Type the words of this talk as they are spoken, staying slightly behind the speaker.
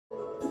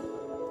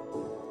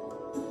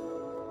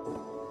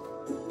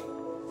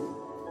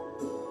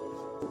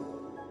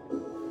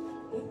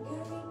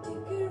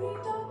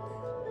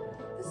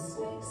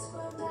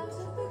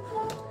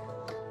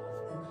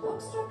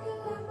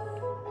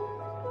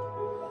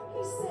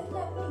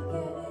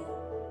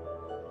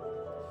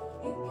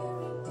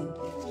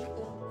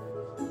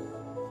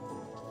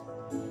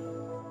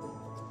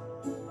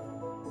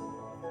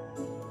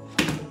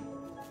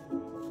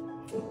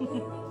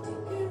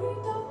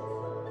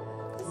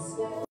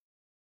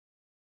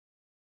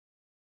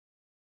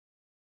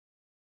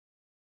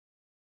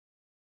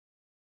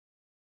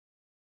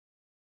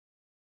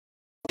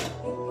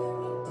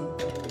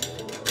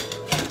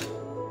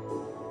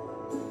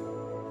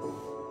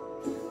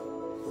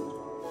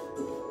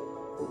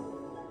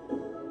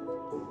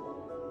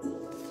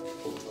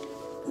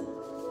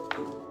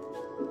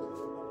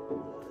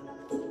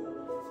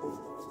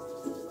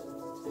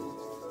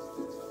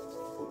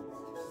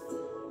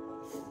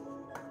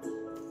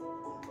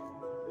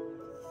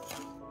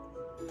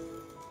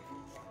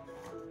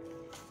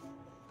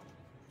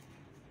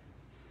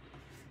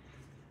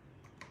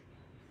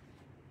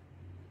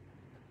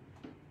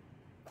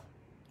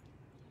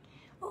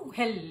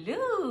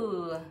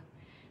Hello!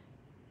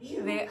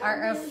 There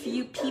are a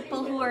few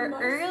people who are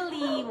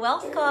early.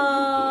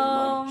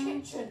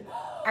 Welcome!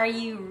 Are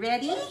you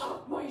ready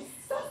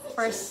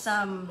for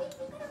some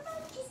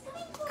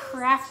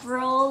craft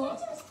roll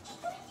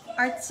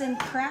arts and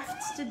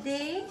crafts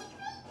today?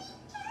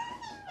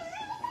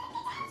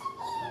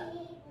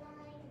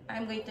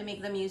 I'm going to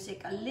make the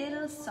music a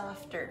little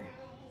softer.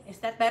 Is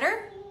that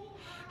better?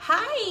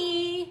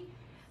 Hi!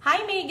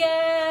 Hi,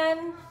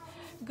 Megan!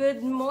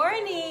 Good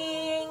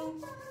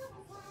morning!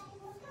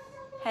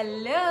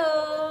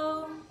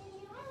 Hello!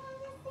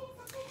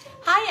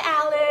 Hi,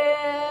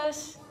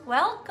 Alice!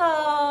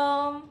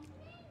 Welcome!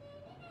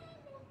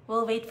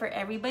 We'll wait for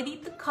everybody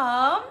to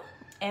come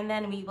and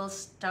then we will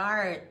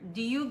start.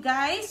 Do you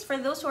guys, for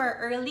those who are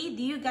early,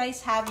 do you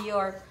guys have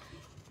your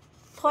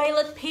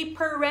toilet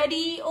paper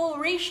ready? Oh,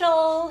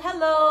 Rachel,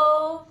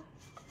 hello!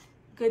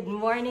 Good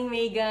morning,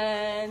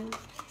 Megan!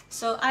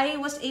 So I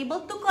was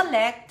able to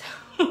collect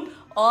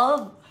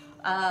all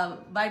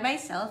by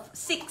myself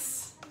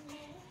 6.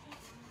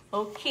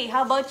 Okay,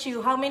 how about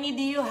you? How many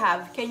do you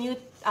have? Can you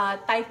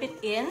type it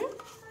in?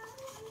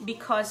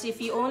 Because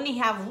if you only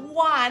have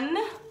 1,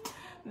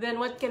 then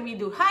what can we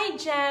do? Hi,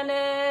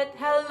 Janet.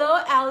 Hello,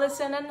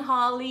 Allison and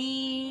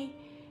Holly.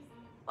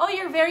 Oh,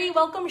 you're very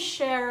welcome,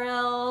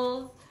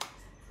 Cheryl.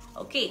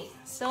 Okay,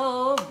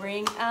 so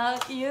bring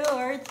out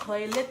your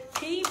toilet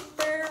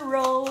paper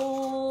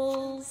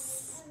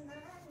rolls.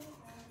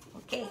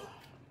 Okay.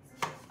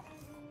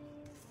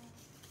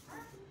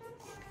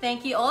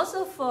 Thank you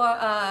also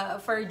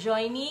for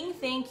joining.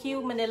 Thank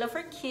you, Manila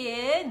for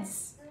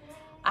Kids.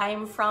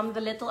 I'm from the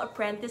Little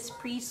Apprentice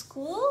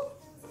Preschool.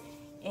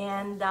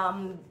 And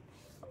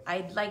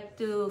I'd like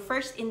to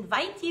first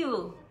invite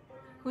you.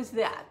 Who's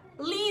that?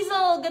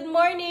 Liesel, good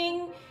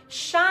morning.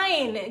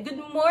 Shine,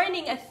 good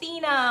morning,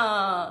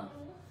 Athena.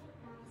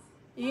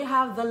 You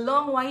have the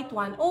long white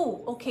one.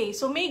 Oh, okay.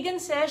 So Megan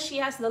says she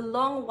has the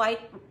long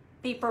white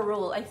paper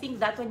roll. I think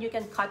that one you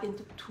can cut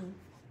into 2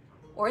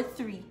 or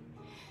 3.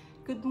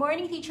 Good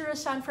morning, Teacher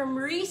Rosanne from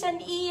Maurice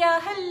and Iya.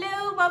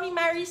 Hello, Mommy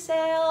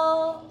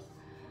Maricel.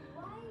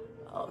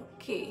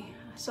 Okay,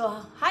 so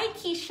hi,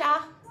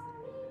 Keisha.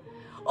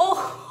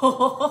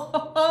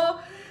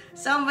 Oh,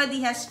 somebody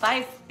has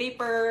 5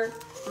 paper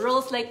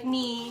rolls like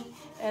me,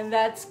 and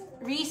that's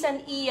Reese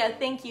and Iya.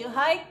 Thank you.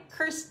 Hi,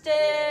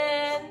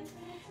 Kirsten.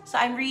 So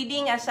I'm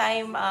reading as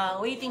I'm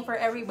waiting for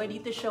everybody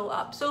to show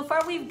up. So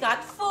far, we've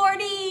got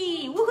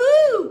 40.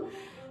 Woohoo!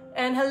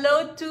 And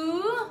hello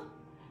to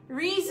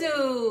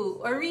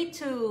Rizu or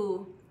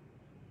Ritu.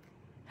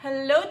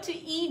 Hello to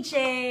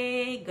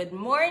EJ. Good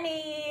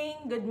morning.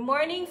 Good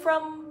morning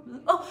from,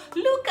 oh,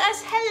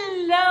 Lucas.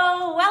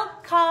 Hello.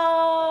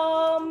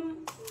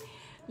 Welcome.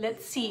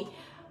 Let's see.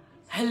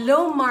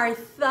 Hello,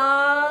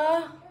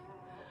 Martha.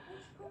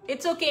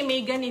 It's okay,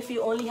 Megan, if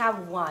you only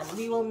have 1.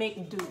 We will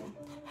make do.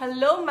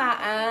 Hello,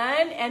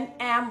 Maan and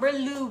Amber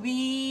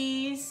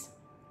Louise.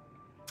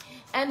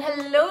 And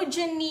hello,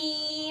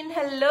 Janine.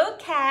 Hello,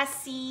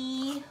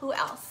 Cassie. Who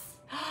else?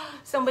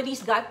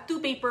 Somebody's got 2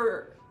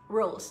 paper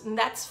rolls, and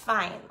that's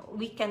fine.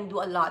 We can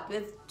do a lot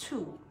with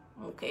 2.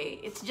 Okay,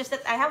 it's just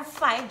that I have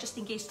 5 just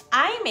in case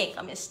I make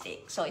a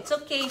mistake. So it's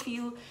okay if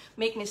you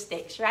make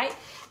mistakes, right?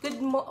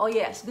 Oh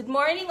yes, good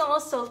morning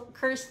also,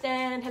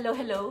 Kirsten. Hello,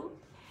 hello.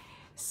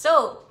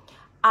 So,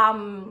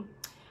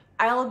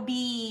 I'll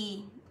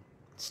be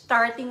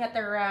starting at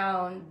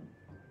around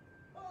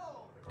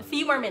a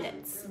few more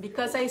minutes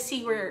because I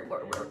see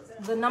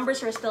the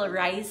numbers are still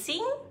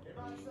rising.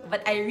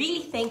 But I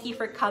really thank you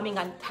for coming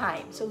on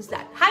time. So who's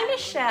that? Hi,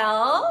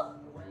 Michelle.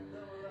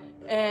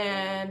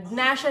 And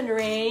Nash and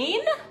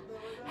Rain.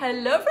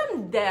 Hello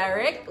from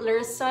Derek,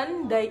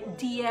 Lurson,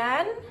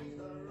 Diane.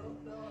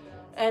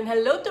 And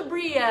hello to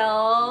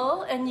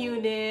Brielle and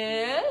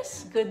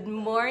Eunice. Good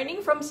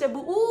morning from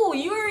Cebu. Ooh,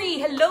 Yuri.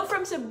 Hello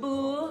from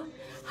Cebu.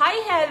 Hi,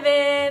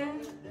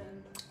 Heaven.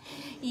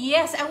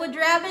 Yes, I would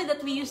rather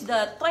that we use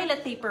the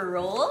toilet paper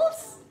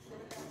rolls.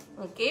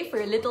 Okay, for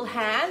little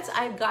hands,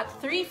 I've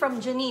got 3 from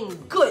Janine.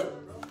 Good.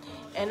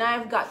 And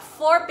I've got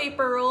 4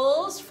 paper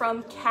rolls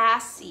from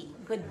Cassie.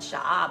 Good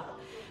job.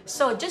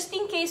 So just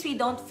in case we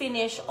don't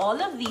finish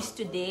all of these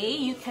today,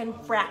 you can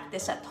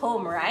practice at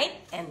home, right?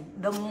 And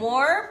the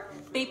more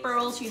paper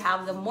rolls you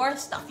have, the more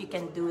stuff you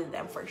can do with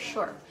them for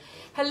sure.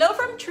 Hello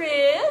from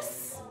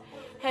Tris.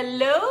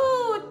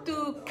 Hello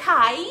to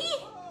Kai.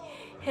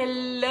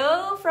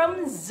 Hello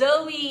from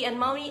Zoe and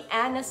Mommy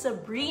Anna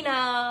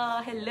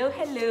Sabrina. Hello,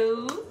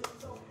 hello.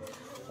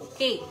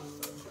 Okay,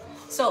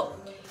 so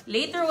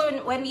later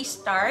when we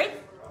start,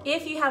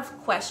 if you have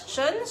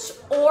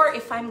questions or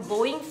if I'm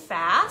going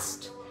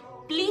fast,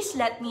 please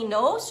let me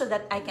know so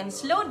that I can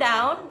slow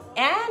down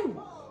and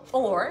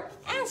or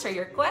answer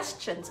your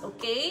questions,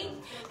 okay?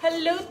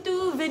 Hello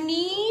to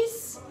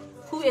Venice,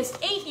 who is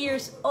 8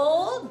 years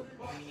old.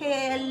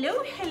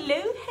 Hello,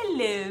 hello,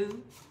 hello.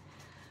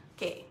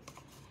 Okay.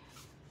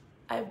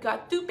 I've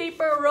got 2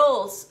 paper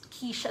rolls,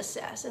 Keisha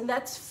says, and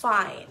that's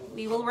fine.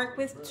 We will work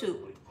with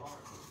 2.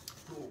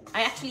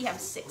 I actually have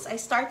 6. I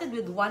started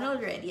with 1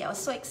 already. I was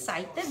so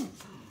excited.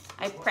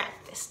 I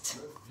practiced.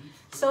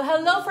 So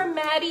hello from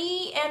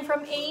Maddie and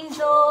from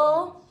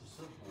Angel.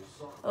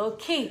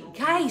 Okay,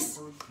 guys,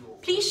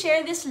 please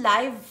share this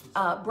live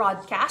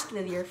broadcast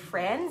with your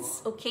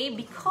friends, okay?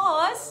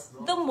 Because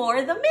the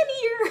more the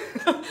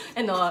merrier.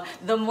 And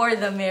the more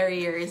the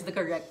merrier is the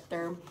correct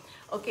term.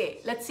 Okay,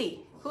 let's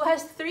see. Who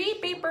has 3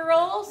 paper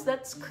rolls?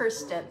 That's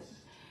Kirsten.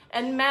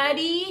 And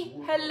Maddie,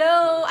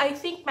 hello. I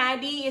think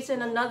Maddie is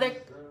in another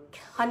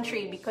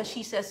country because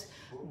she says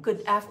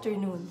good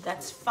afternoon.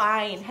 That's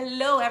fine.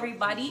 Hello,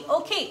 everybody.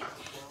 Okay,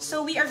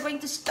 so we are going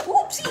to start.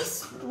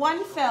 Oopsies!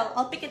 1 fell.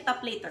 I'll pick it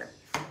up later.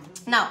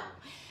 Now,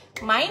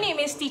 my name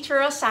is Teacher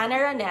Rosanne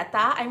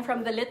Raneta. I'm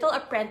from the Little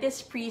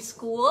Apprentice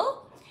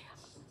Preschool.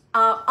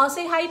 I'll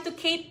say hi to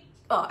Kate.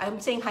 Oh, I'm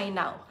saying hi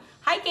now.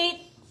 Hi,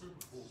 Kate.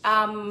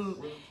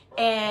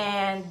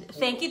 And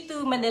thank you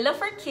to Manila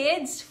For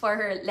Kids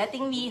for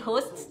letting me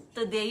host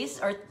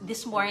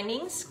this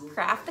morning's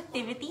craft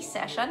activity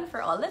session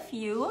for all of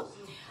you.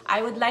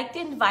 I would like to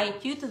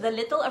invite you to the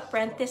Little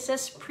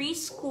Apprentices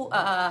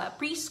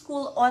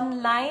Preschool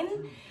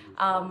online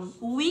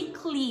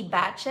weekly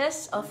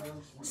batches of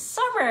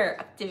summer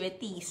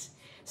activities.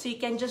 So you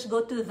can just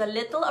go to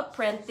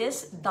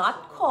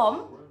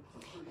thelittleapprentice.com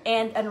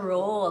and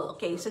enroll.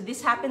 Okay, so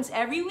this happens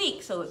every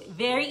week. So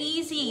very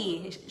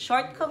easy,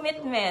 short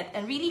commitment,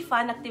 and really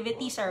fun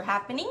activities are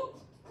happening.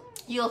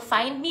 You'll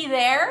find me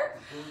there.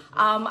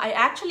 I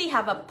actually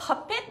have a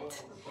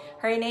puppet.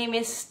 Her name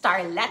is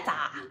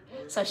Starletta.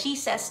 So she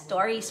says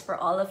stories for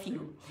all of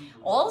you.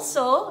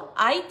 Also,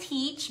 I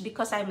teach,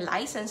 because I'm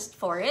licensed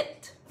for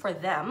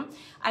them,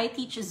 I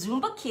teach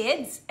Zumba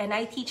Kids and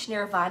I teach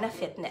Nirvana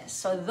Fitness.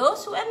 So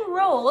those who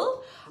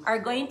enroll are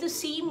going to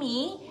see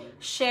me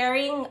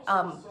sharing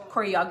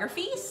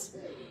choreographies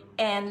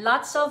and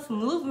lots of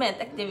movement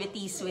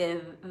activities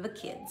with the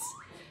kids.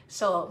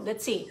 So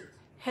let's see.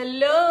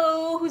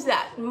 Hello, who's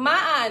that?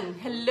 Maan.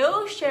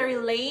 Hello, Sherry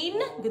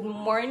Lane. Good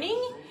morning.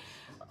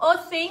 Oh,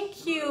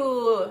 thank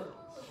you.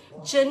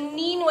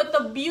 Janine, what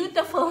a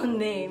beautiful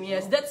name.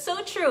 Yes, that's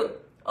so true.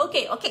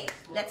 Okay,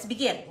 let's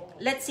begin.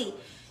 Let's see.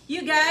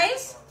 You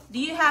guys, do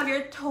you have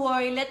your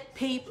toilet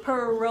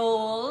paper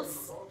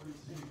rolls?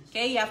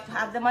 Okay, you have to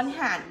have them on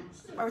hand.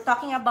 We're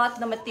talking about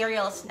the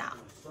materials now.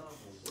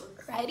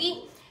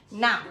 Ready?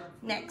 Now,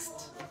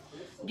 next.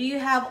 Do you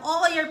have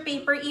all your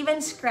paper,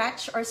 even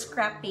scratch or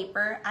scrap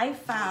paper? I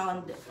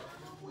found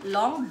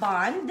long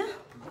bond.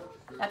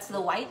 That's the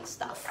white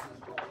stuff.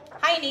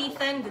 Hi,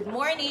 Nathan. Good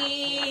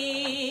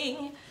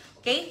morning.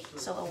 Okay,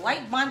 so a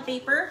white bond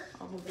paper.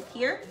 I'll move it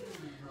here.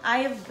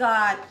 I've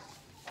got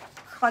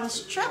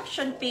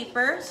construction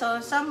paper.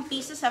 So some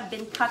pieces have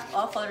been cut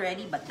off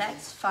already, but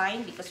that's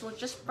fine because we'll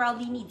just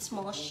probably need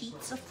small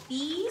sheets of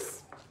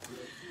these.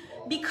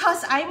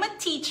 Because I'm a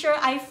teacher,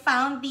 I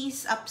found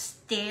these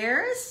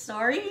upstairs.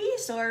 Sorry,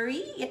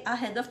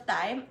 ahead of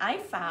time. I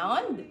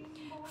found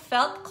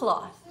felt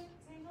cloth.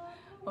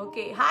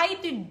 Okay, hi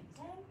to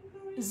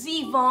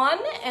Zevon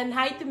and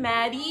hi to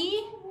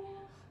Maddie.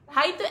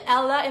 Hi to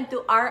Ella and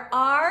to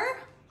RR.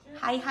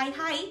 Hi.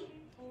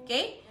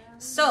 Okay,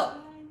 so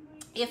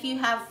if you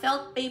have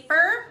felt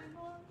paper,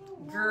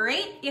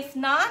 great. If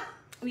not,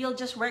 we'll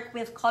just work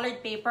with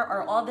colored paper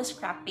or all the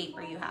scrap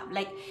paper you have.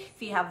 Like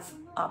if you have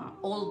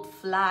old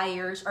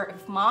flyers, or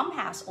if mom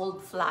has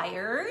old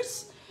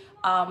flyers,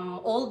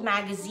 old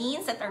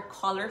magazines that are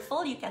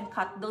colorful, you can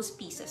cut those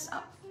pieces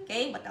up.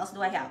 Okay, what else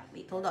do I have?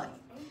 Wait, hold on.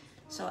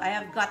 So I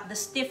have got the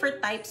stiffer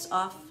types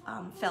of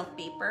felt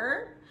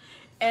paper.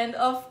 And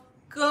of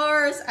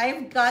course,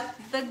 I've got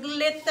the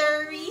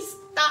glittery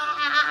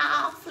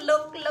stuff.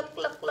 Look.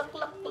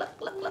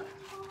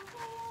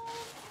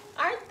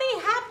 Aren't they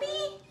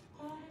happy?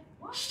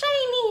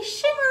 Shiny,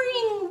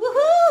 shimmering,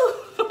 woohoo!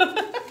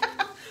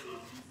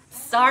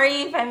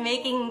 Sorry if I'm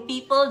making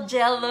people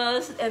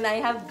jealous and I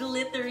have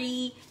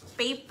glittery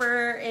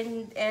paper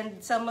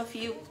and some of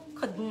you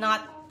could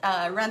not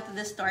run to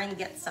the store and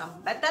get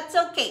some. But that's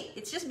okay.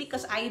 It's just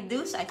because I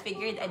do, so I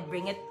figured I'd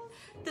bring it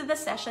to the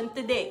session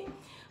today.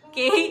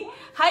 Okay.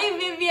 Hi,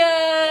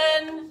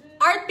 Vivian.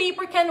 Art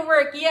paper can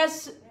work.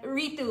 Yes,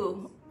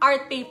 Ritu.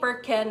 Art paper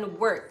can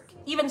work.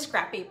 even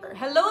scrap paper.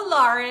 Hello,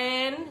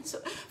 Lauren. So,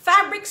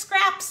 fabric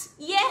scraps.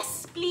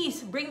 Yes,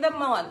 please bring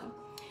them on.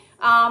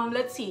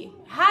 Let's see.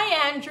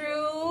 Hi,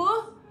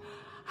 Andrew.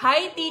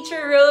 Hi,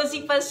 Teacher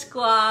Rosie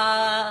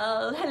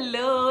Pascual.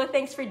 Hello.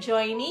 Thanks for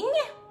joining.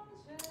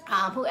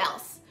 Who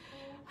else?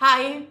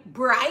 Hi,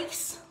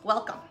 Bryce.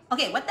 Welcome.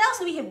 Okay, what else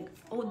do we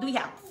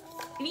have?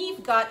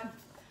 We've got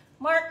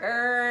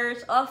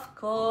markers, of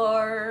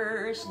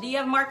course. Do you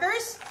have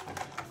markers?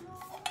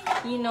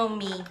 You know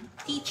me,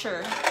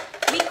 teacher.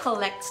 We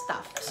collect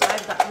stuff. So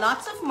I've got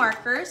lots of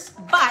markers.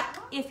 But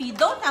if you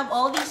don't have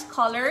all these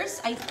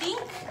colors, I think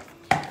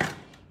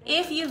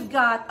if you've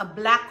got a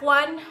black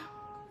one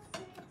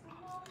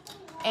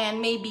and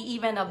maybe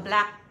even a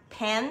black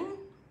pen,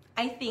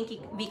 I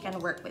think we can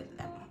work with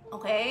them.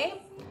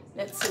 Okay?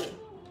 Let's see.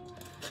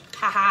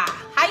 Haha.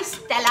 Hi,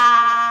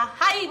 Stella.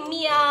 Hi,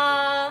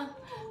 Mia.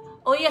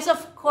 Oh, yes,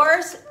 of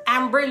course.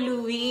 Amber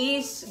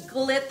Louise.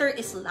 Glitter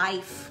is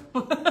life.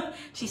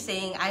 She's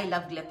saying, I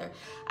love glitter.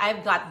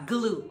 I've got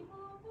glue.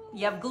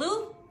 You have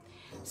glue?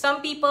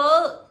 Some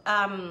people,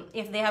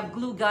 if they have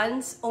glue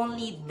guns,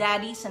 only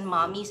daddies and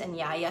mommies and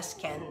yayas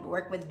can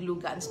work with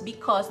glue guns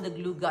because the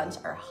glue guns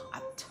are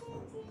hot.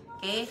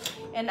 Okay,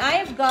 and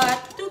I've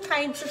got two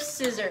kinds of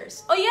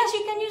scissors. Oh yes,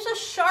 you can use a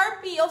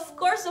Sharpie, of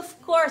course, of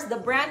course. The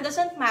brand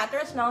doesn't matter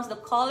as long as the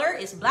color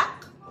is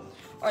black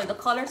or the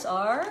colors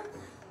are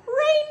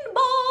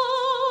rainbow.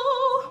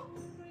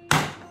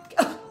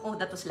 Oh,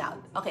 that was loud.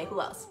 Okay,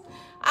 who else?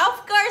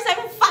 Of course,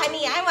 I'm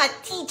funny. I'm a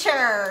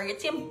teacher.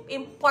 It's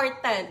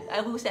important.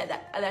 Who said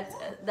that?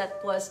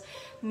 That was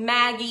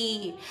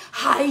Maggie.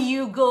 Hi,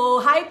 Hugo.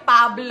 Hi,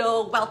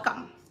 Pablo.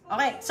 Welcome.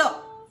 Okay,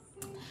 so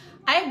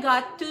I've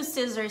got two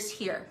scissors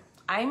here.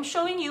 I'm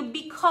showing you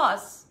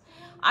because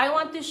I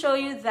want to show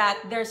you that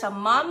there's a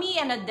mommy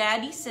and a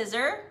daddy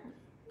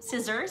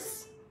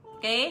scissors.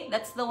 Okay,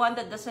 that's the one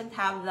that doesn't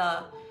have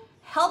the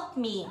help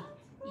me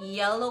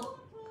yellow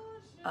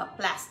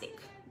plastic.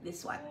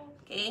 This one.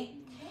 Okay,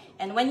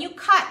 and when you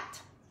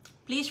cut,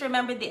 please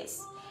remember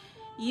this.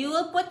 You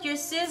will put your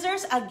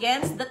scissors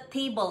against the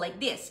table like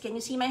this. Can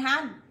you see my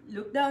hand?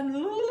 Look down.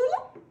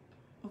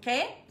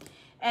 Okay,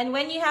 and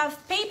when you have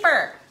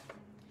paper,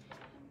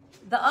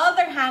 the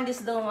other hand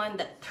is the one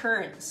that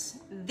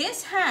turns.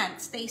 This hand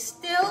stays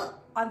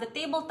still on the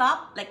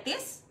tabletop like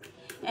this,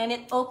 and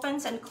it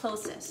opens and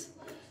closes.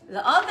 The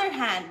other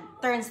hand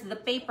turns the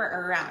paper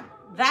around.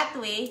 That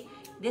way,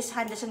 this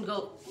hand doesn't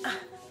go,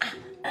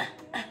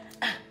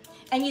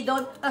 and you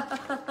don't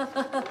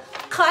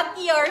cut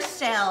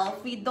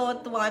yourself. We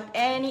don't want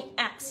any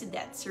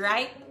accidents,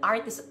 right?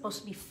 Art is supposed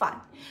to be fun.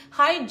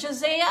 Hi,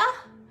 Josiah.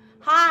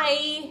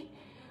 Hi.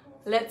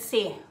 Let's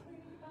see.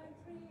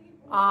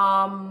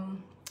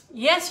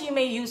 Yes, you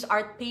may use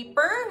art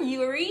paper,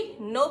 Yuri,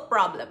 no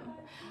problem.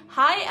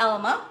 Hi,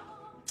 Elma.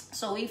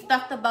 So we've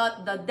talked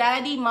about the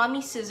daddy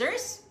mommy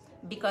scissors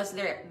because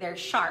they're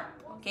sharp.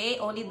 Okay,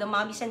 only the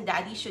mommies and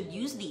daddies should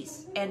use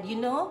these. And you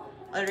know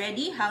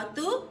already how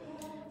to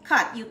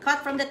cut. You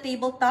cut from the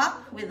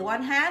tabletop with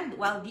one hand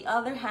while the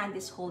other hand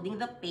is holding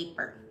the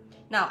paper.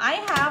 Now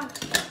I have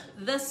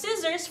the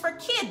scissors for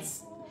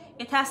kids.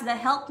 It has the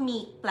help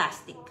me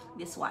plastic,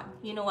 this one.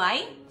 You know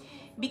why?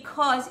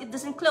 Because it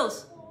doesn't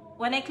close.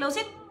 When I close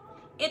it,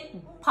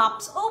 it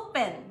pops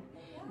open.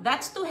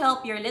 That's to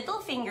help your little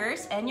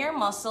fingers and your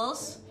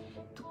muscles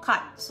to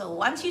cut. So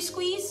once you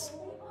squeeze,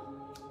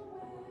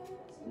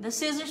 the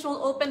scissors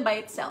will open by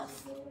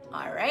itself.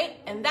 All right,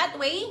 and that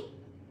way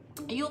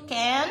you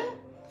can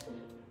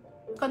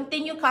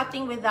continue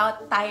cutting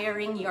without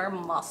tiring your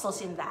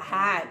muscles in the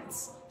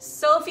hands.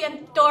 Sophie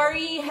and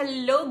Tori,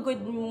 hello,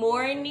 good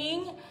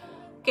morning.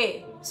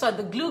 Okay, so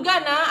the glue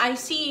gun, I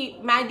see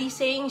Maddie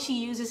saying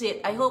she uses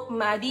it. I hope,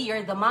 Maddie,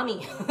 you're the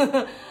mommy.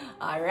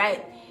 All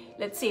right,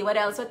 let's see, what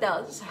else,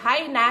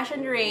 Hi, Nash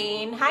and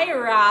Rain. Hi,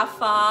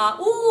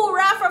 Rafa. Ooh,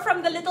 Rafa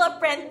from the Little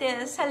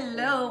Apprentice.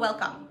 Hello,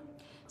 welcome.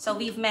 So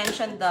we've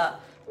mentioned the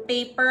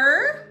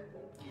paper,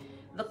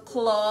 the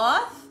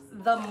cloth,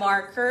 the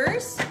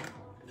markers,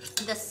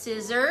 the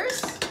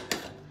scissors,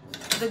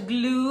 the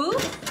glue,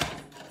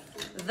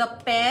 the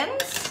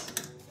pens,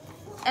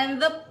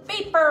 and the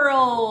paper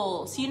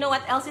rolls. You know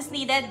what else is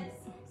needed?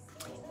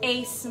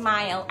 A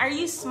smile. Are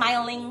you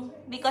smiling?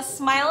 Because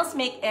smiles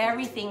make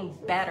everything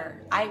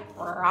better. I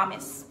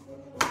promise.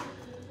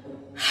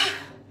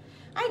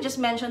 I just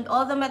mentioned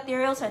all the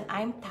materials and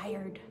I'm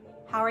tired.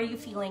 How are you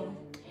feeling?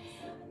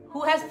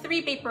 Who has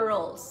 3 paper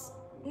rolls?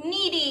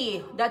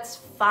 Needy. That's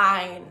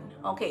fine.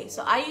 Okay,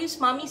 so I use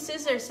mommy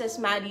scissors, says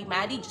Maddie.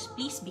 Maddie, just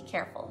please be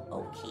careful.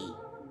 Okay.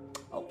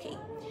 Okay.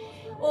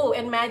 Oh,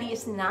 and Maddie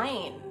is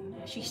 9.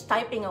 She's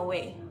typing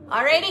away.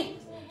 Alrighty.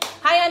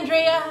 Hi,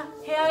 Andrea.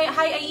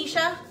 Hi,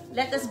 Aisha.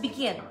 Let us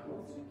begin.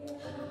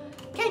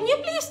 Can you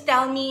please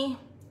tell me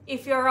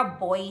if you're a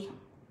boy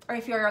or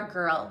if you're a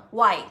girl?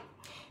 Why?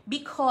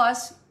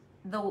 Because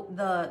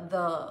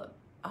the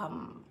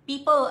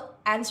people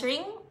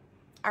answering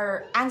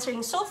are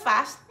answering so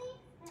fast.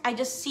 I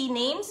just see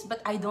names,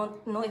 but I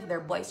don't know if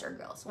they're boys or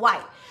girls.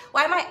 Why?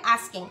 Why am I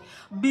asking?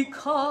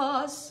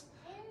 Because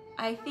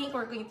I think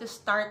we're going to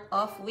start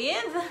off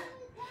with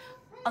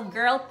a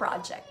girl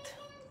project.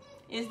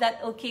 Is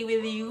that okay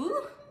with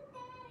you?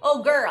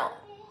 Oh, girl.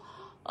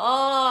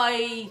 Oh,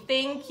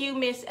 thank you,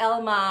 Miss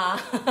Elma.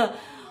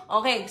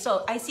 Okay,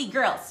 so I see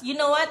girls. You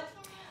know what?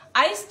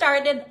 I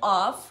started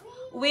off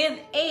with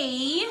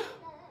I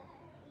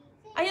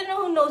don't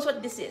know who knows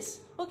what this is.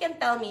 Who can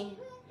tell me?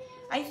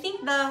 I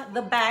think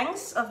the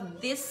bangs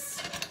of this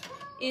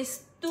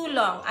is too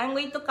long. I'm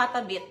going to cut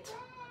a bit.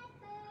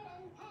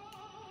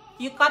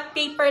 You cut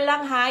paper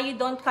lang ha, you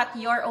don't cut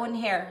your own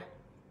hair.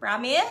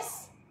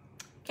 Promise?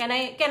 Can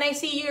I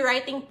see you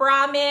writing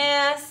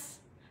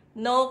promise?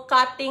 No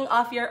cutting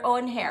of your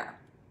own hair.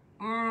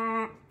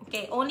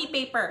 Okay, only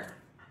paper.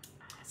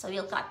 So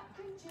we'll cut.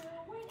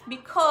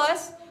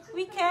 Because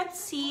we can't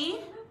see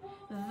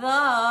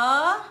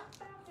the,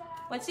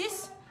 what's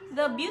this?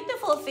 The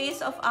beautiful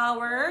face of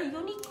our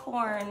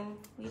unicorn.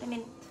 Wait a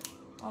minute.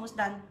 Almost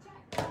done.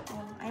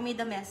 Oh, I made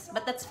a mess,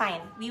 but that's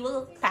fine. We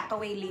will pack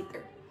away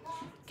later.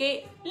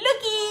 Okay,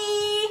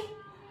 looky!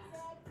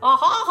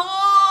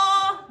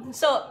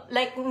 So,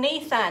 like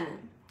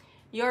Nathan,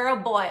 you're a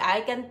boy,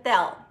 I can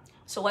tell.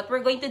 So what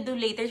we're going to do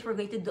later is we're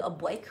going to do a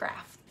boy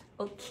craft.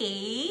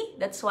 Okay,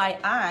 that's why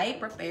I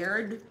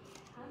prepared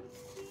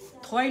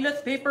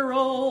toilet paper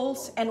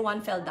rolls. And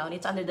one fell down,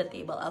 it's under the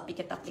table. I'll pick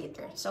it up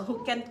later. So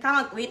who can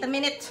count? Wait a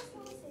minute.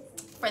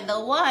 For the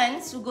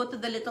ones who go to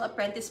the Little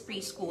Apprentice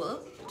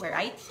Preschool, where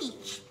I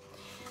teach,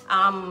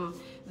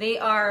 they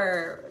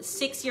are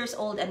 6 years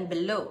old and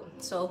below.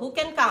 So who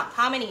can count?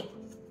 How many?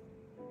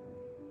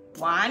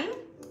 1,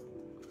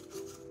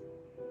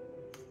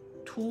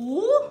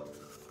 2,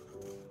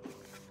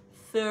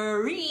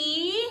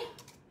 3,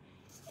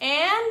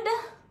 and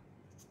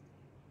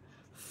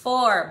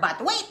 4.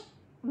 But wait,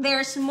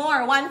 there's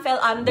more. One fell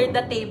under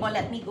the table.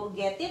 Let me go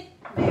get it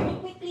very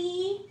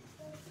quickly.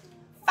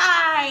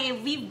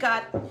 5. We've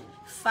got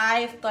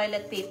 5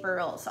 toilet paper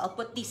rolls. I'll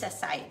put these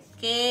aside.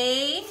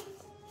 Okay?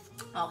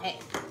 Okay.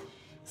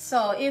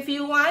 So, if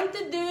you want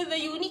to do the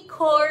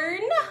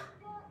unicorn,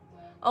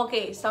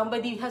 okay,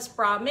 somebody has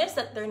promised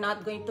that they're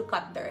not going to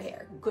cut their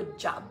hair. Good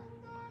job.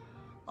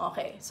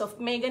 Okay, so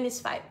Megan is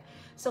 5.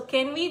 So,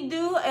 can we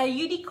do a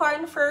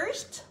unicorn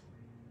first?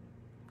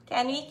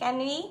 Can we? Can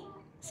we?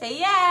 Say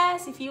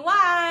yes if you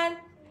want.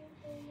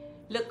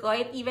 Look, oh,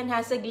 it even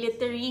has a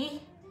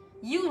glittery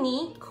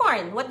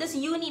unicorn. What does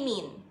uni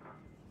mean?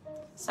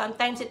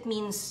 Sometimes it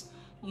means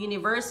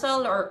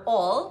universal or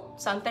all.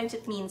 Sometimes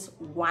it means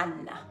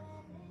one.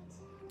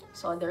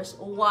 So there's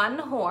one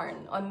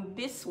horn on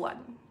this one.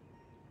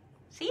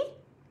 See?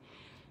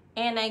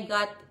 And I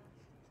got,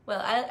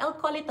 well, I'll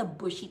call it a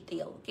bushy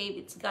tail. Okay,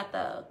 it's got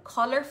a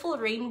colorful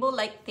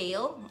rainbow-like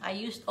tail. I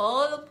used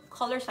all the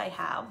colors I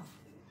have.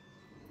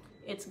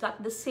 It's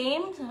got the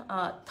same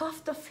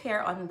tuft of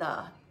hair on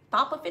the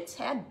top of its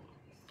head.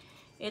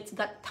 It's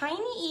got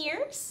tiny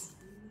ears.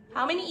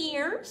 How many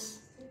ears?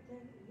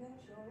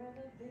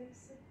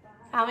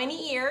 How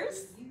many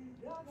ears?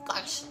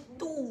 Gosh,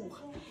 2.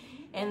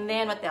 And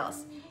then what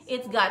else?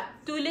 It's got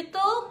 2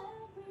 little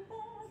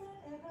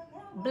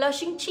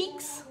blushing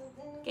cheeks.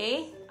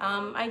 Okay,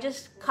 I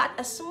just cut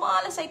as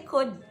small as I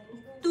could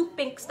 2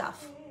 pink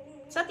stuff.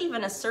 It's not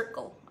even a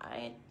circle,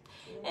 right?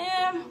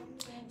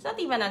 It's not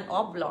even an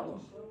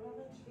oblong.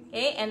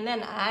 Okay, and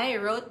then I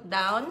wrote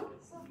down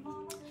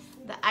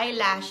the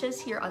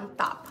eyelashes here on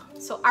top.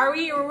 So are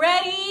we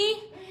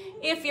ready?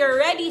 If you're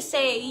ready,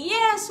 say,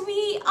 yes,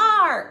 we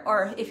are.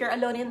 Or if you're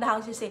alone in the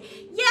house, you say,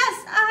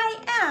 yes, I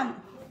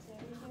am.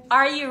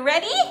 Are you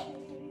ready?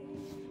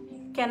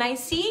 Can I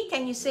see?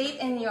 Can you say it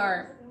in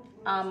your,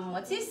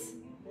 what's this?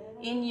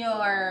 In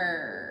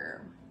your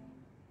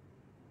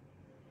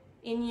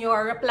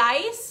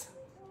replies?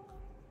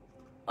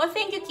 Oh,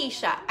 thank you,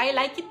 Keisha. I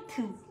like it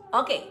too.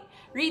 Okay.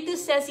 Ritu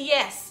says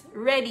yes,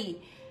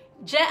 ready.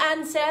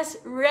 Jeanne says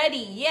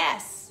ready,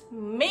 yes.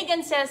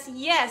 Megan says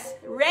yes,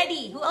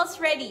 ready. Who else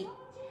ready?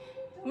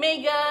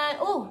 Megan.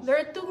 Oh, there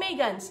are 2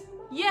 Megans.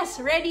 Yes,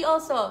 ready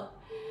also.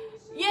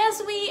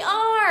 Yes, we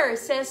are,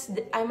 says,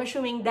 I'm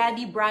assuming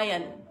Daddy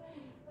Brian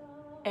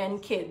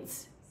and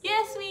kids.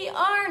 Yes, we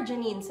are,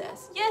 Janine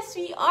says. Yes,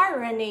 we are,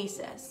 Renee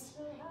says.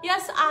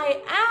 Yes,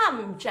 I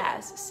am,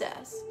 Jazz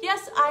says.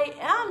 Yes, I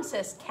am,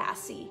 says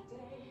Cassie.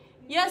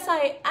 Yes,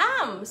 I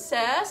am,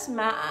 says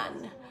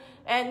Man.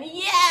 And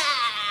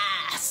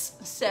yes,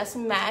 says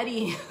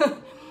Maddie.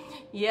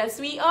 Yes,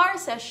 we are,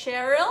 says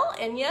Cheryl.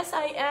 And yes,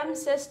 I am,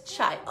 says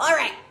Chai. All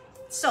right,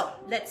 so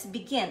let's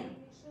begin.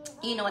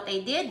 You know what I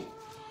did?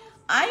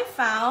 I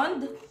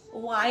found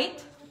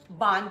white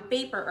bond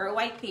paper or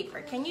white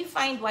paper. Can you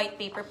find white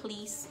paper,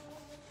 please?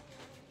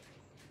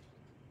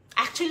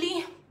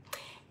 Actually,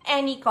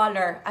 any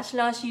color, as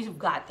long as you've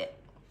got it.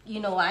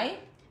 You know why?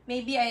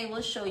 Maybe I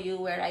will show you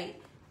where I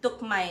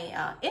took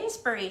my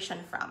inspiration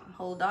from.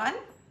 Hold on.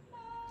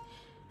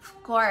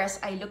 Of course,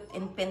 I looked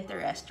in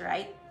Pinterest,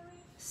 right?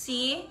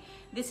 See?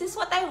 This is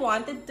what I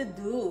wanted to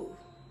do.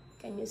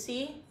 Can you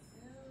see?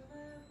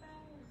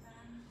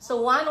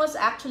 So one was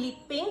actually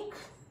pink,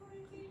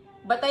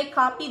 but I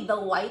copied the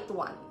white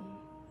one.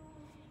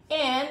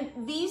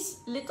 And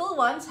these little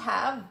ones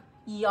have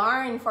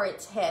yarn for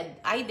its head.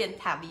 I didn't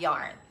have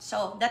yarn,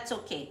 so that's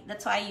okay.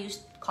 That's why I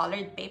used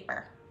colored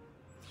paper.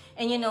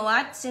 And you know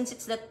what? Since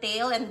it's the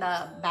tail and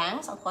the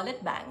bangs, I'll call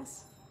it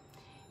bangs.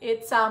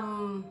 It's,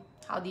 how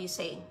do you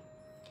say?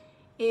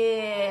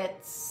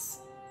 It's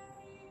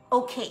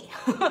okay.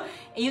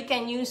 You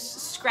can use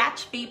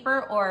scratch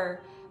paper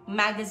or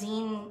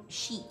magazine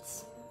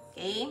sheets,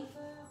 okay?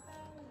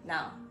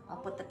 Now, I'll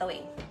put that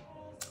away.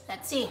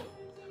 Let's see.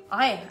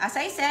 Okay, as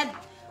I said,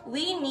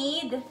 we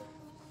need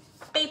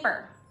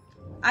paper.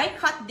 I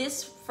cut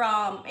this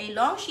from a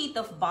long sheet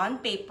of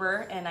bond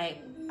paper and I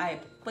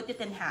put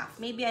it in half.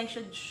 Maybe I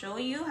should show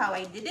you how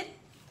I did it,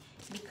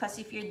 because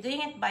if you're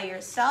doing it by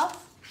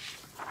yourself,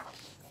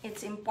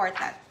 it's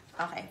important.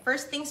 Okay,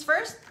 first things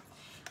first,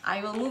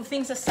 I will move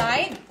things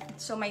aside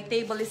so my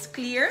table is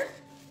clear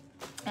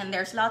and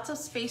there's lots of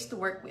space to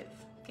work with.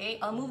 Okay,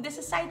 I'll move this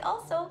aside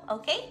also,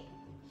 okay?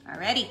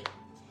 Alrighty.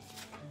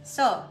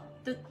 So,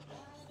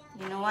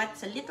 you know what?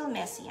 It's a little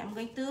messy. I'm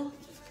going to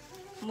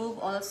move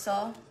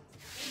also.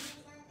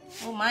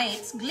 Oh my,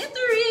 it's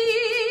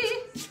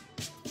glittery!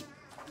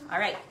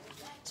 Alright,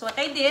 so what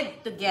I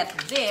did to get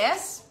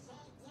this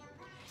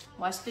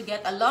was to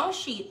get a long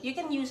sheet. You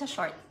can use a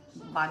short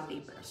bond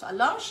paper. So a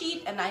long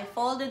sheet, and I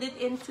folded it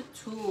into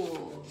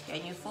two.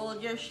 Can you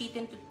fold your sheet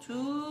into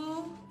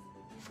two?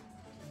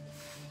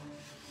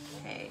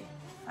 Okay,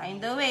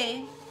 find a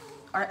way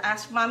or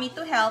ask mommy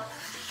to help.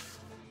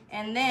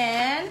 And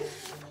then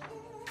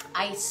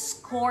I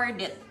scored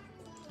it,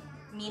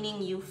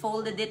 meaning you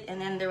folded it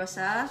and then there was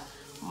a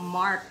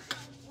mark.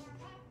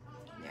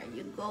 There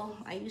you go.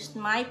 I used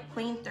my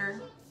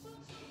pointer.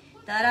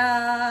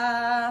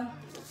 Ta-da!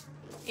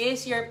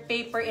 Is your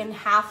paper in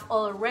half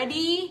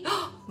already?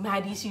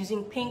 Maddie's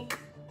using pink.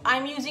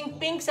 I'm using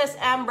pink, says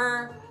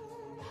Amber.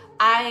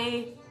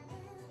 I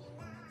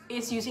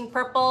is using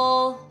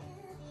purple.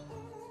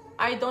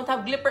 I don't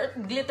have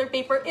glitter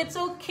paper. It's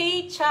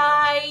okay,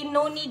 Chai.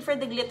 No need for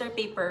the glitter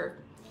paper.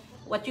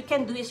 What you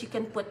can do is you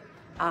can put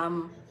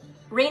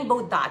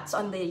rainbow dots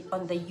on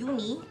the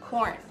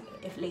unicorn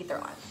if later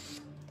on.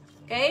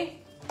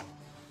 Okay?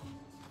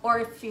 Or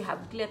if you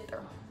have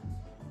glitter,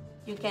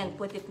 you can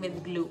put it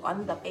with glue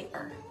on the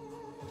paper.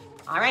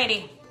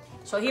 Alrighty.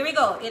 So here we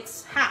go.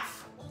 It's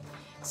half.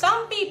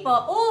 Some people,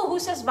 oh, who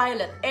says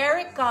violet?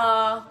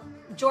 Erica.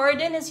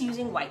 Jordan is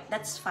using white.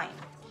 That's fine.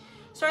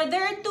 So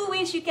there are two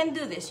ways you can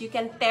do this. You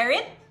can tear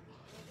it.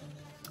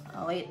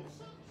 Oh, wait.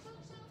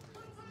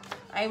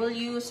 I will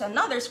use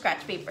another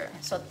scratch paper.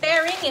 So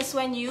tearing is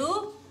when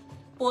you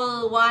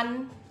pull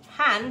one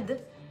hand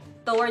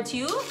towards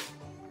you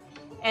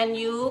and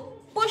you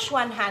push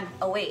one hand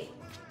away.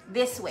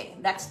 This way.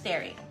 That's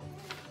tearing.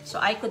 So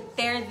I could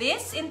tear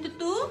this into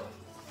two,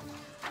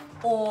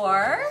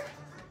 or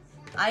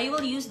I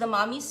will use the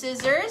mommy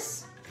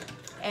scissors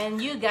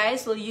and you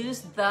guys will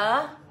use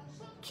the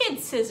kid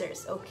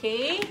scissors,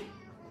 okay?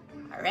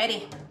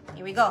 Alrighty,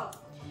 here we go.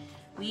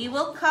 We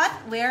will cut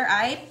where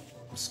I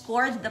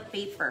scored the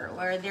paper,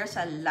 where there's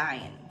a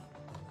line.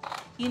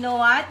 You know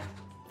what?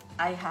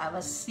 I have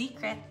a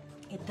secret.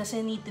 It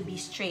doesn't need to be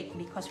straight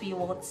because we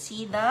won't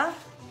see the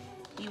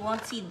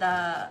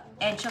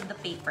edge of the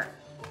paper.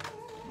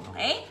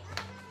 Okay?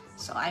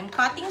 So I'm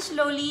cutting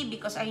slowly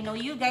because I know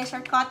you guys are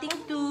cutting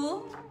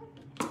too.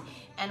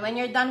 And when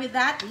you're done with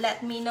that,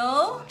 let me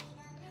know.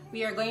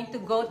 We are going to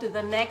go to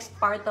the next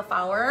part of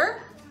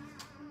our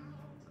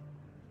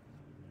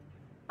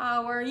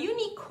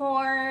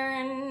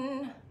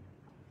unicorn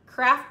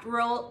craft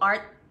roll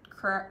art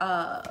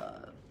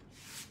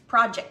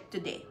project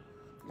today.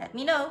 Let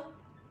me know.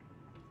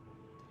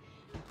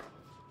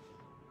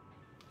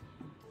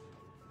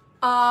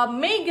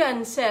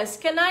 Megan says,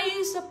 can I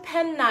use a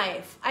pen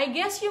knife? I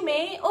guess you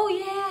may. Oh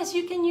yes,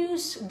 you can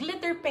use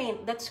glitter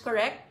paint. That's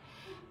correct.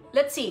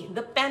 Let's see,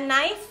 the pen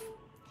knife.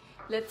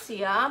 Let's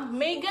see,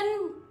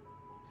 Megan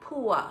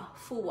Fua.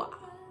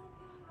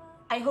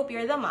 I hope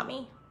you're the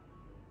mommy.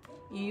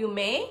 You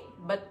may,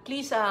 but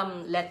please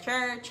let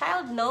your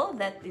child know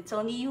that it's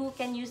only you who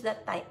can use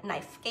that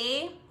knife,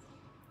 okay?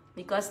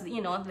 Because,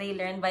 you know, they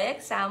learn by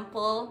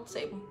example. So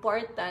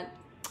important.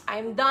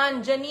 I'm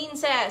done. Janine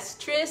says,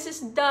 Tris is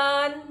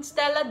done.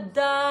 Stella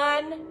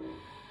done.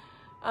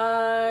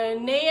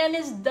 Nayan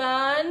is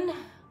done.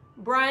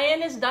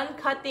 Brian is done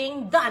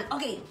cutting. Done.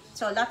 Okay,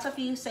 so lots of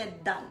you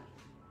said done.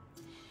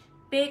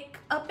 Pick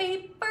a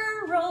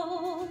paper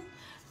roll.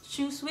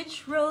 Choose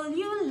which roll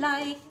you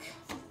like.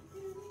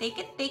 Take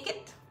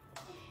it.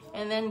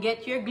 And then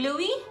get your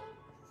gluey.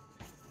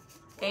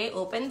 Okay,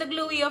 open the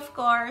gluey, of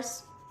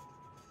course.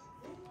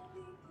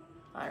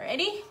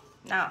 Alrighty.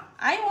 Now,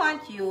 I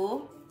want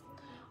you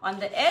on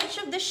the edge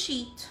of the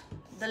sheet,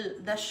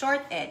 the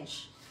short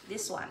edge,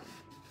 this one,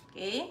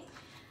 okay?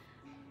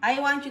 I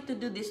want you to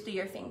do this to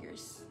your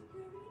fingers.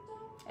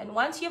 And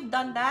once you've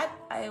done that,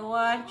 I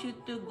want you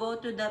to go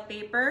to the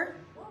paper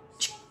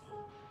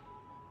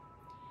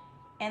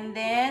and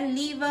then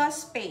leave a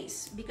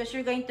space because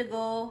you're going to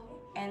go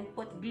and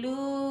put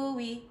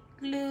gluey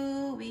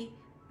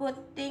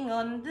putting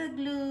on the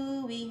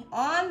gluey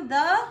on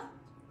the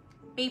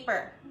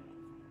paper.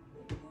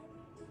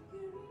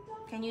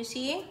 Can you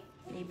see?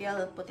 Maybe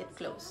I'll put it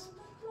close.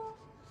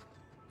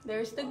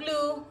 There's the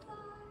glue.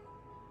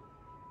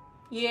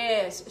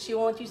 Yes, she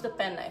won't use the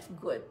penknife.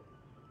 Good.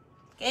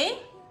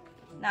 Okay?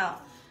 Now,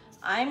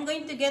 I'm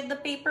going to get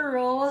the paper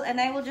roll and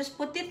I will just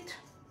put it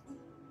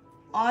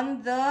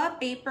on the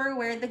paper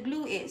where the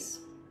glue is.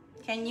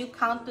 Can you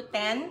count to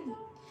 10?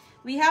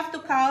 We have to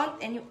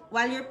count and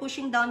while you're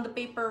pushing down the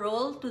paper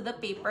roll to the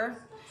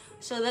paper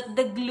so that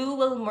the glue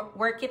will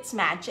work its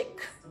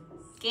magic.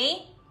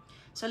 Okay?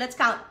 So let's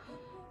count.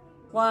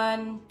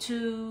 1,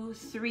 2,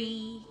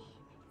 3,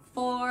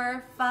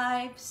 4,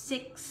 5,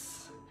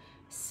 6,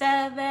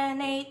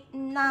 7, 8,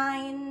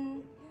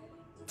 9,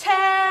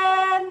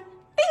 10.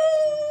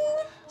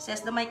 Bing!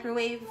 Says the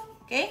microwave.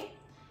 Okay?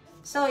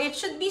 So it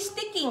should be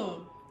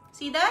sticking.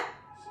 See that?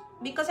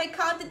 Because I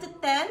counted to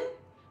 10,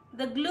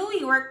 the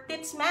glue worked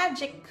its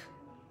magic.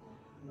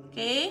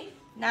 Okay?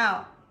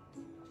 Now,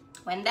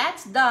 when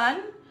that's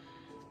done,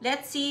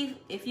 let's see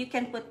if you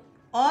can put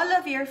all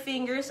of your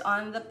fingers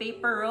on the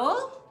paper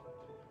roll.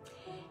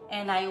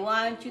 And I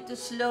want you to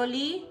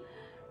slowly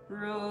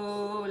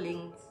roll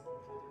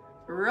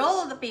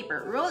the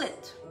paper, roll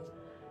it.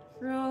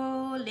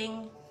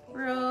 Rolling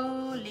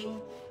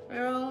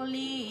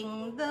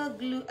the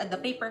glue, the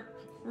paper.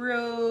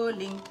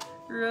 Rolling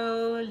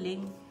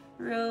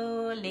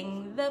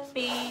the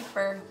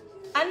paper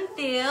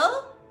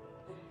until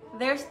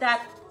there's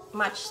that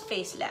much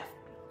space left.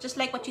 Just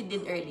like what you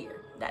did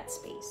earlier, that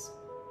space.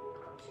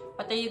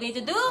 What are you going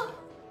to do?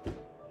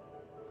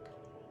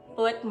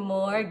 Put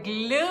more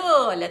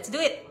glue. Let's do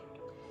it.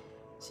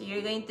 So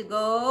you're going to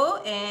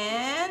go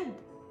and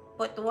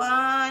put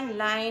one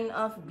line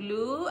of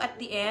glue at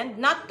the end,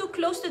 not too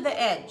close to the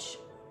edge.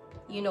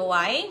 You know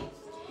why?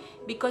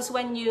 Because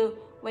when you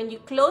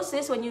close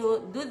this, when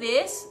you do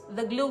this,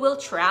 the glue will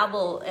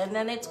travel and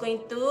then it's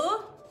going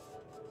to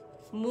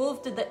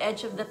move to the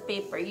edge of the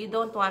paper. You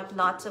don't want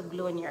lots of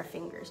glue in your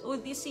fingers. Oh,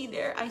 do you see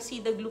there? I see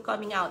the glue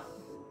coming out.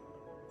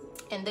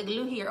 And the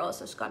glue here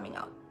also is coming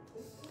out.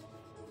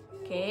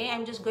 Okay,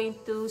 I'm just going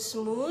to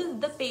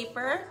smooth the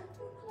paper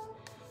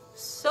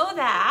so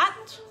that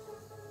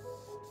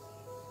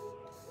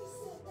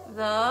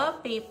the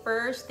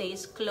paper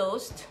stays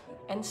closed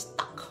and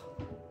stuck.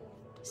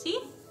 See?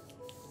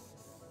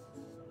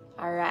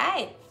 All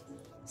right.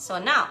 So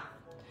now,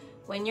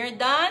 when you're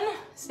done,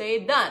 say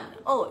done.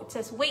 Oh, it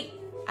says wait.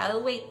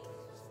 I'll wait.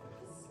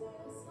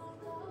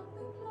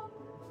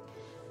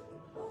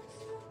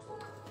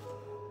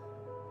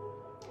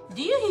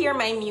 Do you hear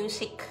my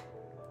music?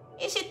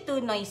 Is it too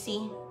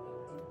noisy?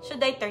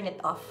 Should I turn it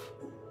off?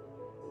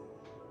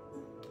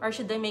 Or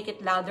should I make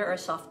it louder or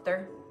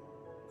softer?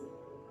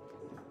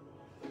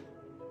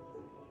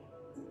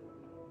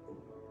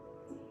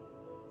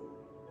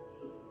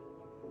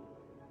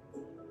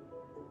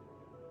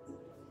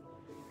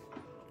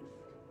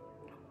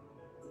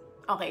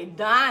 Okay,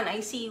 done. I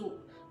see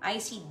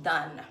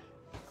done.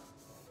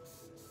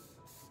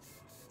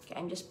 Okay,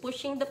 I'm just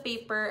pushing the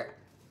paper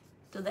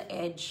to the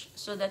edge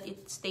so that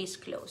it stays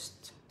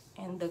closed.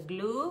 And the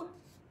glue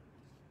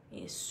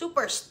is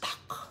super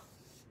stuck.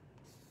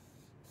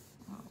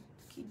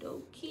 Okie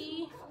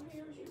dokie. How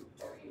dare you,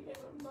 dirty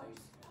little mice?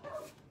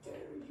 How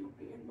dare you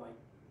be in my...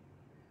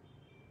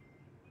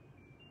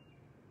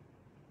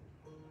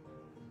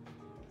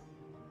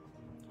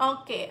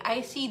 Okay,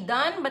 I see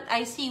done, but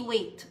I see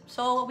wait.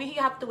 So we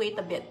have to wait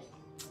a bit.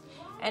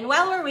 And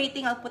while we're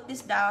waiting, I'll put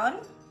this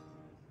down.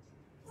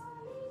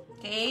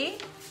 Okay,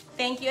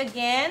 thank you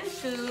again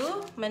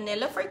to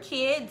Manila for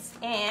Kids.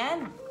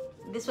 And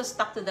this was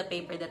stuck to the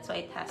paper, that's why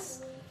it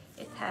has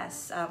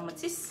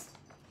what's this?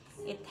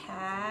 It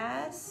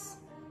has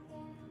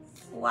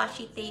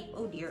washi tape.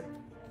 Oh dear.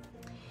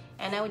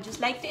 And I would just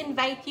like to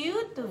invite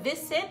you to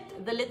visit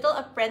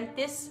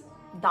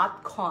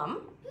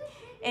thelittleapprentice.com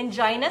and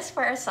join us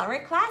for our summer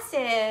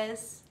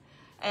classes.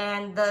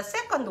 And the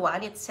second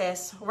one, it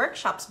says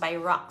Workshops by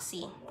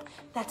Roxy.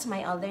 That's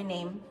my other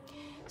name.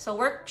 So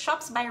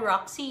Workshops by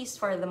Roxy is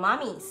for the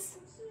mommies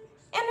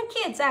and the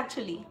kids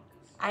actually.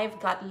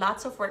 I've got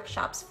lots of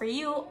workshops for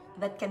you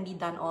that can be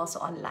done also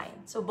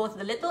online. So both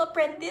the Little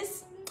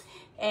Apprentice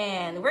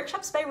and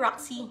Workshops by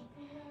Roxy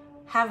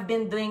have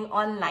been doing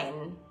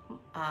online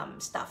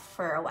stuff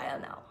for a while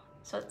now.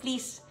 So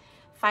please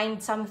find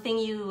something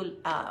you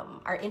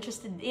are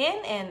interested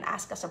in and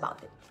ask us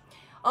about it.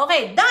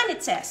 Okay, done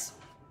it says.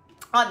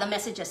 Oh, the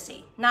messages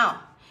say. Now,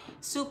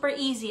 super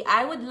easy.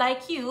 I would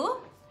like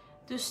you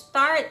to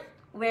start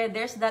where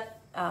there's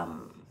that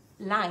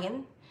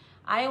line.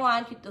 I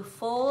want you to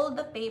fold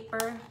the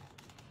paper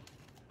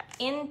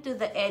into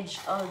the edge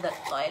of the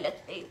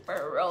toilet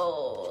paper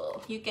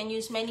roll. You can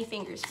use many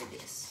fingers for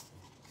this.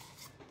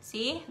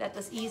 See? That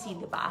was easy,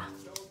 diba?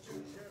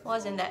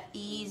 Wasn't that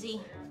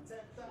easy?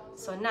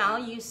 So now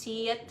you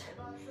see it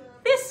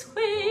this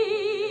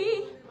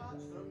way.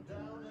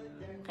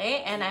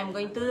 Okay, and I'm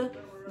going to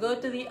go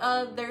to the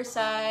other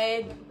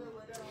side.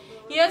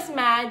 Yes,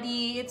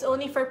 Maddie, it's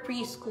only for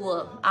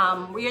preschool.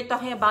 We're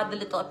talking about the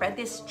Little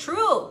Apprentice.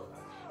 True,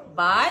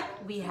 but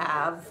we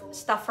have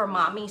stuff for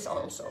mommies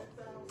also.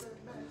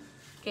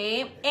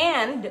 Okay,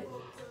 and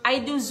I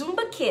do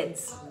Zumba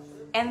Kids,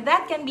 and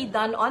that can be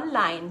done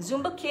online.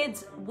 Zumba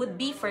Kids would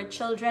be for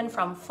children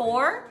from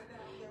 4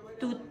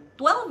 to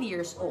 12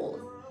 years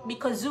old,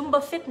 because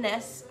Zumba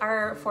Fitness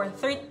are for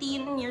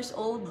 13 years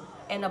old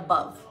and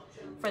above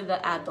for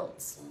the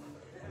adults.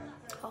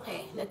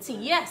 Okay, let's see.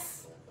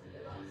 Yes,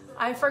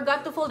 I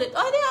forgot to fold it.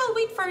 Oh, yeah, I'll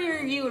wait for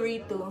you,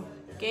 Ritu.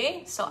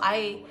 Okay, so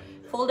I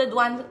folded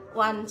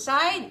one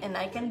side, and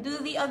I can do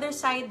the other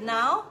side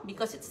now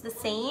because it's the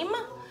same.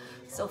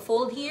 So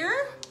fold here,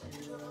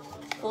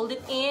 fold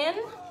it in,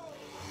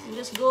 and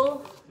just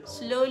go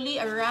slowly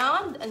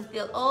around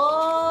until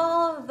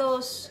all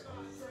those,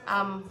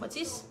 what's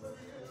this?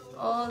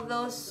 All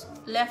those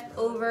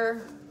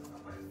leftover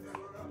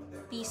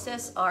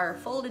pieces are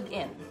folded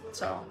in.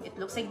 So it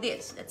looks like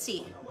this. Let's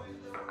see.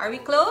 Are we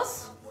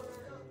close?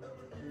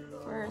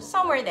 We're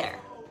somewhere there.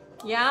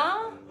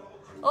 Yeah?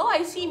 Oh,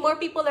 I see more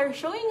people are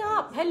showing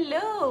up.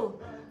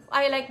 Hello.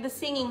 I like the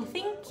singing.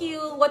 Thank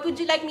you. What would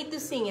you like me to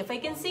sing? If I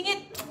can sing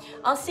it,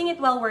 I'll sing it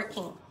while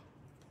working.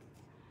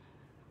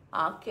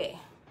 Okay.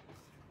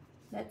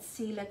 Let's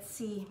see. Let's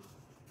see.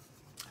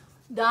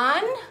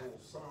 Done?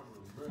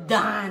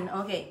 Done.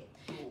 Okay.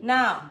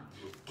 Now,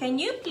 can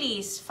you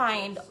please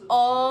find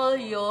all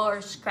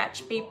your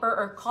scratch paper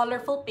or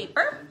colorful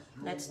paper?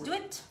 Let's do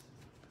it.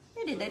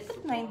 Where did I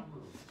put mine?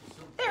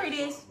 There it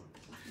is.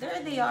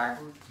 There they are.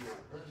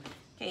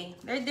 Okay,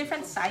 they're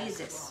different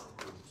sizes.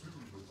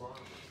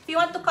 If you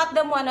want to cut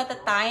them one at a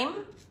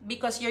time,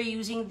 because you're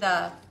using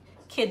the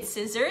kid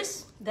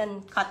scissors,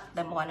 then cut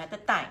them one at a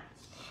time.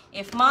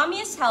 If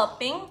mommy is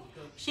helping,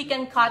 she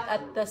can cut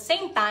at the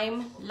same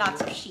time lots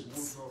of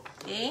sheets.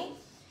 Okay?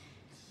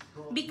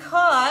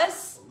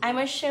 Because I'm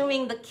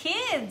assuming the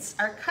kids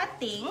are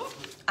cutting,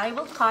 I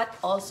will cut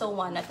also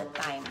one at a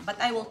time, but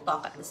I will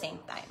talk at the same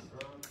time.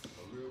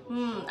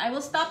 I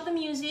will stop the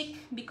music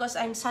because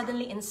I'm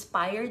suddenly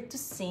inspired to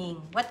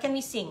sing. What can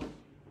we sing?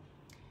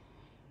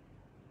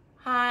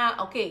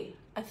 Okay.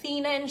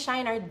 Athena and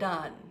Shine are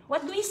done.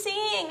 What do we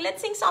sing?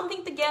 Let's sing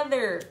something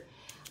together.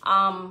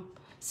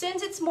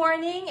 Since it's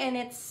morning and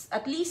it's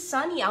at least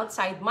sunny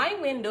outside my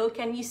window,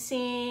 can we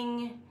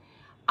sing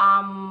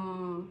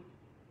the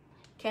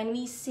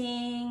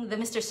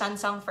Mr. Sun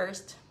song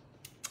first?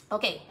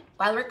 Okay,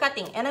 while we're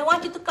cutting. And I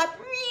want you to cut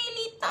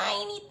really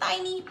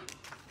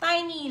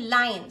tiny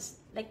lines,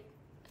 like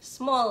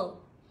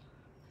small,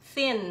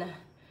 thin,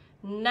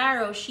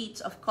 narrow sheets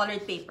of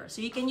colored paper.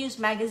 So you can use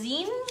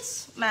magazine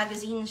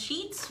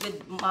sheets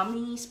with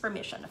mommy's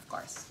permission, of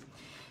course.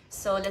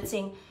 So let's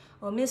sing,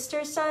 oh,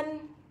 Mr.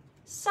 Sun,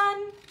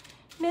 Sun,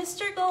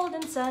 Mr.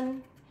 Golden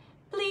Sun,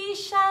 please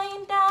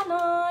shine down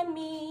on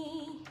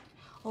me.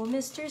 Oh,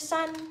 Mr.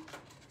 Sun,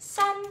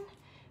 Sun,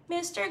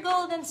 Mr.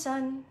 Golden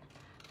Sun,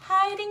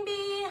 hiding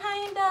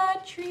behind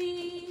a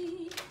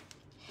tree.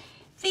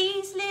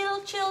 These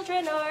little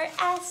children are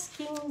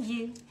asking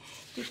you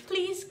to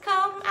please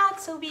come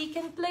out so we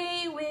can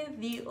play with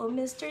you. Oh,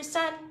 Mr.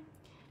 Sun,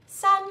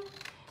 Sun,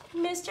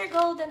 Mr.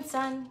 Golden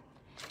Sun,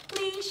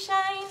 please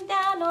shine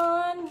down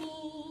on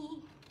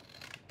me.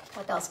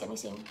 What else can we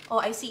sing? Oh,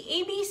 I see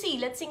ABC.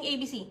 Let's sing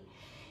ABC.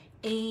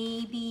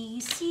 A, B,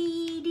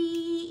 C, D,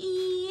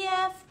 E,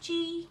 F,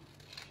 G,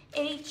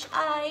 H,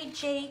 I,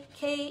 J,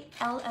 K,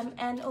 L, M,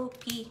 N, O,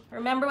 P.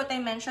 Remember what I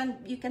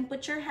mentioned? You can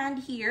put your hand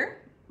here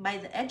by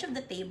the edge of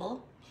the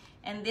table,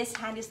 and this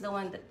hand is the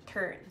one that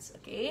turns,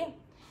 okay?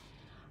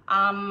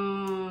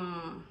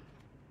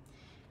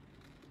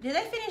 Did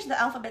I finish the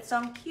alphabet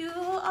song? Q,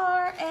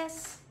 R,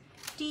 S,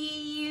 T,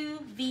 U,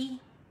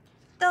 V,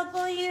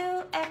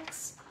 W,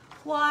 X,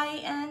 Y,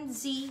 and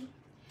Z.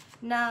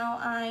 Now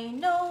I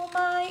know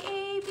my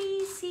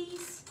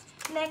ABCs.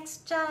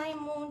 Next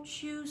time,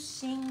 won't you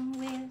sing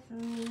with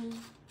me?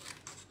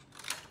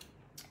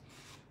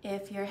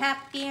 If you're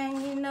happy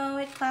and you know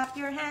it, clap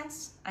your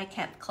hands. I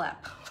can't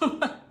clap.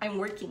 I'm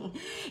working.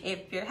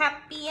 If you're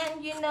happy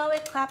and you know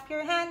it, clap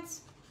your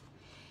hands.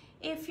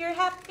 If you're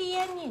happy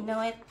and you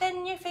know it,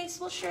 then your face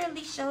will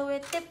surely show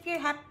it. If you're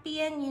happy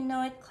and you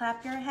know it,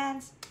 clap your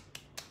hands.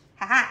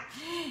 Haha.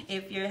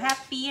 If you're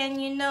happy and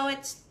you know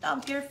it,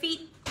 stomp your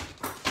feet.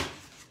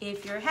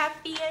 If you're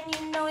happy and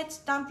you know it,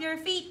 stomp your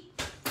feet.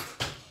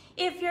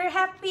 If you're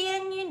happy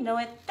and you know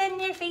it, then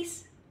your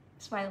face,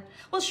 smile,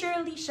 will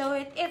surely show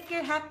it. If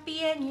you're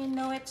happy and you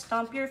know it,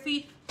 stomp your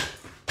feet.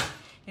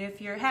 If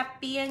you're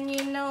happy and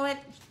you know it,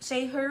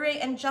 say hooray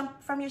and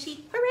jump from your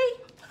seat. Hooray!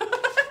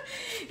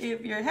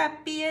 If you're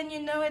happy and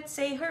you know it,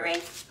 say hooray,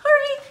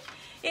 hooray!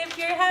 If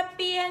you're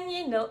happy and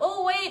you know,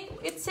 oh wait,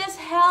 it says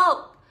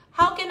help.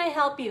 How can I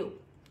help you?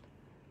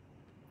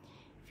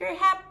 If you're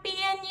happy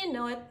and you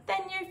know it,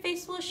 then your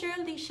face will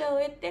surely show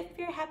it. If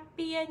you're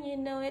happy and you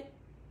know it,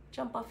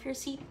 jump off your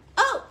seat.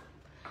 Oh!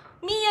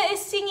 Mia is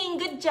singing.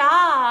 Good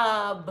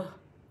job.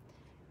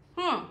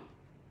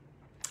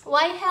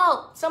 Why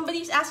help?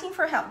 Somebody's asking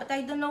for help, but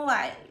I don't know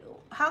why.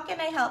 How can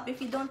I help if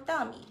you don't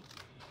tell me?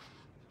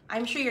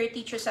 I'm sure your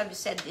teachers have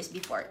said this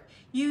before.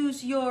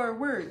 Use your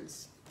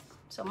words.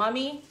 So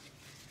mommy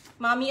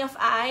of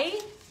I,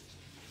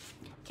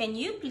 can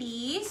you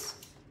please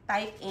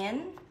type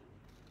in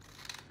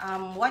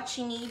what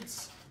she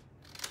needs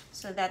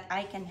so that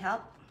I can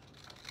help?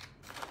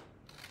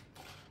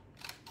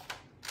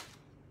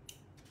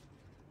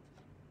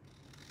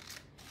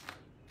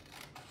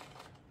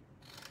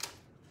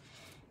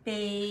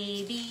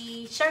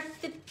 Baby shark,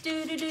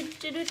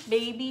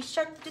 baby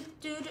shark.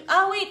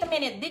 Oh, wait a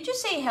minute. Did you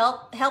say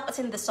help? Help us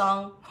in the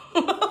song.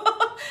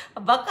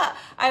 Baka,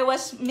 I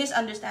was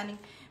misunderstanding.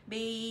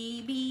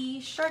 Baby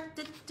shark,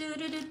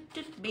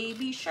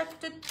 baby shark,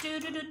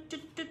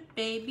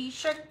 baby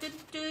shark,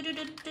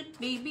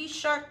 baby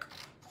shark.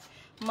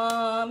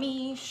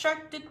 Mommy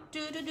shark,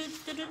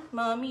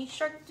 mommy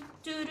shark,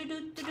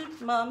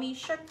 mommy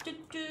shark,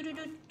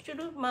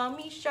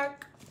 mommy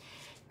shark.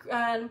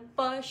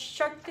 Grandpa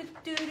shark,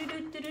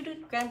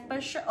 grandpa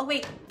shark. Oh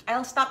wait,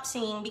 I'll stop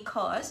singing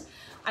because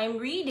I'm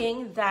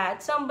reading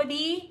that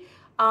somebody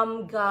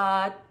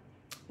got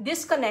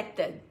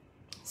disconnected.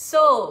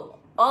 So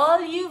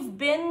all you've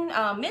been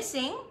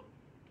missing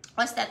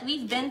was that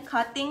we've been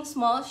cutting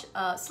small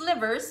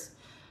slivers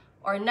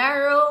or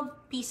narrow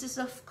pieces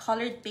of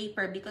colored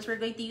paper because we're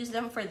going to use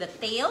them for the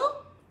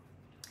tail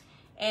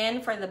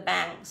and for the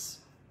bangs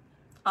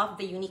of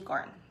the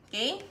unicorn.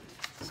 Okay,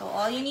 so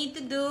all you need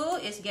to do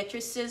is get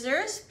your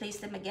scissors, place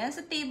them against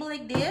the table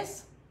like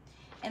this,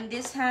 and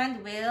this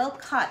hand will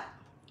cut.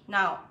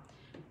 Now,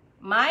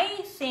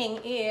 my thing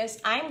is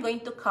I'm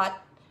going to cut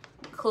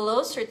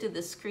closer to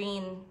the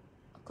screen,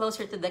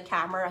 closer to the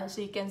camera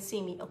so you can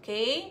see me,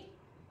 okay?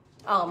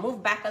 I'll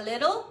move back a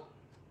little.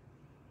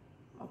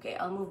 Okay,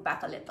 I'll move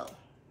back a little.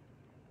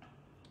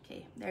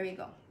 Okay, there we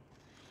go.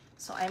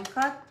 So I'm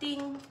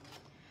cutting,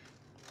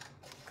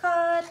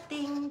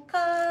 cutting,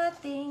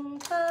 cutting,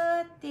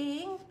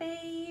 cutting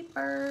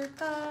paper,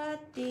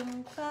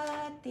 cutting,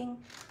 cutting,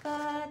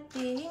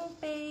 cutting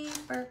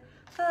paper,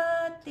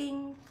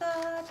 cutting,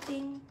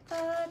 cutting,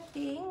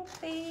 cutting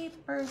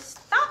paper.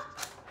 Stop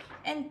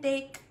and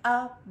take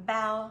a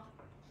bow.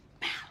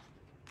 Bow.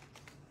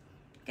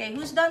 Okay,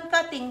 who's done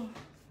cutting?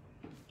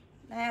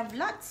 I have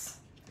lots.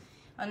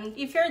 And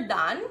if you're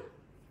done,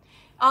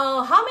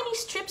 how many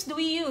strips do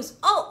we use?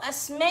 Oh,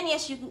 as many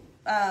as you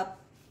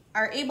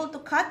are able to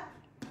cut,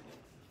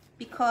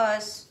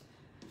 because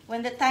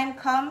when the time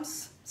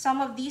comes, some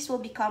of these will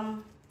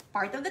become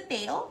part of the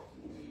tail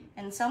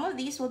and some of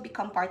these will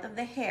become part of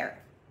the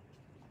hair.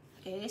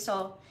 Okay,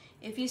 so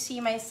if you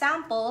see my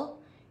sample,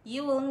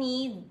 you will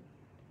need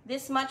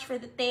this much for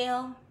the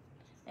tail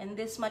and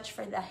this much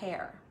for the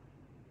hair.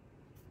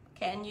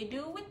 Can you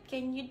do it?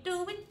 Can you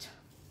do it?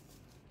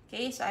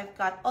 Okay, so I've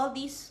got all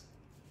these.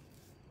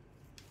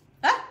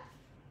 Ah!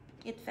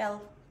 It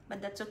fell,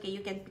 but that's okay. You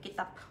can pick it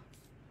up.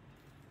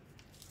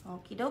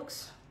 Okie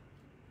dokes.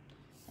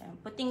 I'm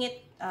putting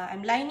it,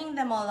 I'm lining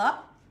them all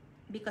up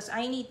because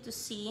I need to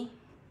see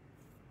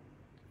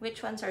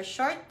which ones are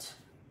short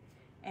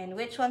and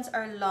which ones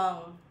are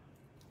long.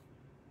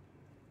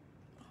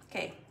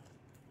 Okay.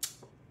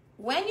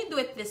 When you do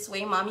it this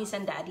way, mommies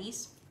and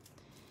daddies,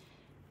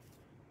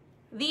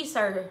 these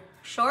are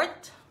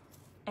short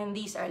and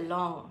these are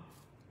long.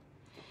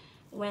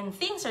 When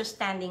things are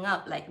standing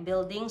up, like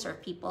buildings or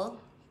people,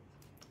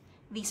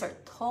 these are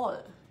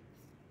tall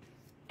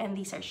and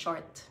these are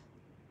short.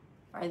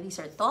 Or these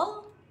are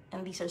tall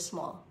and these are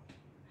small.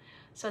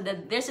 So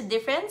there's a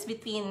difference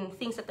between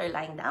things that are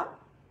lying down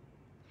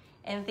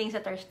and things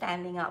that are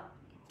standing up.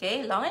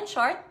 Okay, long and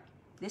short,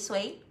 this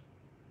way.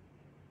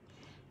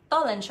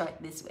 Tall and short,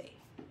 this way.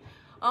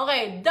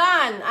 Okay,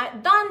 done.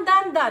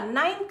 Done.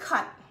 9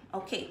 cut.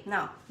 Okay,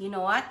 now, you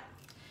know what?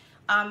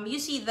 You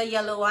see the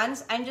yellow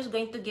ones? I'm just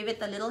going to give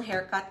it a little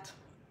haircut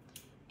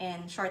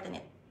and shorten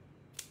it.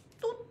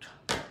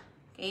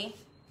 Okay,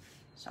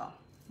 so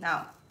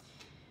now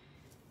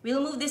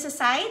we'll move this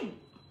aside.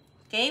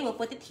 Okay, we'll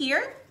put it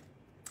here.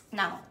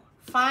 Now,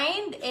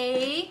 find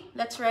a,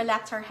 let's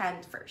relax our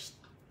hand first.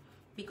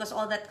 Because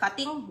all that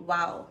cutting,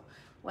 wow,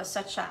 was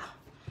such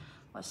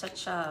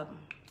an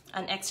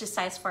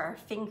exercise for our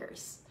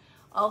fingers.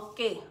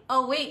 Okay,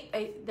 oh wait,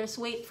 there's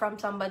wait from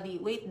somebody.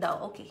 Wait daw,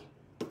 okay.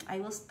 I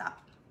will stop.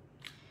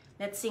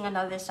 Let's sing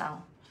another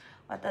song.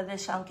 What other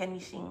song can we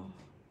sing?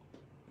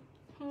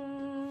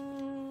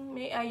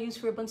 May I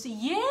use ribbons?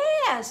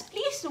 Yes!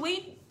 Please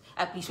wait.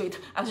 Please wait.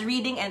 I was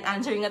reading and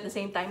answering at the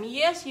same time.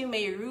 Yes, you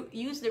may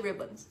use the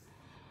ribbons.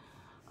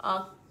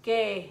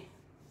 Okay.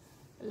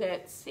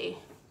 Let's see.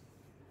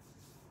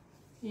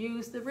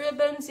 Use the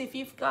ribbons if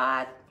you've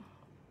got.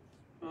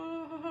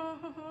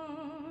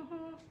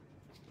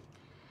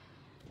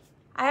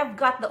 I have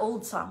got the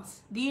old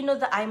songs. Do you know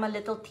the I'm a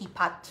Little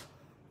Teapot?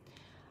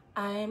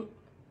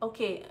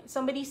 Okay,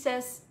 somebody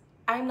says,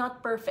 I'm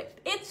not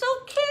perfect. It's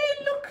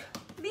okay, look.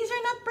 These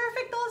are not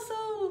perfect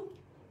also.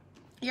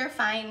 You're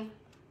fine.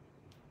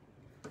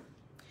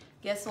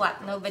 Guess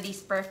what?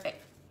 Nobody's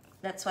perfect.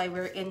 That's why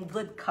we're in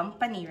good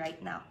company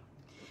right now.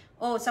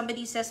 Oh,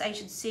 somebody says I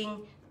should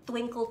sing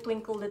Twinkle,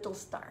 Twinkle, Little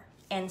Star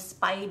and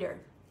Spider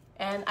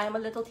And I'm a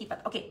little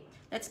teapot. Okay,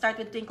 let's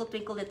start with Twinkle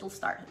Twinkle Little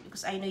Star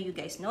because I know you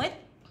guys know it.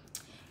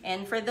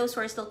 And for those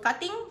who are still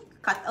cutting,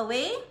 cut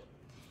away.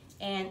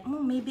 And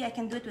maybe I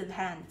can do it with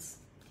hands.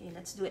 Okay,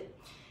 let's do it.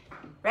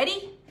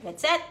 Ready?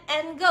 Let's set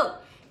and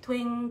go.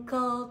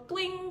 Twinkle,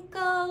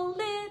 twinkle,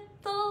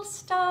 little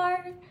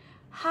star,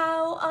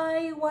 how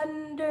I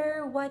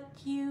wonder what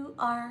you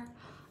are.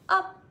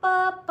 Up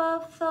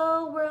above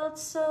the world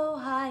so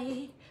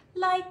high,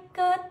 like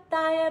a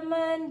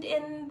diamond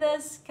in the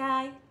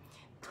sky.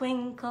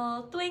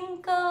 Twinkle,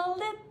 twinkle,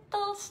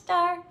 little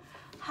star,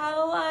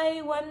 how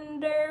I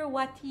wonder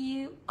what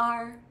you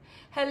are.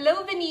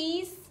 Hello,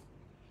 Venice.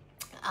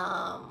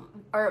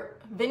 Or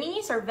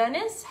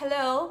Venice,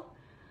 hello.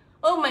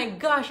 Oh my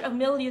gosh, A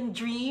Million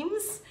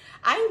Dreams.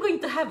 I'm going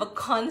to have a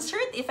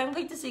concert if I'm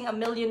going to sing A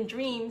Million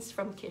Dreams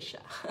from Kisha.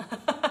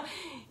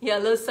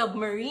 Yellow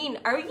Submarine.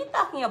 Are you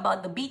talking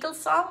about the Beatles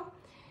song?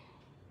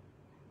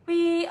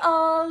 We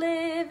all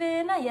live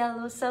in a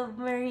yellow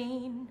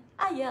submarine,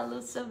 a yellow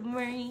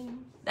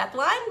submarine. That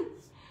one?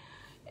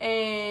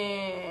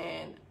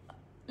 And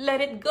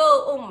Let It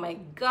Go. Oh my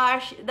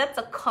gosh, that's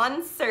a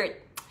concert.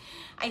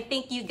 I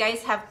think you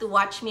guys have to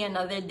watch me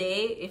another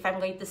day if I'm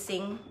going to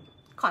sing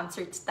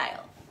concert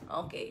style.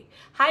 Okay.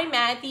 Hi,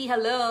 Matty.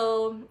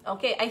 Hello.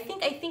 Okay, I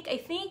think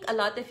a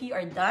lot of you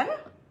are done.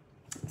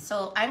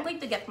 So I'm going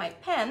to get my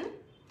pen.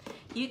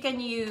 You can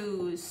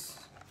use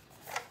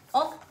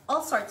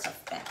all sorts of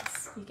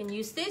pens. You can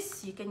use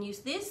this. You can use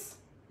this.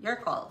 Your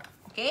call.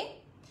 Okay?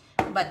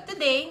 But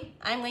today,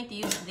 I'm going to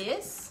use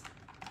this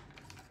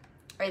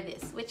or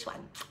this. Which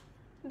one?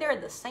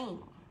 They're the same.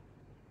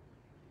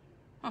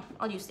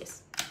 I'll use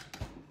this.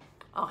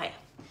 Okay.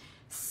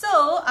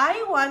 So,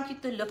 I want you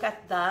to look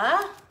at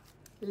the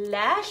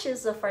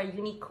lashes of our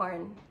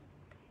unicorn.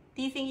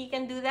 Do you think you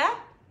can do that?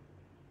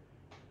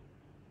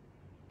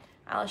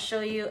 I'll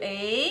show you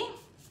a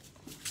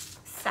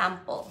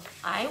sample.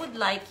 I would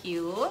like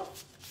you,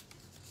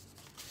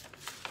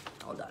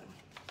 hold on,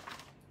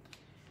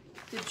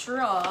 to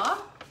draw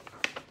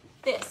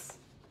this.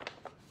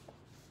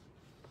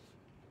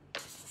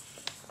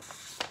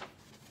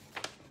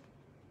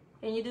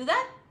 Can you do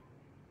that?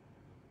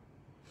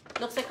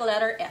 Looks like a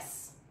letter S.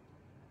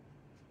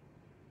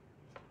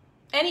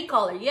 Any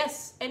color,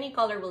 yes, any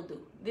color will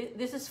do.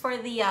 This is for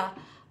the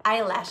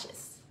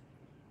eyelashes.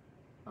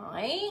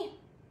 Okay?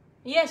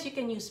 Yes, you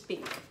can use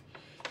pink.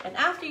 And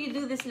after you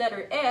do this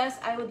letter S,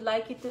 I would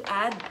like you to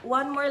add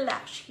one more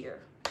lash here.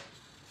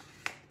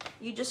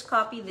 You just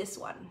copy this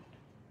one.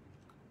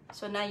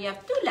 So now you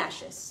have 2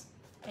 lashes.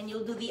 And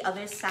you'll do the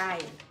other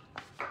side.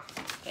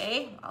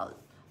 Okay? I'll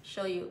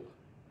show you.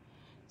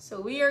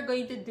 So we are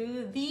going to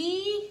do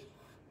the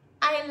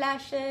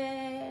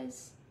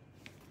eyelashes.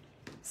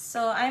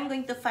 So I'm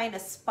going to find a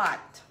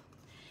spot.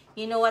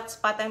 You know what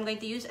spot I'm going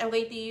to use? I'm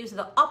going to use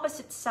the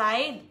opposite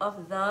side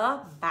of the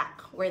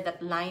back, where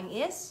that line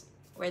is,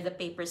 where the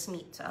papers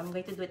meet. So I'm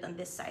going to do it on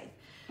this side.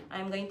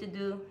 I'm going to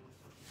do,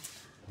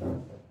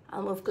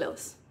 I'll move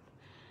close.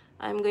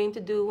 I'm going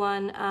to do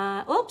one,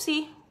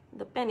 oopsie,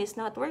 the pen is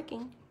not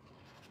working.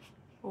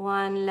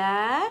 One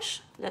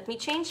lash. Let me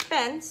change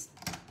pens.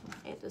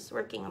 It was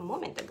working a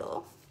moment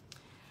ago.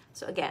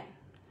 So again,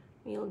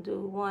 we'll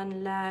do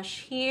one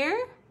lash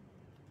here.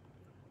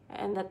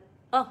 And that,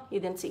 oh,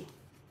 you didn't see.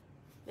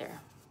 There.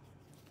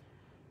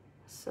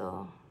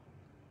 So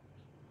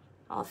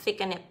I'll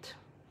thicken it.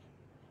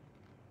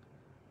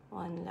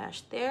 One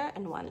lash there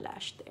and one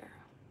lash there.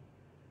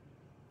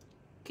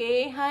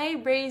 Okay, hi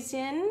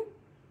Brazen.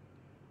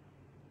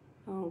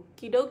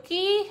 Okie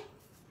dokie.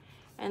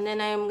 And then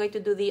I'm going to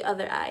do the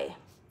other eye.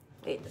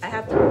 Wait, I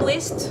have to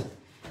twist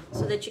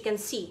so that you can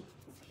see.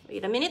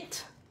 Wait a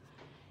minute.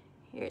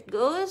 Here it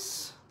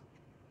goes.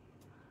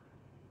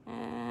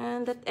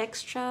 And that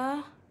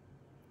extra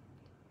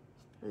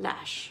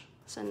lash.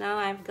 So now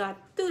I've got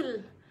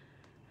two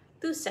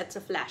sets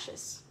of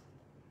lashes.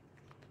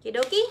 Okie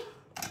dokie.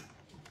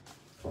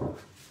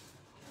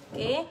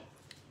 Okay.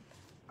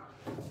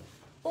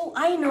 Oh,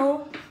 I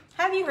know.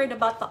 Have you heard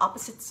about the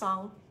opposite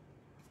song?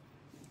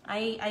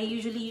 I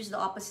usually use the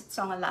opposite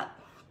song a lot.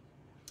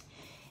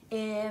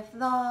 If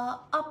the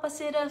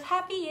opposite of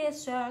happy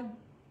is sad,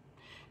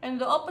 and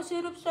the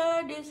opposite of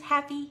sad is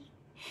happy,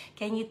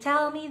 can you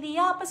tell me the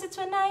opposites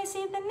when I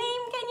say the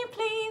name? Can you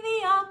play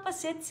the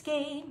opposites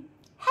game?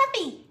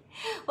 Happy.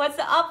 What's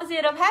the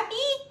opposite of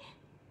happy?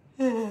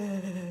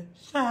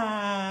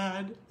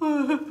 Sad.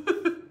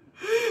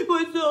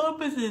 What's the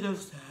opposite of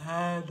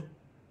sad?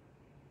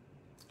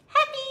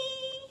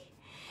 Happy.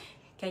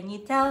 Can you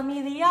tell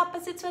me the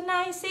opposites when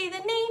I say the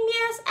name?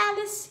 Yes,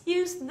 Alice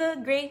used the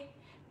gray.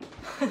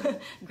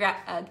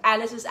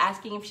 Alice is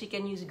asking if she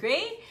can use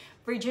gray.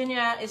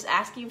 Virginia is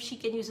asking if she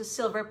can use a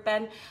silver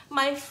pen.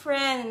 My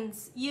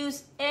friends,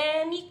 use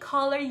any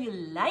color you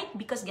like,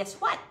 because guess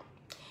what?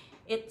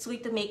 It's going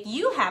to make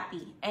you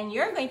happy, and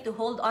you're going to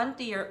hold on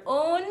to your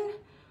own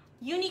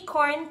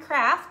unicorn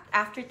craft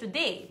after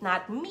today,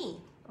 not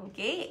me.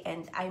 Okay?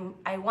 And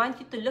I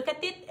want you to look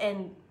at it,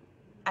 and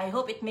I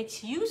hope it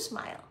makes you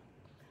smile.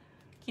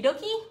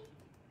 Kidoki?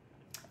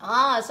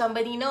 Ah,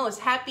 somebody knows.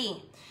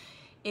 Happy.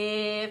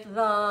 If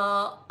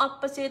the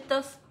opposite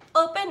of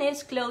open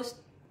is closed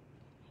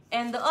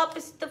and the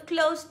opposite of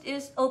closed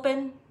is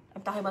open,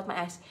 I'm talking about my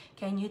eyes.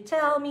 Can you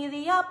tell me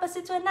the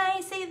opposites when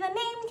I say the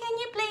name? Can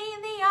you play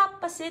the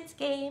opposites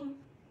game?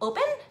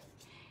 Open.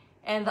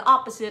 And the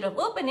opposite of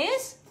open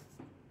is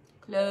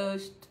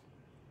closed.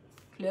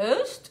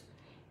 Closed.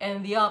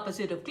 And the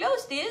opposite of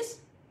closed is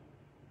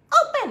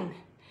open.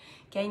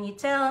 Can you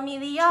tell me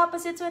the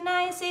opposites when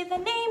I say the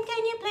name?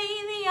 Can you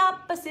play the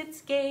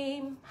opposites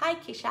game? Hi,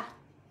 Kisha.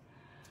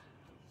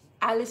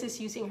 Alice is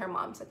using her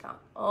mom's account.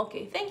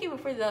 Okay, thank you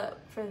for the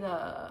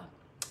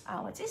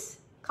what's this?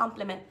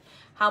 Compliment.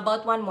 How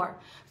about one more?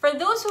 For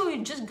those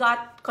who just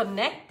got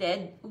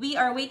connected, we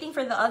are waiting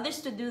for the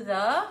others to do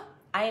the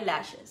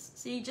eyelashes.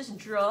 So you just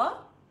draw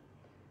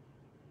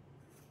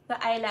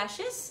the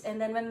eyelashes, and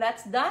then when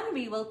that's done,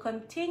 we will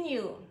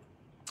continue.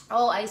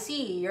 Oh, I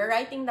see. You're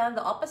writing down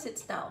the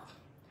opposites now.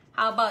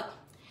 How about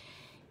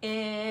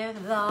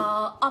if the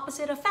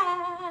opposite of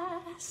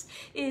fast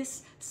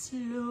is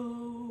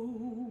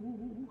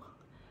slow,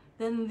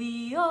 then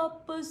the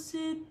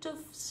opposite of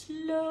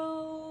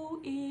slow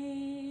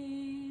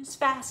is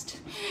fast.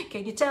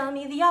 Can you tell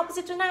me the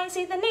opposite when I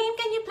say the name?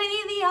 Can you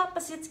play the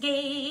opposites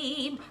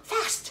game?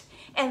 Fast.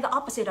 And the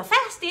opposite of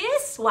fast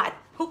is what?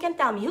 Who can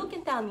tell me? Who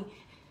can tell me?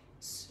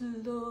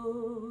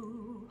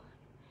 Slow.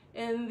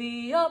 And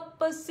the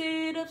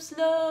opposite of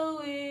slow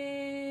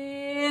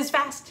is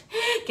fast.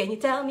 Can you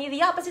tell me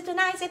the opposite when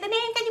I say the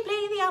name? Can you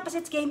play the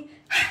opposites game?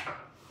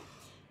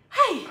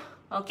 Hi.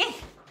 Okay.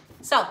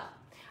 So,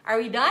 are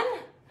we done?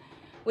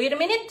 Wait a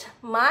minute.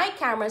 My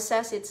camera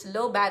says it's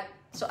low bat,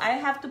 so I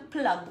have to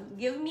plug.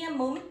 Give me a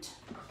moment.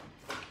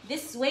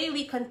 This way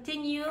we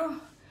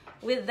continue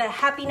with the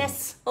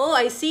happiness. Oh,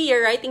 I see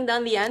you're writing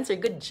down the answer.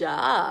 Good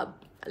job.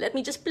 Let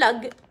me just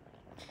plug.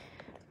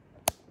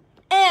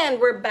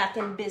 And we're back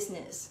in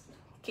business.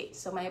 Okay,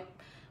 so my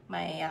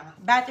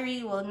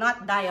battery will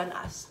not die on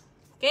us.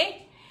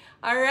 Okay?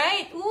 All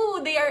right.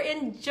 Ooh, they are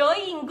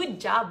enjoying. Good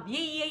job.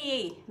 Yay, yay,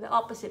 yay. The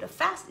opposite of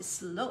fast is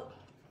slow.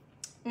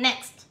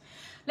 Next,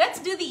 let's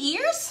do the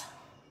ears.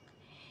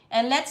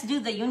 And let's do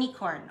the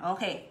unicorn.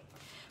 Okay.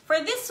 For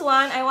this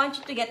one, I want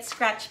you to get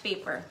scratch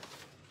paper.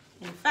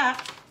 In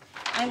fact,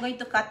 I'm going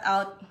to cut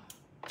out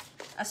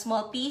a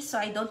small piece so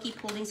I don't keep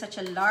holding such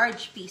a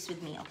large piece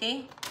with me.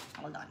 Okay?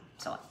 Hold on.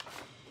 So,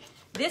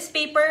 this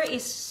paper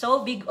is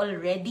so big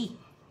already.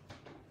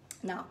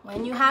 Now,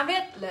 when you have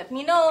it, let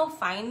me know.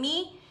 Find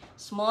me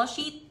small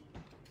sheet,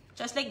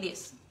 just like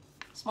this.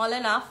 Small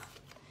enough.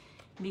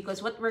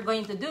 Because what we're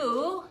going to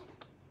do...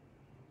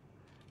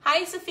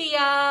 Hi,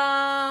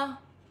 Sophia!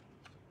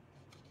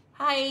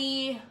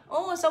 Hi!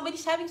 Oh,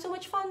 somebody's having so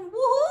much fun. Woo!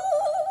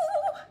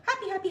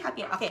 Happy, happy,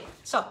 happy. Okay,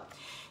 so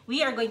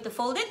we are going to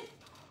fold it.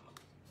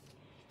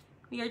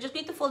 We are just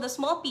going to fold a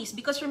small piece.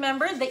 Because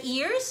remember, the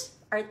ears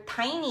are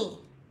tiny.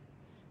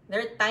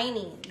 They're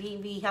tiny.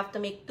 We have to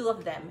make 2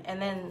 of them.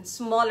 And then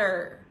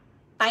smaller,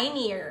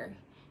 tinier,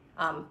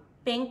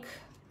 pink,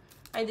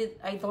 I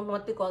don't know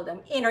what to call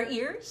them, inner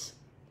ears.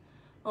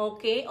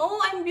 Okay.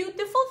 Oh, I'm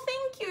beautiful.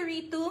 Thank you,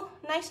 Ritu.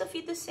 Nice of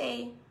you to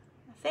say.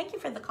 Thank you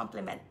for the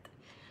compliment.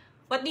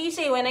 What do you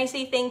say when I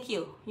say thank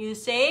you? You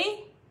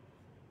say,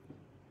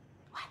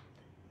 what?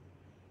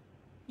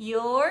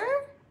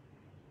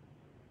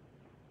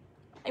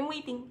 I'm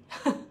waiting.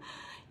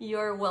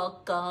 You're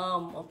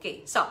welcome.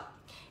 Okay, so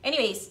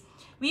anyways,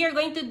 we are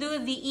going to do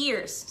the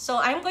ears. So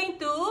I'm going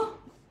to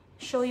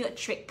show you a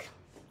trick.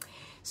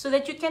 So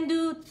that you can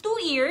do 2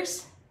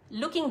 ears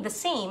looking the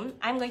same,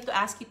 I'm going to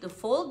ask you to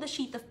fold the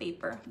sheet of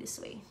paper this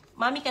way.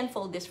 Mommy can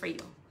fold this for you,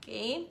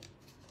 okay?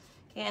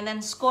 Okay, and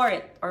then score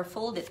it or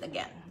fold it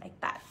again, like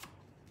that.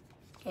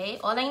 Okay,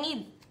 all I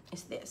need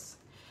is this.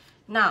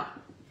 Now,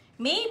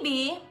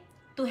 maybe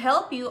to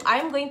help you,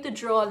 I'm going to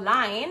draw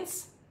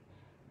lines.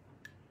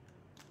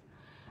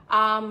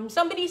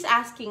 Somebody's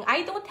asking,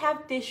 I don't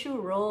have tissue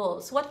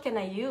rolls. What can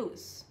I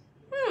use?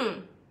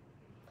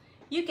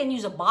 You can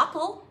use a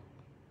bottle,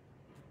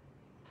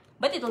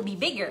 but it'll be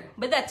bigger.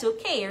 But that's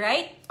okay,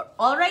 right?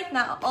 All right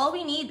now, all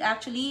we need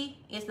actually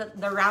is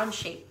the round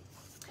shape.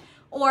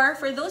 Or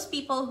for those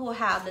people who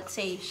have, let's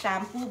say,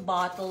 shampoo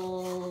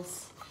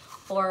bottles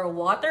or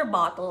water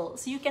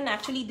bottles, you can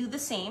actually do the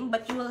same,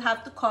 but you will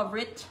have to cover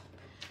it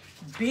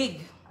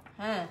big.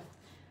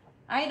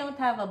 I don't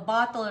have a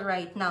bottle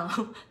right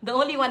now. The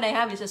only one I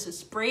have is just a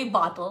spray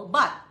bottle.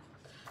 But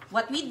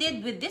what we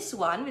did with this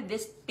one, with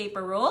this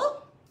paper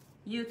roll,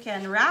 you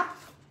can wrap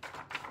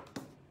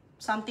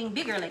something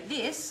bigger like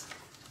this.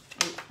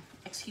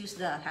 Excuse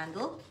the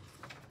handle.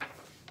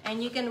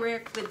 And you can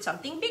work with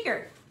something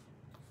bigger.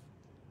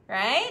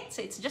 Right?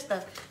 So it's just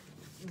a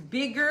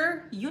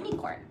bigger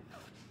unicorn.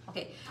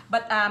 Okay.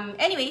 But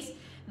anyways,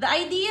 the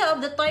idea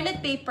of the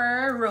toilet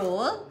paper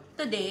roll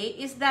today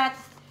is that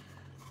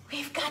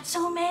we've got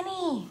so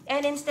many.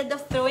 And instead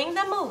of throwing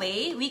them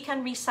away, we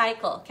can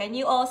recycle. Can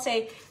you all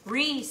say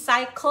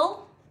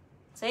recycle?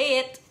 Say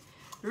it.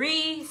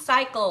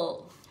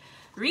 Recycle.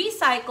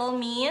 Recycle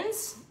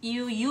means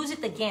you use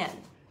it again.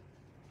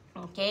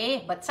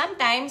 Okay, but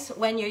sometimes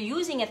when you're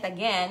using it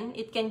again,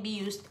 it can be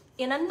used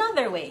in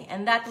another way.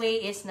 And that way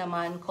is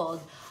naman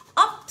called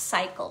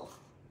upcycle.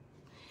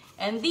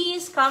 And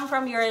these come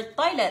from your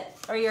toilet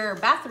or your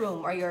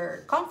bathroom or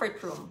your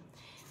comfort room.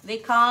 They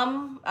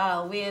come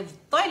with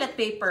toilet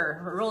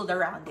paper rolled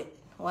around it.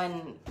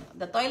 When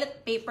the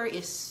toilet paper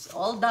is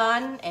all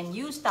done and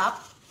used up,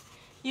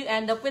 you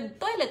end up with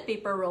toilet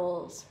paper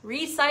rolls.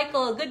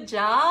 Recycle. Good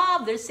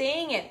job. They're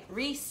saying it.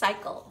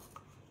 Recycle.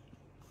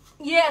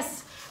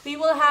 Yes, we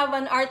will have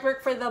an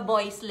artwork for the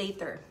boys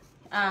later.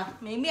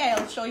 Maybe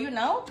I'll show you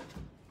now.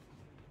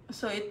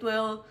 So it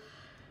will,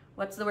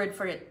 what's the word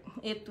for it?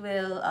 It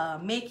will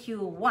make you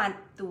want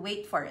to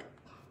wait for it.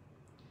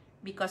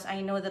 Because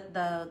I know that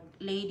the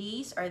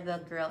ladies or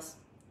the girls.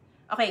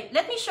 Okay,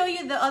 let me show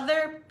you the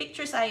other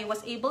pictures I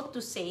was able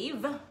to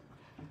save.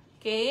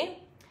 Okay.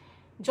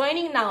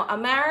 Joining now,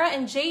 Amara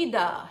and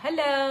Jada.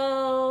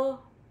 Hello.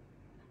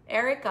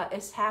 Erica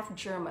is half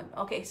German.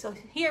 Okay, so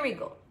here we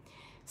go.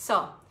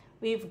 So,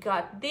 we've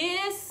got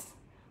this.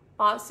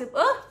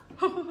 Possible.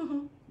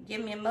 Oh,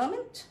 give me a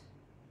moment.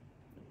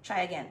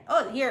 Try again.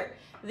 Oh, here.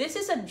 This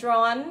is a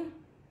drawn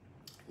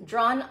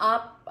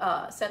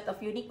up set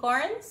of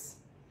unicorns.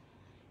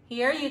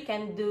 Here you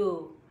can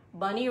do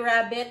bunny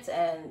rabbits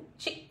and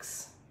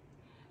chicks.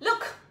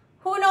 Look,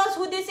 who knows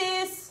who this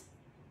is?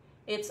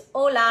 It's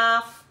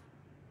Olaf.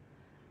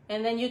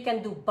 And then you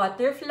can do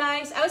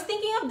butterflies. I was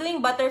thinking of doing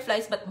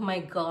butterflies, but my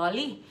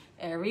golly,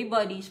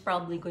 everybody's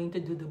probably going to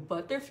do the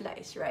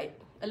butterflies, right?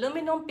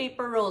 Aluminum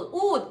paper roll.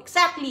 Ooh,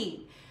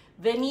 exactly.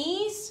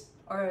 Venice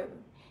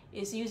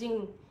is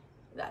using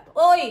that.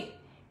 Oi,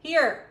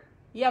 here,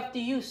 you have to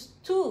use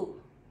 2.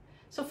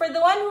 So for the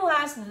one who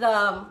has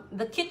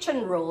the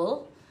kitchen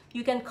roll,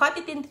 you can cut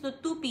it into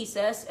 2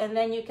 pieces and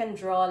then you can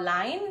draw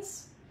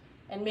lines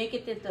and make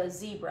it into a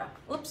zebra.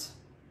 Oops.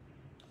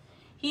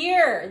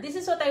 Here, this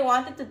is what I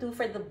wanted to do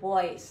for the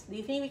boys. Do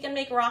you think we can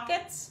make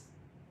rockets?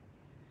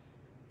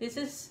 This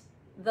is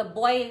the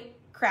boy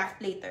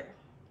craft later.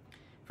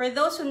 For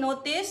those who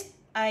noticed,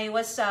 I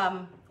was,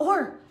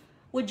 or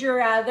would you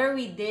rather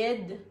we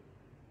did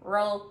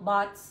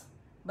robots,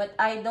 but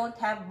I don't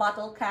have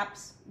bottle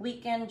caps. We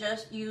can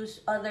just use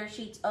other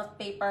sheets of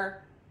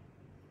paper.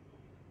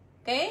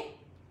 Okay?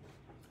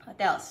 What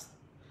else?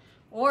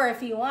 Or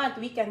if you want,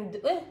 we can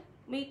do,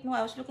 wait, no,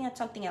 I was looking at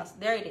something else.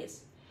 There it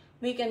is.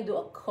 We can do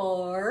a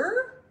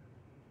car.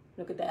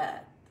 Look at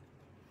that.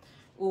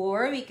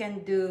 Or we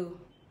can do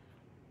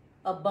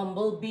a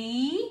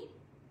bumblebee.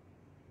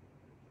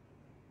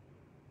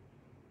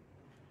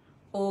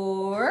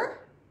 Or,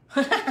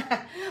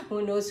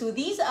 who knows who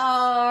these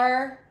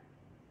are?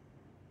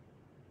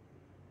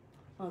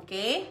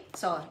 Okay,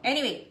 so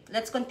anyway,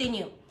 let's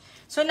continue.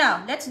 So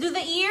now, let's do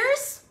the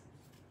ears.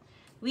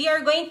 We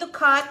are going to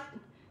cut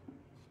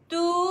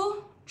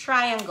 2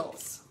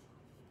 triangles.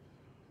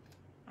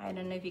 I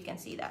don't know if you can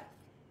see that.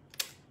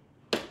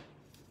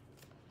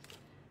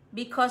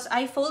 Because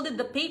I folded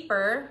the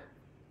paper,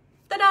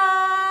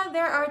 ta-da!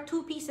 There are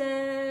 2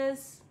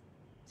 pieces.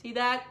 See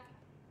that?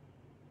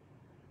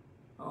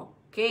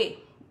 Okay,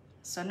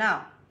 so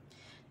now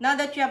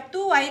that you have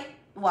 2 white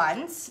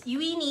ones,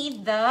 we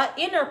need the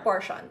inner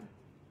portion.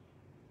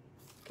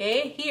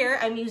 Okay, here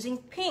I'm using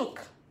pink.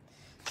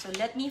 So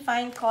let me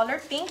find color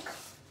pink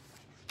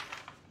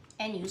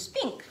and use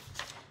pink.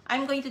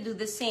 I'm going to do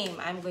the same.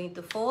 I'm going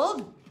to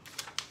fold.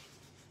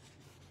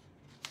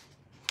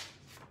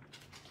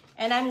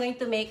 And I'm going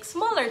to make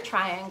smaller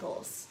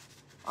triangles.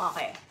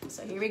 Okay,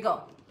 so here we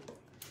go.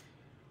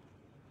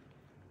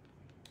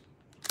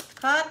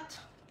 Cut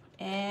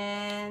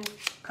and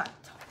cut.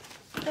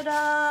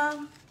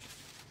 Ta-da!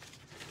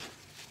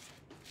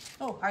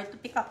 Oh, hard to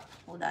pick up.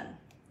 Hold on.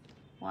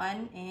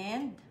 1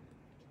 and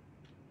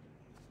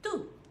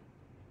 2.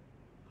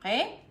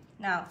 Okay,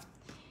 now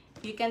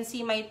you can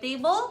see my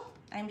table.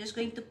 I'm just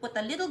going to put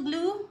a little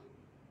glue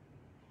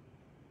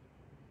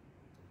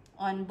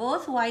on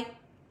both white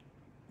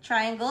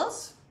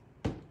triangles,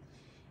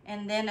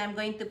 and then I'm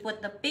going to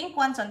put the pink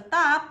ones on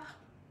top.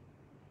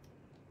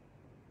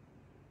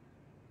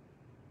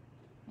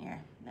 Here,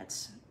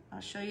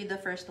 I'll show you the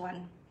first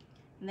one,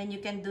 and then you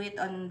can do it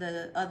on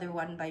the other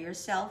one by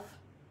yourself,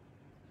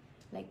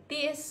 like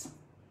this.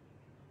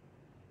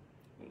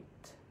 Wait,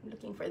 I'm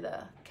looking for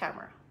the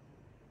camera.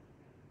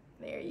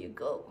 There you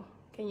go.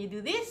 Can you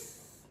do this?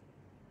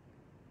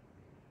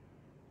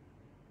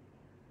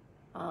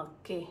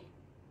 Okay.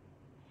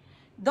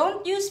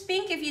 Don't use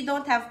pink if you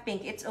don't have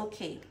pink. It's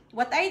okay.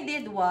 What I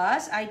did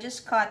was I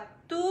just cut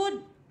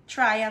 2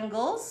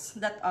 triangles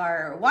that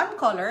are one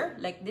color,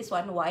 like this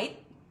one,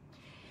 white.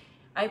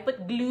 I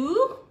put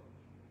glue.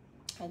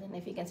 I don't know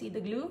if you can see the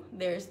glue.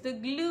 There's the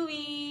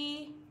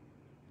gluey.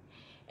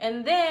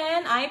 And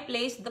then I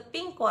placed the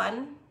pink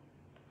one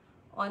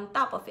on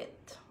top of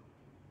it.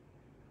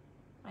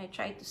 I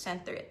tried to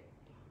center it.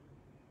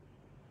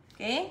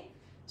 Okay?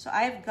 So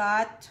I've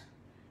got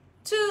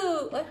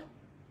 2.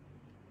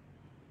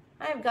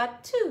 I've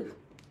got 2.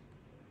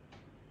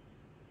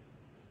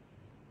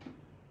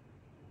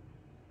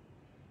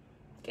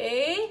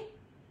 Okay.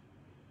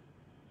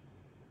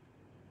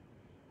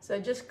 So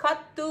just cut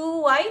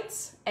 2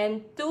 whites and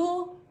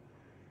 2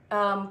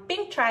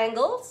 pink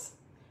triangles.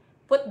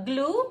 Put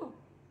glue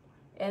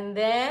and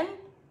then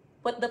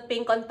put the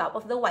pink on top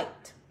of the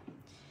white.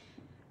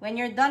 When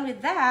you're done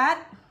with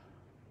that,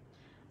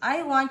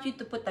 I want you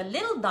to put a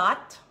little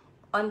dot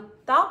on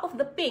top of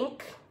the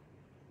pink.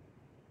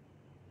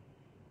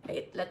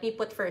 Wait, let me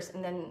put first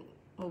and then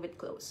move it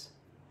close.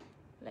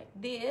 Like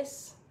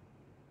this.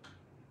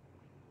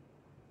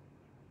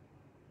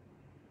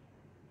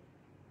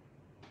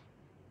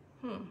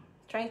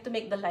 Trying to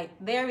make the light.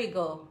 There we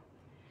go.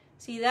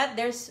 See that?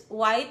 There's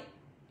white.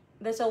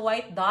 There's a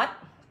white dot.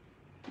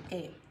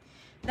 Okay.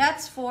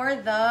 That's for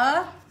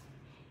the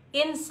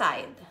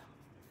inside.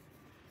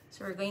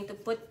 So we're going to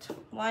put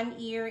one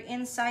ear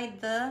inside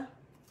the,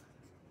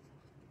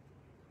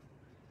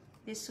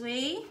 this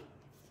way.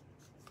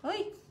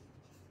 Oi!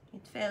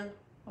 It fell.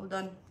 Hold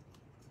on.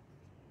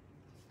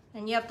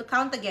 And you have to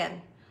count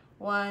again.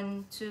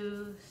 1,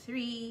 2,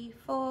 3,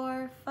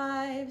 4,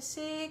 5,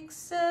 6,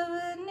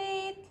 7,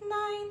 8,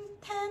 9,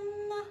 10.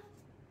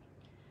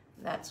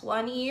 That's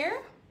one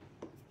ear.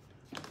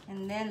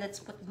 And then let's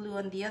put glue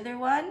on the other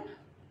one.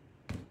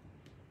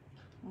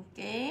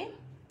 Okay.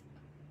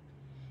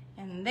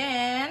 And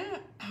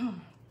then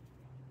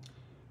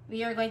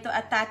we are going to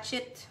attach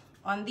it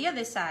on the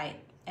other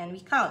side. And we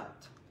count.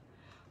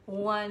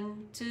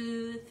 1,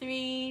 2,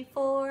 3,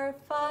 4,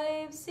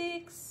 5,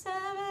 6, 7,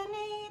 8,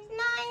 9,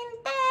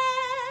 10.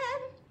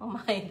 Oh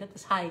my, that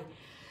is high.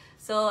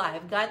 So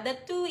I've got the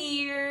 2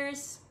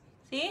 ears.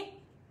 See?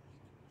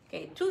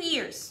 Okay, 2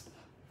 ears.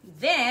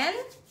 Then,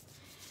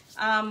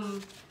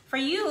 for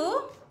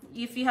you,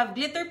 if you have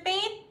glitter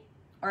paint,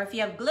 or if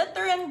you have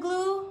glitter and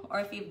glue,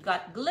 or if you've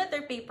got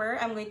glitter paper,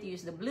 I'm going to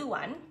use the blue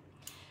one.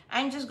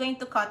 I'm just going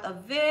to cut a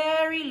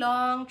very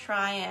long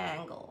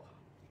triangle.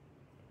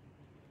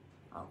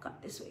 I'll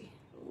cut this way.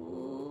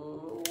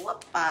 Ooh,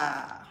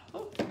 whoppa!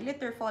 Oh,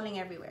 glitter falling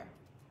everywhere.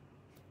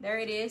 There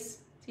it is.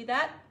 See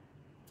that?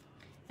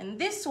 And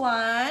this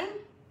one,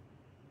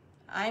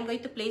 I'm going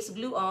to place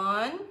glue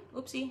on.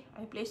 Oopsie,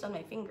 I placed on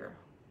my finger.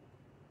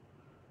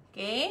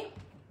 Okay.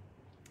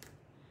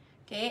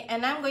 Okay,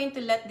 and I'm going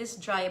to let this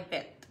dry a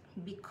bit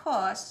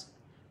because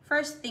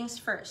first things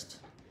first,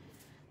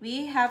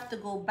 we have to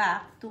go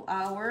back to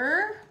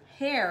our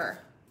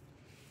hair.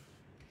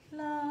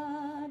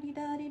 La di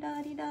da di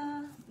da di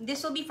da.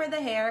 This will be for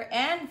the hair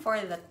and for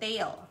the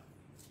tail.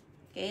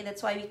 Okay,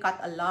 that's why we cut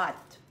a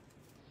lot.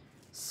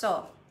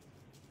 So,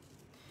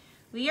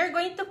 we are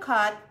going to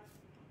cut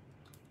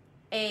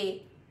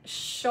a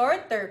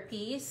shorter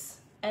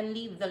piece and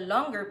leave the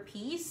longer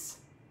piece.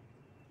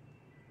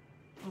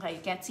 Okay,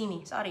 you can't see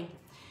me, sorry.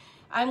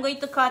 I'm going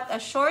to cut a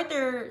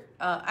shorter,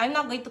 I'm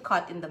not going to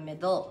cut in the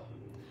middle.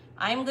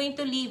 I'm going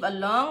to leave a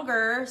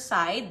longer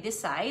side, this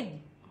side,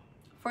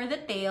 for the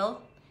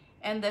tail,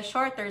 and the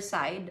shorter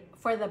side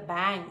for the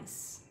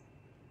bangs.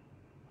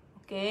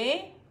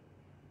 Okay?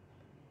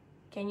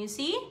 Can you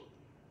see?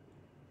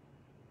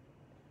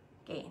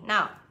 Okay,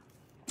 now,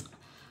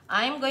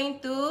 I'm going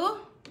to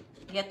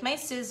get my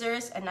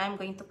scissors and I'm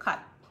going to cut.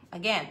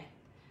 Again,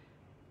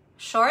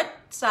 short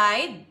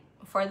side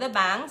for the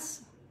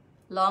bangs,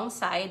 long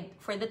side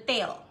for the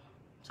tail.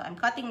 So I'm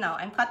cutting now.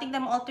 I'm cutting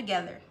them all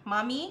together.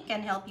 Mommy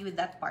can help you with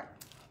that part.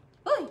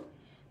 Ooh,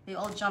 they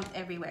all jumped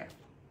everywhere.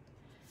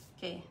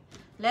 Okay,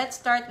 let's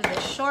start with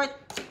the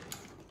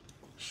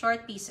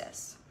short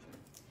pieces.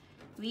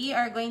 We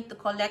are going to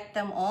collect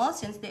them all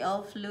since they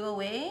all flew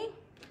away.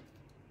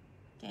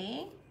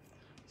 Okay,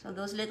 so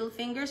those little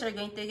fingers are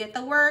going to get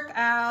a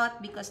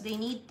workout because they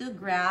need to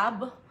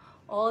grab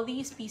all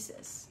these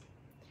pieces.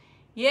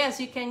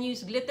 Yes, you can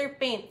use glitter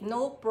paint,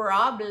 no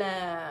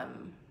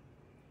problem.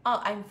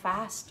 Oh, I'm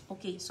fast.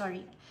 Okay,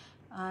 sorry.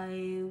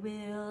 I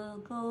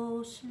will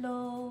go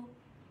slow.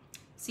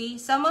 See,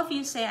 some of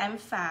you say I'm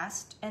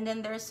fast, and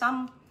then there's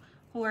some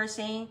who are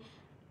saying,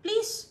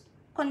 please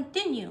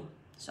continue.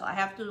 So I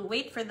have to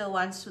wait for the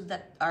ones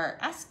that are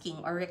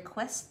asking or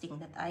requesting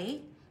that I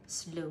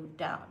slow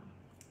down.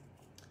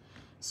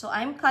 So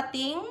I'm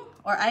cutting,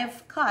 or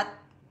I've cut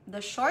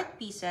the short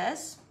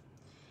pieces,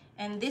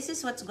 and this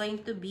is what's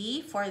going to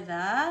be for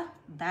the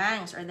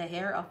bangs or the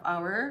hair of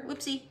our,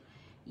 whoopsie,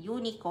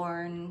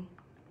 unicorn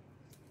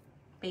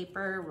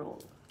paper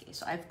roll. Okay,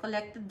 so I've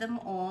collected them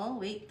all.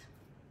 Wait.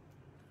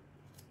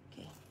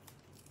 Okay,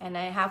 and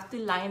I have to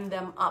line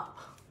them up.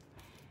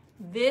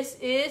 This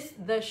is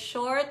the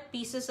short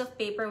pieces of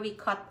paper we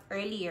cut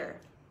earlier.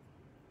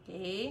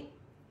 Okay,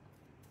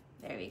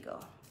 there we go.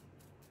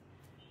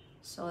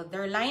 So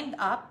they're lined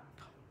up.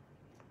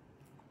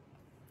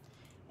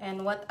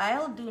 And what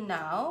I'll do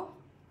now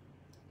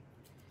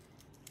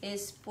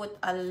is put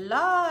a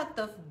lot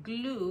of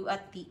glue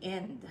at the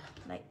end,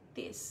 like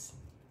this.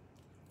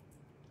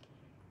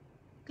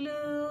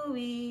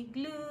 Gluey,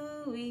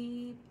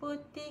 gluey,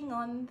 putting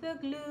on the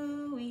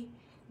gluey,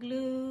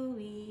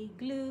 gluey,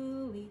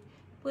 gluey,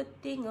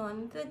 putting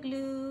on the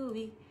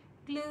gluey,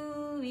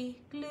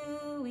 gluey,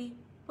 gluey,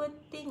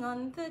 putting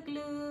on the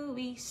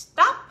gluey.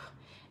 Stop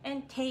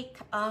and take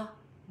a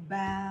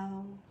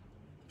bow.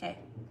 Okay.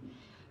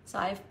 So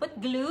I've put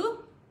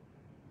glue.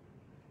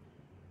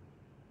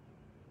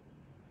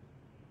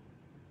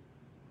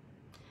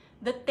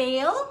 The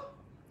tail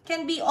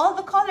can be all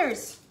the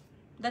colors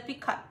that we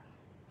cut.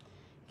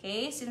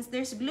 Okay, since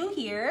there's glue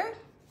here,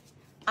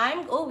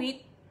 oh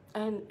wait,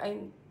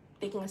 I'm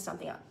taking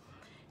something out.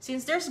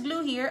 Since there's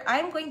glue here,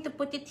 I'm going to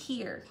put it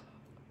here.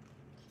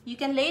 You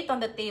can lay it on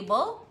the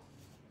table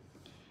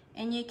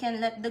and you can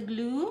let the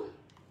glue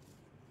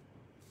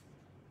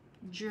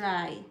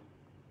dry.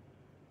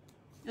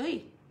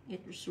 Uy,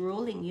 it's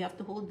rolling. You have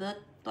to hold the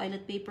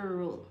toilet paper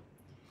roll.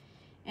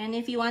 And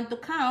if you want to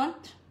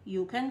count,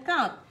 you can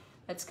count.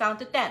 Let's count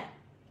to 10.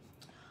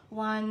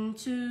 1,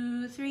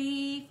 2,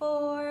 3,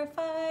 4,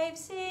 5,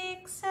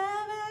 6, 7,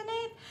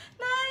 8,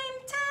 9,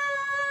 10.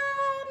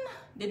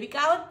 Did we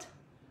count?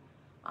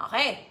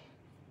 Okay.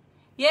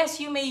 Yes,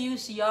 you may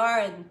use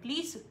yarn.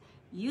 Please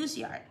use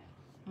yarn.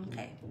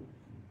 Okay.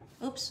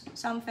 Oops,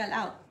 some fell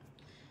out.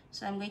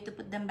 So I'm going to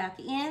put them back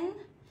in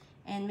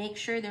and make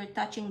sure they're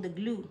touching the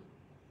glue.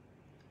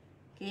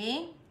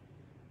 Okay.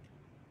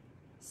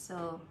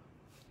 So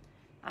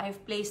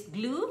I've placed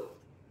glue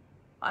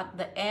at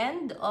the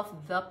end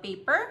of the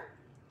paper,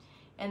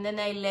 and then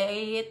I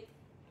laid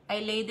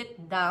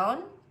it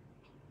down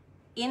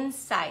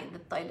inside the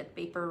toilet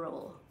paper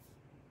roll.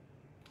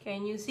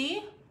 Can you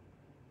see?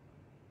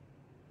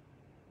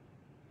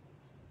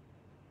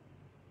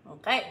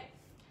 Okay.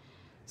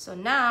 So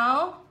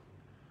now,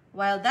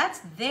 while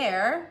that's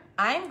there,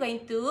 I'm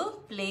going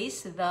to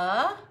place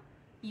the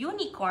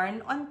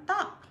unicorn on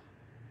top.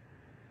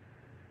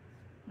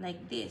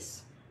 Like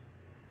this.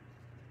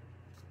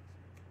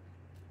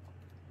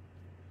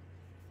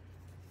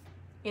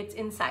 It's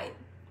inside.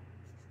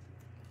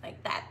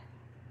 Like that.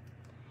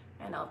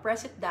 And I'll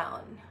press it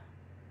down.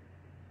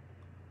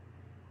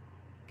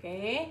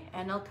 Okay,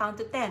 and I'll count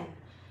to 10.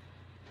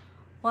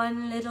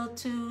 1, little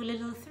 2,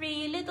 little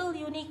 3, little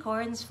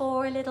unicorns,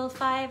 4, little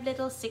 5,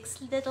 little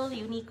 6, little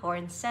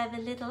unicorns,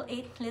 7, little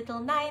 8, little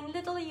 9,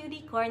 little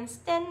unicorns,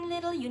 10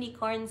 little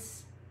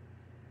unicorns.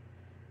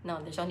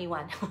 No, there's only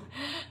one.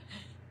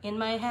 In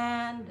my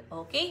hand.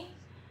 Okay,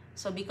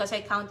 so because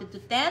I counted to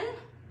 10,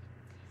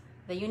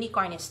 the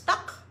unicorn is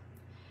stuck.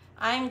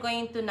 I'm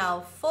going to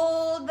now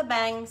fold the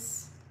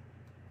bangs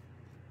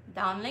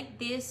down like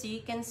this so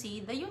you can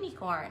see the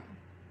unicorn.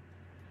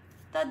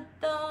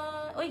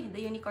 Ta-da! Oy,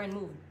 the unicorn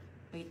moved.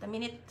 Wait a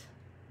minute.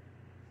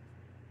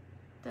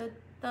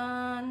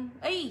 Ta-da!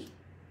 Ay!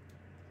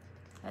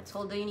 Let's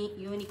hold the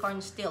unicorn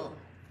still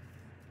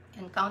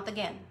and count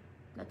again.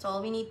 That's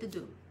all we need to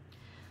do.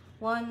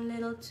 1,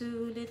 little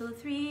 2, little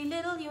 3,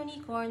 little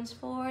unicorns,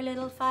 4,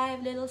 little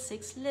 5, little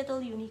 6, little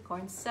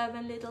unicorns,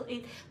 7, little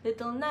 8,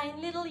 little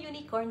 9, little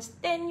unicorns,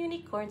 10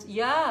 unicorns.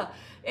 Yeah,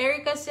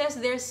 Erica says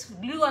there's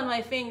glue on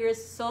my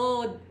fingers,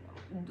 so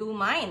do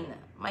mine.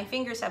 My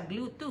fingers have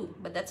glue too,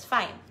 but that's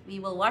fine. We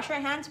will wash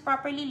our hands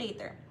properly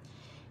later.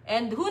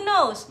 And who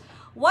knows,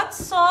 what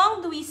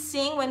song do we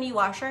sing when we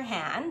wash our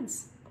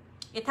hands?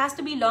 It has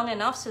to be long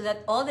enough so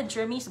that all the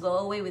germs go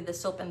away with the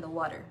soap and the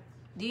water.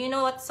 Do you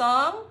know what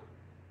song?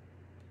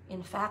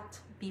 In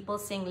fact, people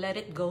sing Let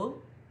It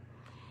Go,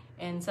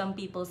 and some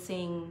people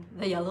sing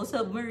The Yellow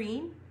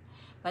Submarine,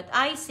 but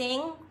I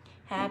sing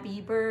Happy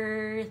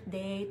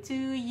Birthday to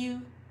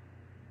You.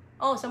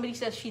 Oh, somebody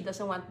says she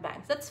doesn't want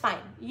bangs. That's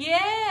fine.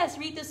 Yes,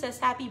 Rita says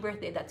happy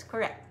birthday. That's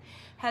correct.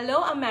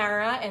 Hello,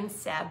 Amara and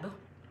Seb.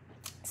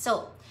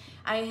 So,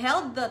 I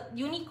held the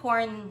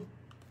unicorn,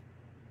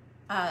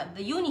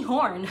 the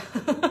unihorn,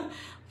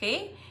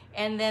 okay?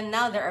 And then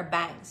now there are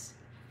bangs.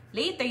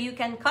 Later, you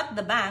can cut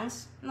the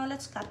bangs. No,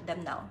 let's cut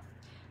them now.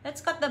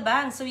 Let's cut the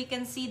bangs so we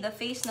can see the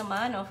face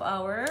naman of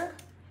our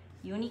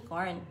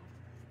unicorn.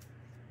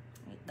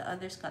 Wait, the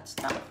others got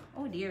stuck.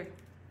 Oh dear.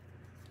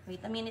 Wait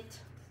a minute.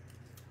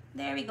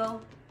 There we go.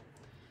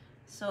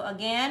 So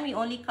again, we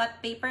only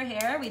cut paper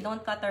hair. We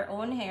don't cut our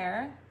own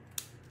hair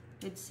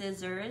with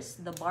scissors.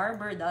 The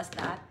barber does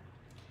that.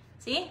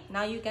 See?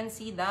 Now you can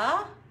see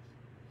the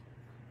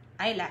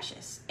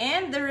eyelashes.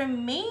 And the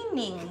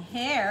remaining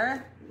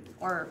hair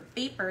or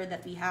paper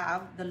that we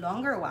have, the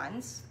longer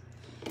ones,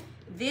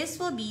 this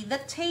will be the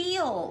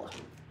tail.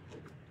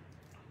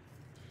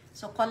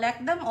 So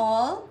collect them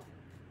all.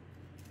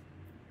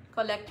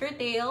 Collect your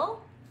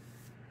tail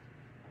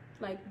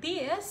like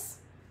this.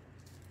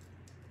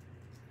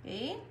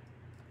 Okay.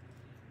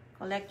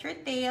 Collect your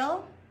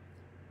tail.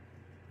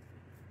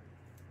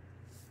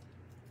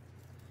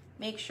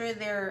 Make sure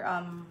they're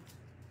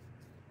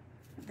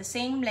the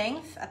same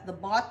length at the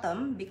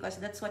bottom because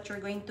that's what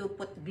you're going to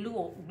put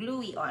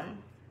gluey on.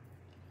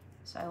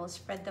 So I will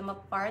spread them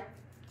apart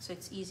so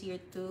it's easier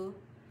to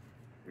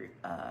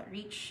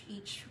reach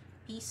each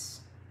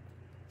piece.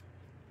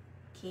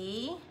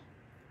 Okay.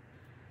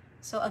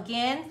 So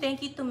again,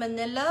 thank you to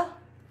Manila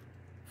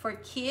for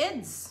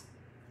Kids.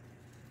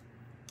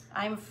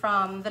 I'm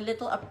from the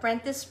Little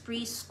Apprentice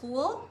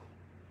Preschool,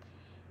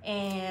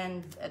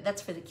 and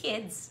that's for the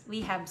kids. We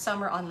have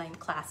summer online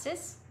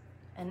classes,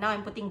 and now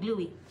I'm putting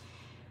gluey.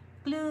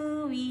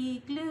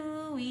 Gluey,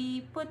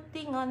 gluey,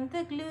 putting on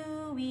the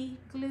gluey,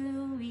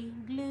 gluey,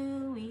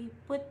 gluey,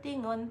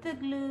 putting on the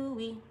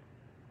gluey.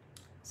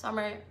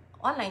 Summer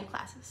online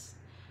classes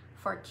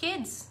for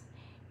kids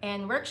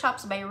and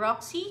workshops by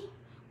Roxy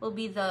will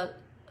be the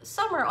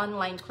summer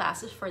online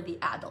classes for the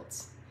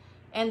adults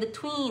and the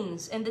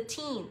tweens and the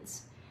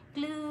teens.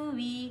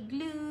 Gluey,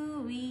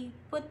 gluey,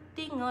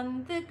 putting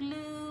on the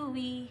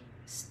gluey.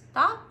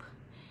 Stop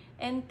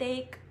and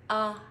take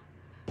a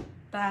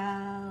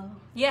bow.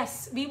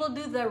 Yes, we will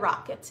do the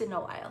rockets in a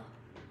while.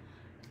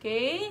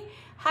 Okay.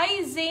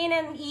 Hi, Zane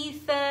and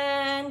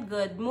Ethan.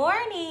 Good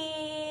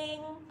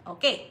morning.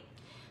 Okay.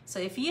 So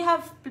if you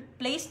have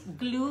placed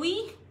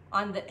gluey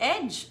on the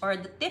edge or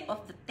the tip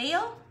of the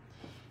tail,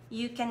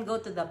 you can go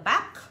to the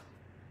back,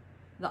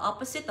 the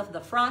opposite of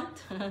the front,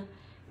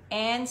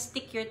 and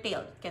stick your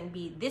tail. It can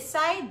be this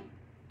side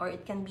or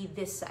it can be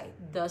this side.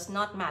 Does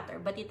not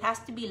matter, but it has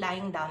to be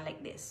lying down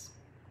like this.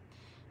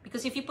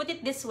 Because if you put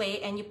it this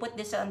way and you put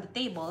this on the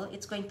table,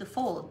 it's going to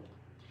fold.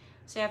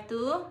 So you have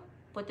to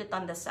put it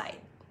on the side.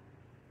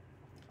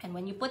 And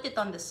when you put it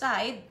on the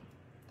side,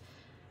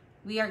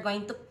 we are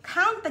going to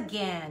count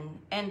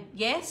again. And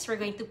yes, we're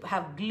going to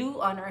have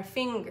glue on our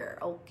finger,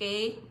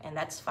 okay? And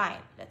that's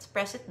fine. Let's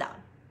press it down.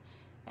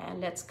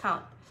 And let's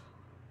count.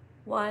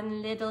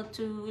 1, little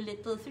 2,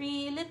 little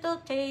 3, little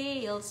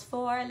tails.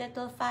 4,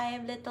 little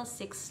 5, little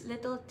 6,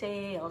 little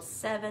tails.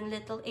 7,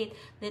 little 8,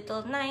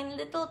 little 9,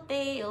 little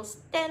tails.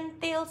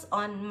 10 tails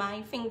on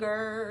my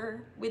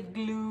finger with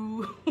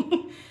glue.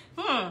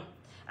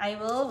 I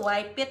will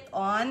wipe it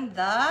on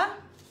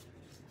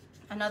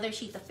another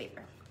sheet of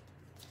paper.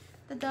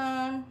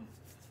 Ta-da!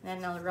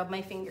 Then I'll rub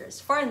my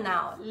fingers. For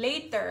now,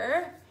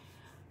 later,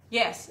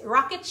 yes,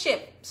 rocket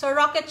ship. So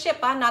rocket ship,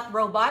 not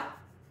robot.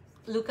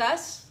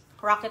 Lucas,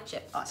 rocket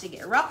ship. Oh,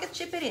 sige, rocket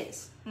ship it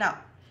is. Now,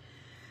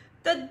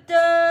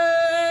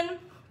 ta-da!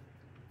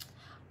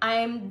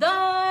 I'm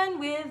done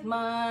with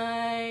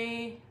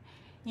my...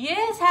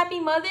 Yes,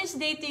 happy Mother's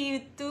Day to you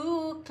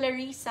too,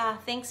 Clarissa.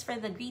 Thanks for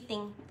the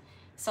greeting.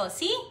 So,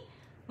 see,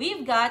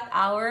 we've got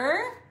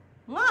our...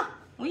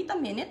 Wait a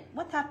minute.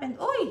 What happened?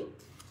 Oy!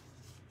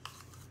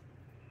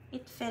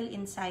 It fell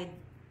inside.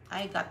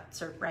 I got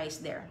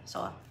surprised there.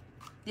 So,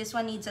 this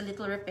one needs a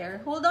little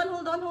repair. Hold on,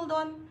 hold on, hold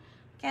on.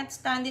 Can't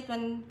stand it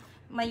when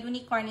my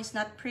unicorn is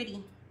not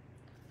pretty.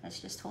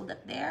 Let's just hold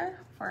it there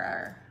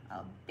for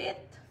a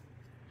bit.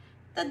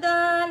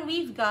 Ta-da!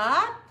 We've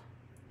got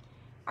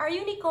our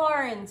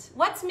unicorns.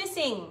 What's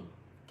missing?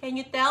 Can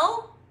you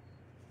tell?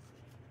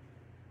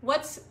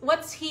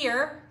 What's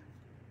here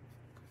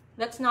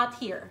that's not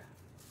here?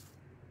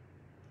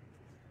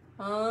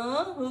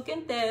 Who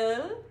can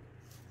tell?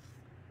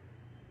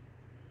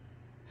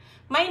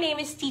 My name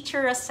is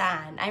Teacher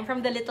Rosanne. I'm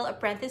from the Little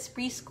Apprentice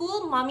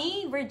Preschool.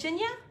 Mommy,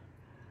 Virginia?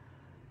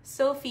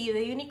 Sophie,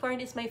 the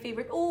unicorn is my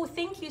favorite. Oh,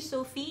 thank you,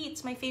 Sophie.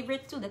 It's my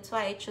favorite too. That's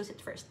why I chose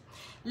it first.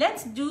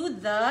 Let's do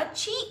the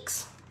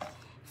cheeks.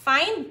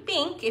 Find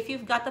pink if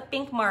you've got a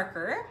pink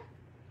marker.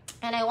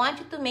 And I want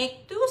you to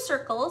make 2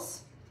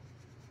 circles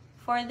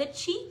for the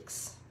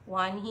cheeks.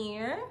 1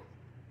 here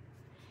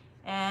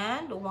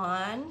and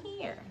 1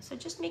 here. So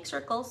just make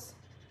circles.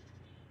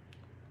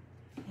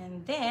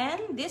 And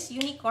then this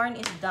unicorn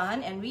is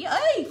done and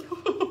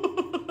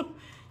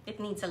it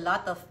needs a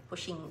lot of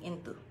pushing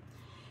into.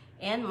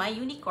 And my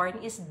unicorn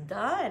is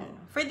done.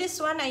 For this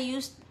one, I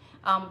used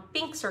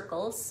pink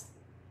circles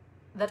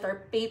that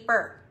are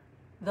paper.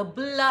 The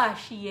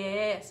blush,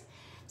 yes.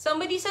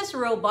 Somebody says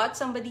robot,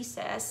 somebody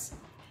says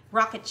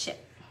rocket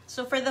ship.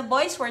 So for the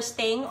boys who are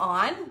staying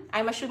on,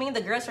 I'm assuming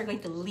the girls are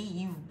going to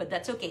leave, but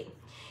that's okay.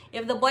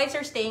 If the boys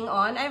are staying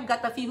on, I've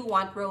got a few who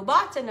want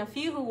robots and a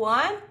few who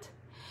want...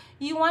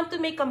 You want to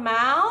make a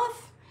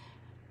mouth?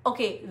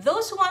 Okay,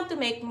 those who want to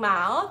make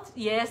mouth,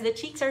 yes, the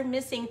cheeks are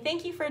missing.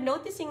 Thank you for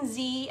noticing,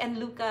 Z and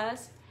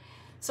Lucas.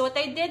 So what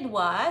I did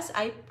was,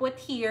 I put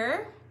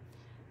here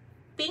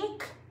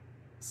pink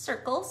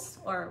circles,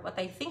 or what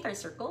I think are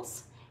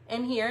circles.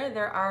 And here,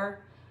 there are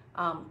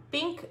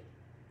pink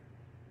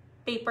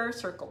paper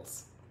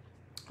circles.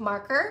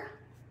 Marker,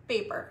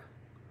 paper.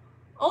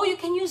 Oh, you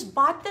can use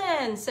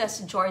buttons,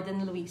 says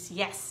Jordan Luis.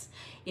 Yes.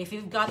 If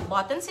you've got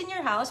buttons in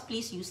your house,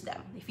 please use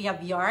them. If you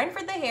have yarn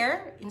for the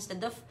hair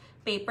instead of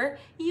paper,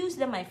 use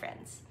them, my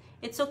friends.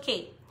 It's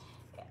okay.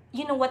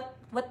 You know what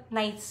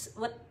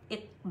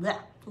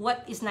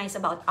is nice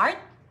about art?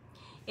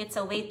 It's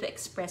a way to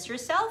express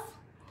yourself,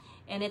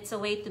 and it's a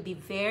way to be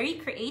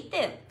very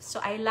creative. So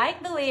I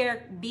like the way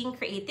you're being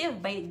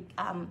creative by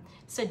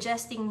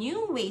suggesting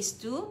new ways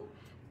to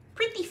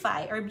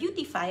prettify or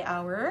beautify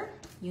our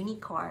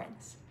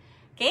unicorns.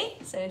 Okay,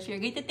 so if you're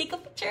going to take a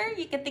picture,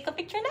 you can take a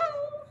picture now.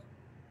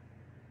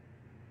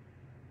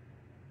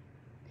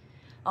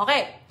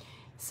 Okay,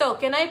 so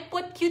can I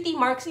put cutie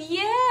marks?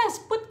 Yes,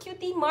 put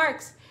cutie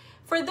marks.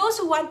 For those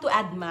who want to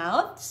add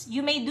mouths,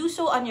 you may do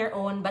so on your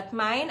own, but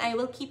mine, I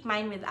will keep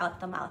mine without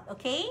the mouth,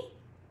 okay?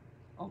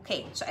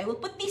 Okay, so I will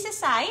put these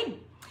aside,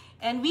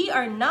 and we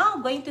are now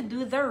going to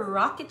do the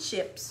rocket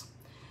ships.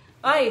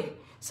 Ay,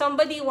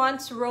 somebody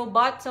wants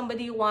robot,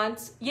 somebody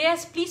wants...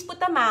 Yes, please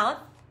put a mouth.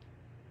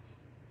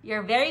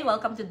 You're very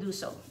welcome to do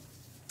so.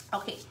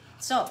 Okay,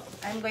 so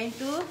I'm going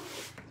to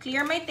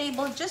clear my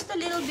table just a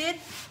little bit.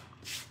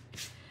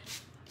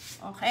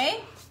 Okay,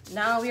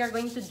 now we are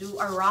going to do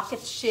a rocket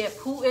ship.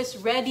 Who is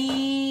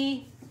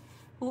ready?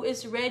 Who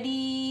is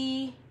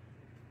ready?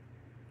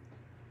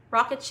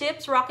 Rocket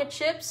ships,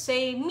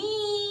 say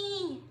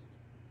me.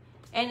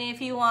 And if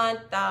you want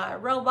a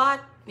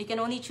robot, we can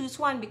only choose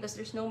one because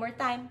there's no more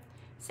time.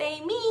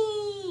 Say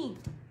me.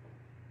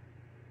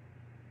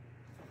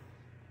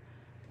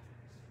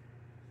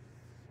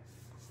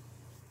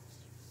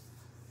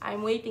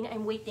 I'm waiting.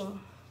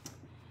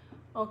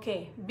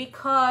 Okay,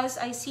 because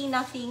I see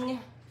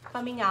nothing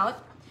coming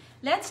out,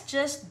 let's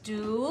just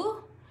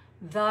do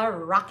the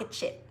rocket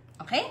ship,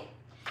 okay?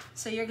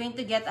 So you're going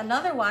to get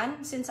another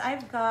one since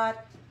I've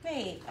got,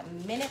 wait a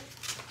minute,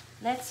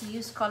 let's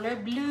use color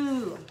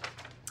blue.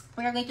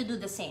 We are going to do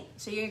the same.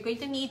 So you're going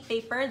to need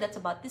paper that's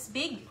about this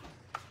big,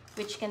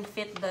 which can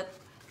fit the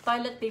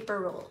toilet paper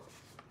roll.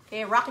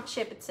 Okay, rocket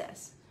ship it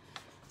says.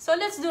 So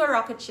let's do a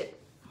rocket ship.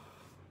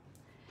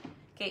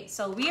 Okay,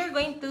 so we are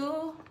going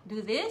to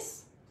do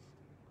this.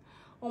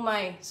 Oh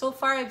my, so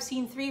far I've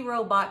seen 3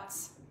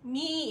 robots.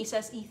 Me, it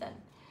says Ethan.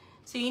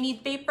 So you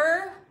need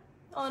paper.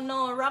 Oh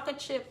no,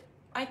 rocket ship.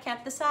 I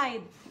can't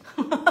decide.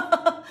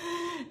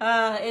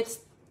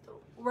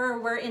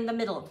 We're in the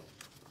middle.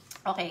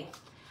 Okay,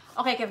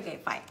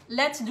 fine.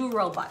 Let's do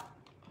robot.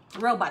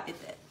 Robot it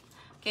is.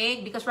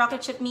 Okay, because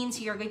rocket ship means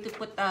you're going to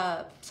put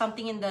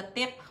something in the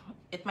tip.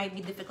 It might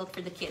be difficult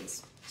for the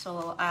kids.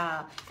 So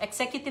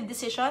executive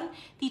decision.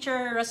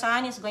 Teacher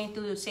Rosanne is going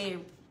to say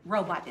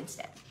robot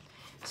instead.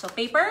 So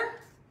paper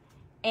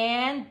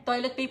and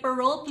toilet paper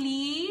roll,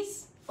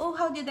 please. Oh,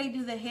 how did I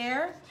do the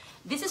hair?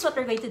 This is what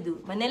we're going to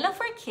do. Manila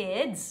for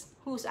Kids.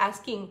 Who's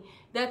asking?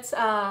 That's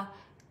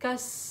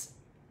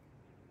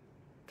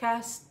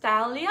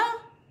Castalia?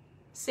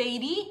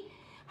 Sadie?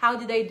 How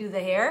did I do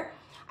the hair?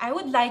 I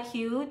would like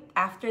you,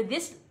 after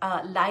this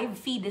live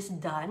feed is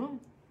done,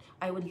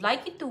 I would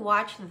like you to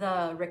watch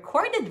the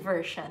recorded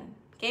version.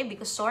 Okay?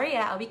 Because sorry,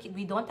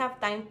 we don't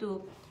have time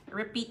to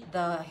repeat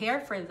the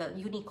hair for the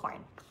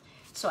unicorn.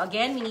 So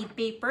again, we need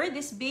paper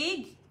this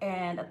big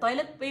and a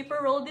toilet paper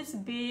roll this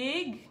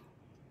big.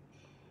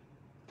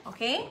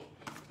 Okay?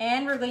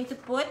 And we're going to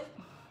put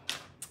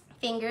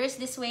fingers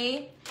this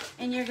way.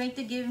 And you're going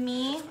to give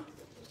me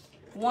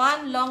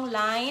one long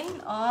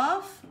line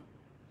of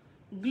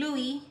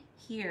gluey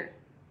here.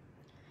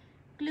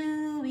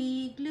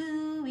 Gluey,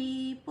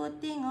 gluey,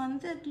 putting on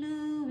the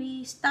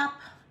gluey. Stop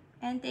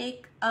and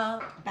take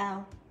a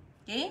bow.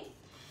 Okay?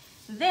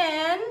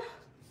 Then,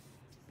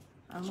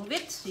 I'll move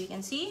it so you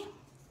can see.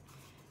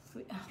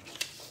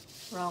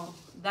 Wrong,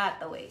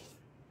 that away.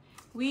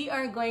 We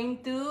are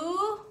going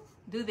to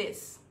do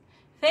this.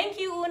 Thank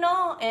you,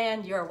 Uno,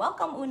 and you're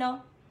welcome,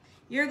 Uno.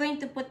 You're going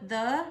to put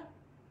the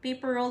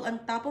paper roll on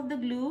top of the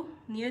glue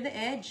near the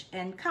edge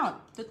and count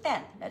to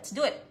 10. Let's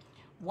do it.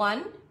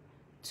 1,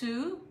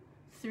 2,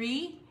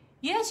 3.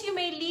 Yes, you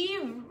may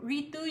leave.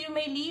 Ritu, you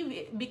may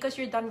leave because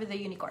you're done with the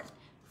unicorn.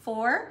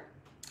 4,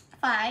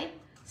 5,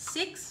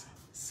 6,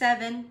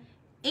 7,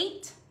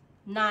 8,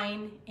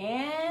 9,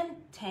 and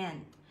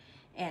 10.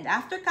 And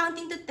after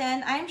counting to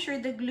 10, I'm sure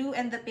the glue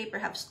and the paper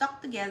have stuck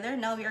together.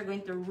 Now we are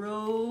going to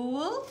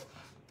roll.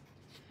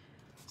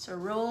 So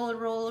roll,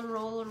 roll,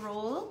 roll,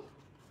 roll.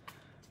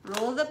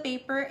 Roll the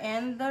paper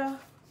and the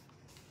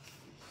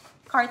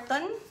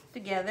carton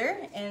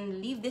together and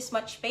leave this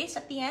much space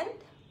at the end.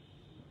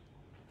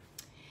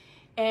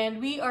 And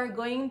we are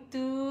going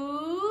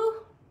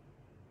to...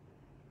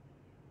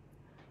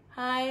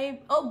 Hi.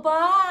 Oh,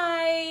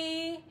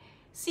 bye.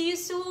 See you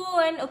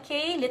soon.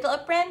 Okay, Little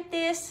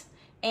Apprentice.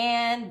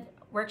 And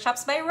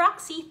Workshops by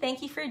Roxy,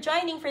 thank you for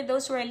joining for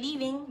those who are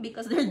leaving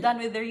because they're done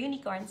with their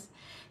unicorns.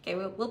 Okay,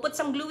 we'll put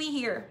some gluey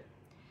here.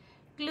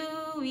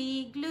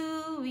 Gluey,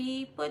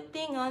 gluey,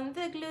 putting on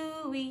the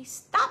gluey.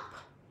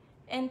 Stop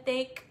and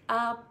take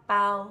a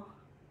bow.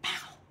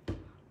 Bow.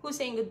 Who's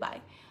saying goodbye?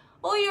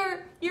 Oh,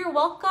 you're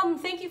welcome.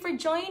 Thank you for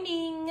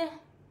joining.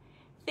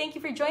 Thank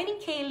you for joining,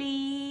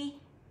 Kaylee.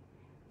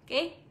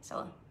 Okay,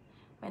 so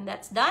when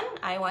that's done,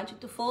 I want you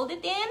to fold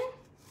it in.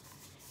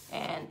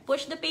 And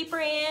push the paper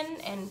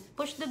in and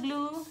push the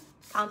glue.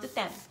 Count to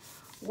 10.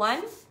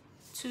 1,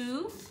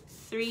 2,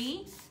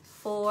 3,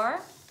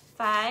 4,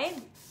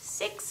 5,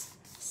 6,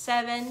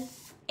 7,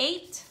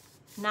 8,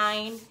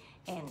 9,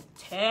 and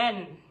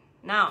 10.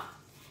 Now,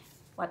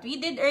 what we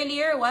did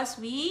earlier was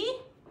wait,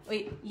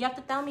 you have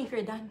to tell me if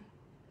you're done.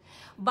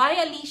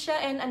 Bye, Alicia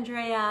and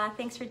Andrea.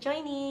 Thanks for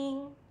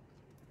joining.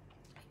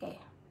 Okay.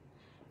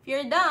 If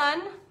you're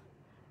done,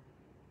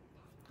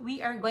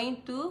 we are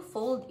going to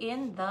fold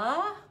in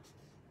the...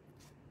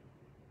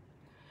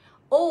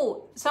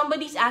 Oh,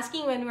 somebody's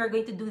asking when we're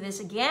going to do this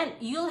again.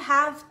 You'll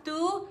have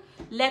to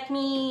let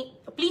me,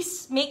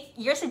 please make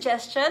your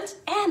suggestions.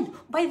 And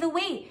by the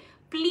way,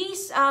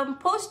 please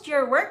post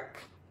your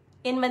work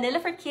in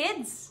Manila for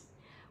Kids,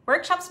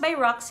 Workshops by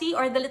Roxy,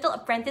 or the Little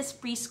Apprentice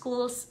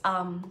Preschool's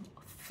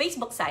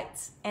Facebook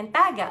sites and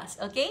tag us,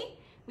 okay?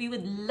 We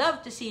would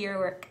love to see your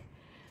work.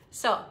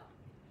 So,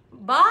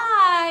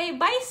 Bye!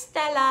 Bye,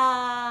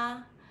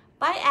 Stella!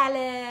 Bye,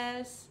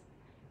 Alice!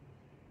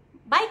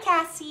 Bye,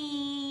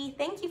 Cassie!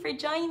 Thank you for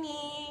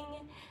joining!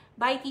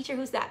 Bye, teacher.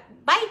 Who's that?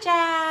 Bye,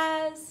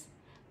 Jazz!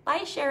 Bye,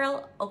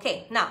 Cheryl.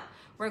 Okay, now,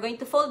 we're going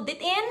to fold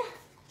it in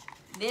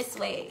this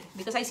way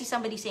because I see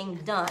somebody saying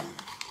done.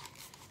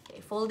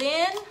 Okay, fold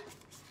in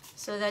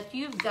so that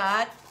you've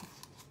got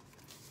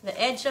the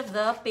edge of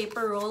the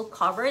paper roll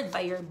covered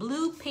by your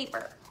blue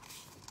paper.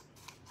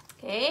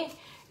 Okay,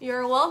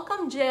 you're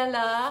welcome,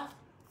 Jella.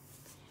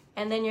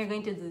 And then you're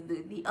going to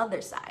do the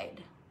other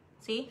side.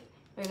 See,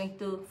 we're going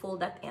to fold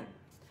that in.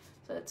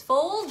 So let's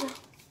fold.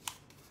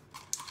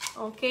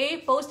 Okay,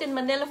 post in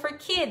Manila for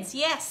Kids.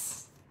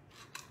 Yes.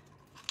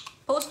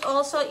 Post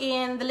also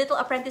in the Little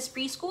Apprentice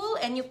Preschool,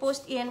 and you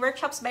post in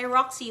Workshops by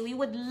Roxy. We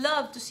would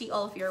love to see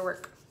all of your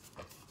work.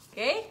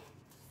 Okay?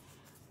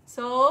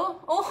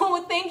 So,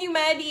 oh, thank you,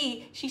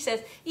 Maddie. She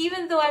says,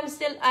 even though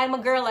I'm a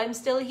girl, I'm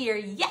still here.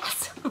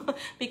 Yes!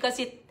 Because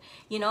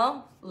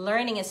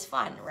learning is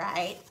fun,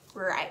 right?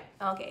 Right.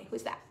 Okay,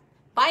 who's that?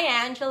 Bye,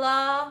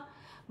 Angela.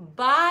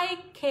 Bye,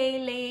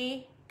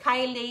 Kylie.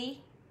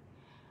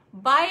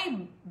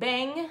 Bye,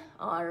 Beng.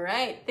 All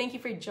right. Thank you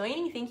for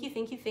joining. Thank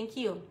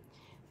you.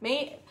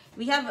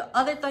 We have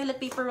other toilet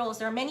paper rolls.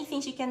 There are many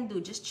things you can do.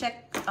 Just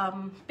check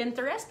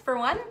Pinterest for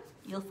one.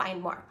 You'll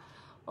find more.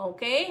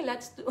 Okay,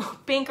 let's do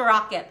pink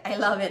rocket. I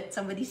love it.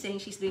 Somebody's saying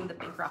she's doing the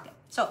pink rocket.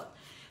 So,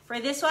 for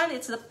this one,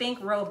 it's the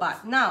pink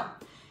robot. Now,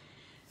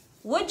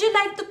 would you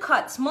like to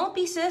cut small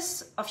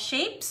pieces of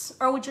shapes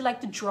or would you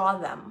like to draw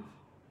them?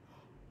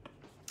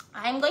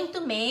 I'm going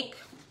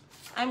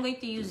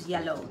to use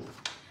yellow.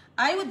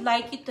 I would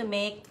like you to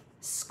make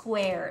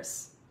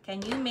squares.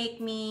 Can you make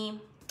me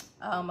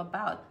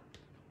about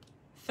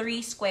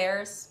 3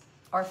 squares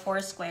or 4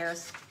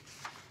 squares?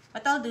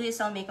 What I'll do is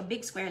I'll make a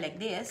big square like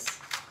this.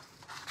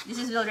 This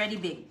is already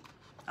big.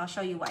 I'll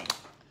show you why.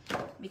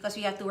 Because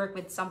we have to work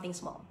with something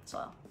small.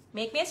 So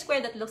make me a square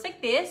that looks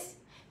like this.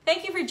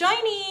 Thank you for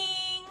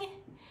joining.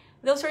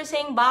 Those who are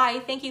saying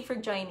bye, thank you for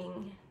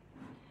joining.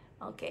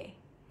 Okay.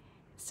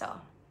 So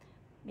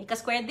make a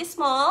square this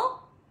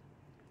small.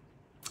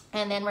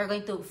 And then we're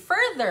going to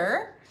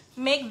further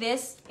make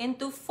this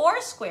into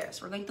 4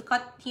 squares. We're going to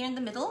cut here in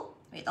the middle.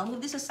 Wait, I'll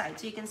move this aside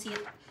so you can see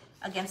it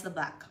against the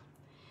black.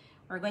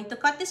 We're going to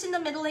cut this in the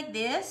middle like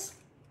this.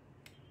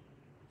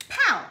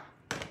 Pow!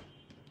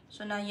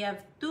 So now you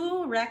have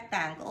 2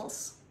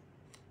 rectangles.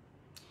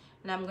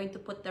 And I'm going to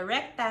put the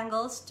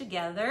rectangles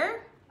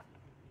together.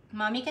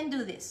 Mommy can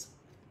do this.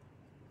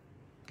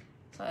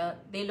 So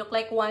they look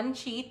like one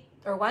sheet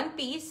or one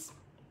piece.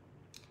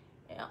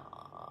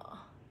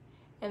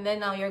 And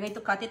then now you're going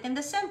to cut it in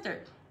the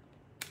center.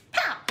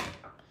 Pow!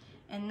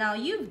 And now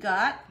you've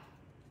got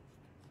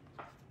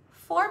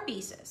 4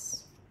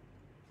 pieces.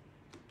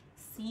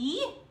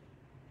 See?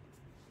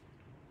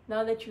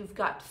 Now that you've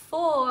got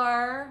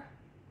 4,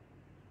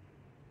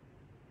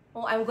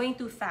 oh, I'm going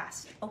too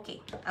fast. Okay,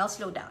 I'll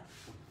slow down.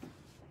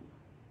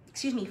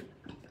 Excuse me.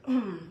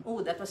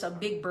 Oh, that was a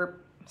big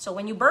burp. So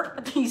when you burp,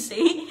 what do you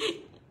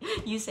say?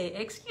 You say,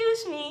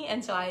 excuse me.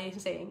 And so I'm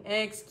saying,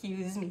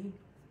 excuse me.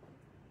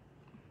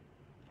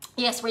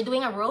 Yes, we're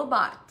doing a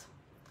robot.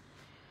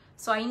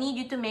 So I need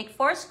you to make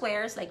 4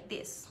 squares like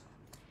this.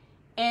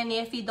 And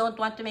if you don't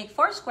want to make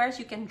 4 squares,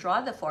 you can draw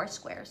the 4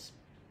 squares.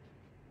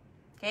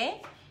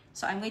 Okay?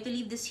 So I'm going to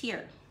leave this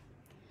here.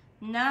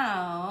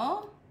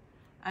 Now,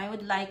 I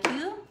would like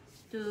you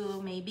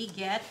to maybe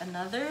get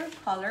another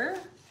color.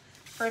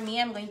 For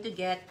me, I'm going to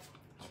get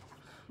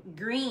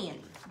green.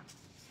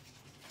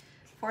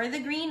 For the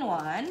green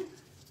one,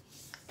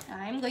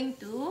 I'm going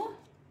to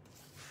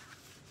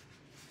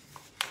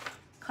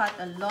cut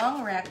a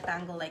long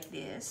rectangle like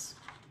this.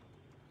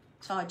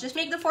 So just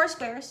make the 4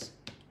 squares,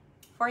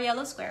 4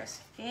 yellow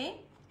squares,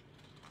 okay?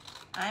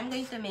 I'm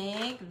going to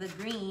make the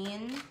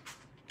green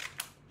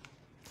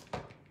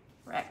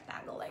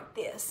rectangle like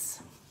this.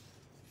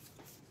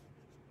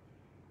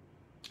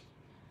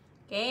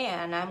 Okay,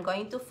 and I'm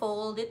going to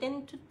fold it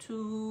into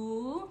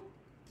 2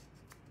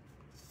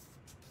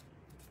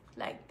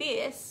 like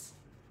this.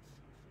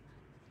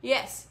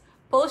 Yes,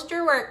 post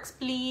your works,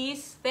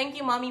 please. Thank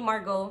you, Mommy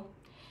Margot.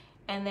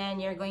 And then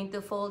you're going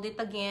to fold it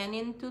again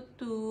into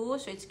 2,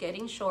 so it's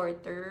getting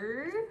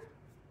shorter.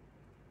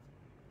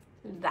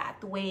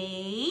 That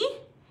way.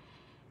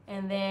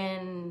 And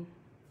then,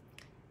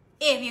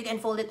 if you can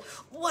fold it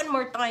one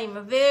more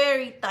time,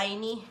 very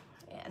tiny,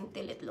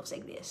 until it looks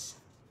like this.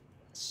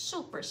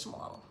 Super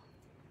small.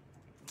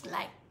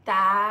 Like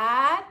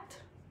that.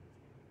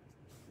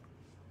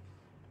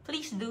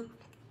 Please do.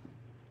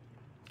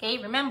 Okay,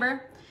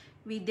 remember,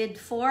 we did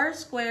 4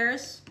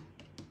 squares.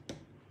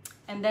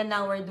 And then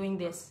now we're doing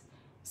this.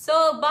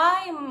 So,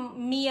 bye,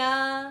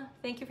 Mia.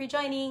 Thank you for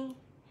joining.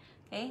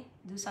 Okay,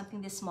 do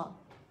something this small.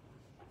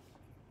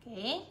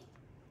 Okay.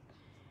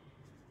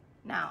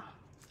 Now,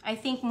 I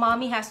think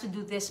Mommy has to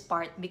do this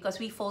part because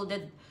we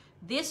folded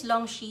this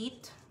long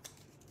sheet.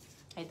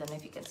 I don't know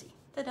if you can see.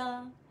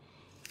 Ta-da!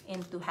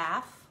 Into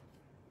half.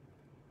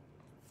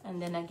 And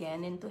then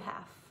again into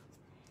half.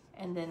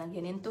 and then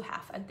again into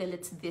half until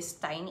it's this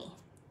tiny.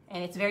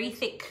 And it's very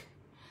thick.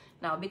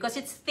 Now, because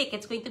it's thick,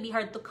 it's going to be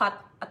hard to cut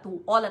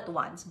all at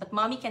once. But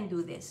mommy can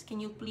do this. Can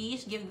you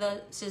please give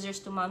the scissors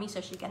to mommy so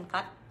she can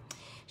cut?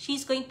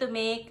 She's going to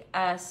make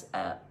us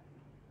a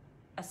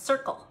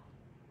circle.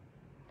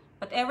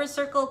 Whatever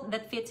circle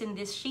that fits in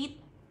this sheet,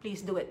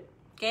 please do it.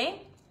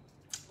 Okay?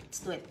 Let's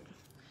do it.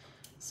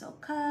 So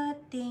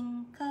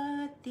cutting,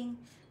 cutting,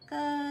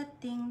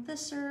 cutting the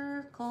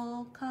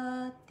circle,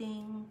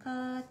 cutting,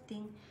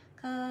 cutting,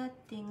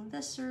 cutting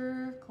the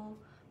circle,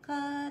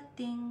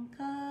 cutting,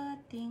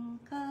 cutting,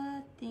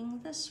 cutting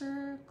the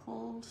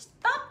circle.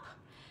 Stop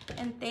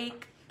and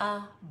take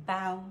a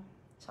bow.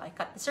 So I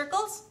cut the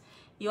circles.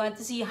 You want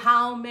to see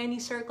how many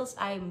circles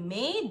I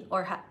made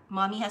or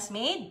mommy has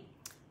made?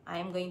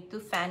 I'm going to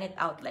fan it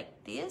out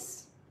like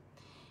this.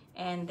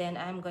 And then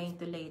I'm going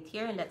to lay it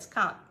here and let's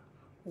count.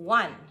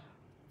 1,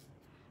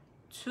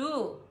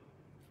 2,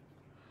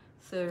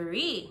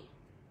 3,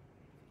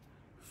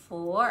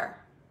 4,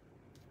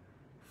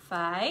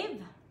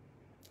 5,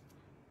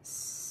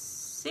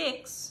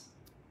 6,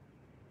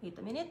 wait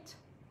a minute,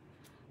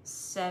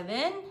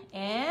 7,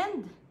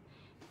 and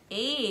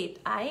 8.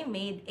 I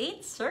made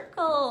 8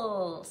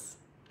 circles.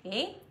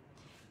 Okay?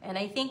 And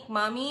I think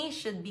mommy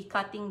should be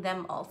cutting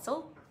them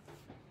also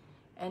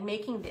and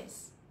making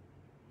this.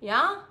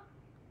 Yeah?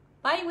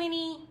 Bye,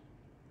 Winnie.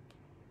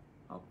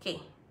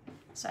 Okay.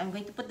 So I'm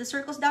going to put the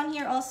circles down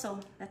here also.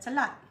 That's a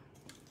lot.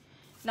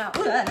 Now,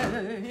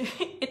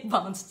 it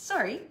bounced.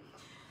 Sorry.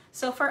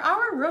 So for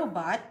our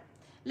robot,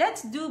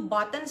 let's do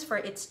buttons for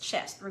its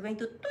chest. We're going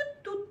to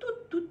toot, toot,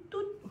 toot, toot,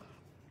 toot.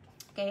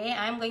 Okay,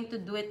 I'm going to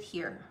do it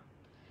here.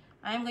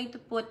 I'm going to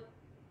put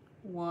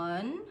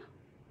 1,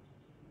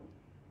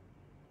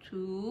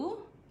 2.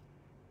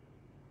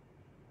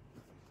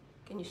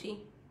 Can you see?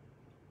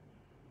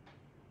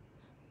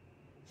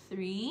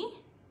 3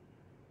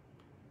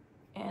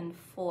 and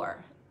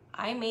 4.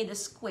 I made a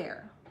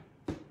square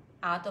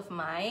out of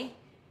my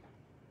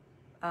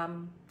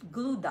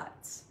glue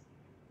dots.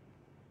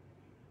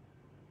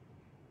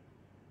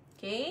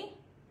 Okay,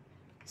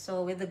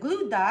 so with the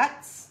glue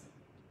dots,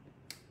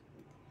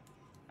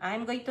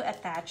 I'm going to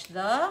attach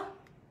the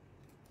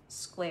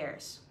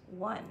squares.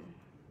 1,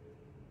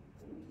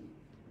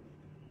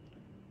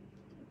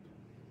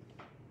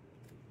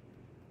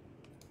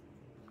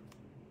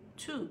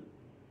 2,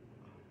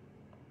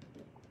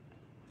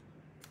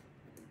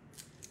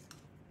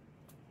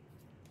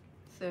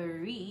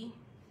 3,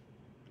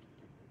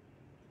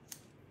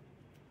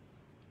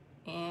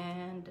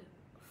 and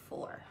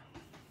 4.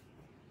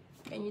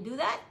 Can you do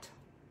that?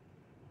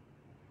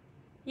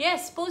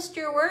 Yes, post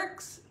your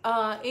works,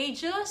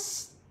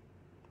 Aegis,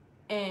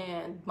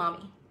 and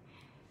mommy.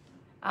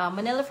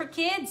 Manila for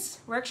Kids,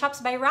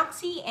 workshops by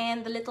Roxy,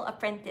 and the Little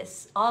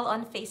Apprentice, all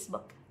on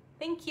Facebook.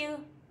 Thank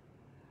you.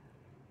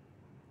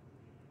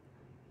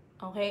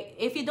 Okay,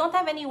 if you don't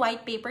have any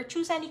white paper,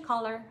 choose any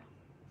color.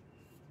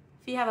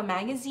 If you have a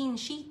magazine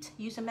sheet,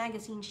 use a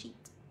magazine sheet.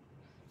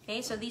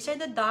 Okay, so these are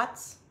the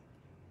dots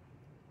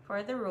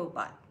for the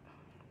robot.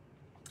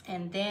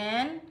 And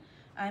then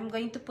I'm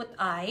going to put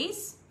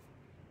eyes.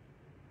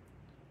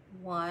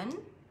 1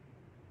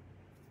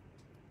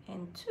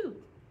 and 2.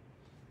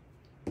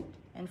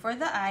 And for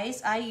the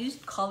eyes, I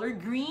used color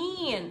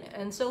green.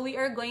 And so we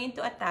are going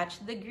to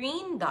attach the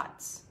green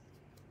dots.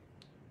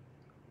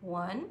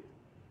 1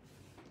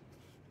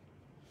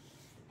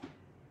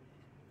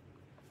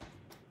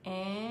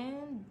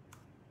 and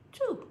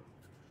 2.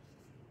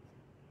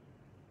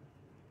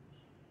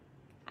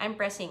 I'm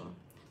pressing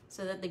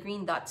so that the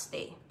green dots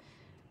stay.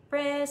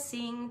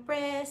 Pressing,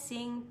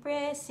 pressing,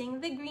 pressing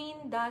the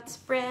green dots.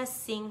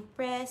 Pressing,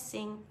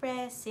 pressing,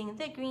 pressing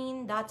the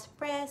green dots.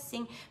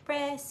 Pressing,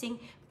 pressing,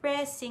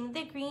 pressing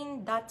the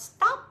green dots.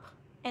 Stop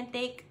and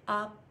take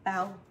a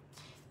bow.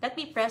 Let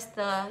me press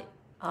the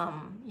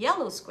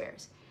yellow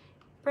squares.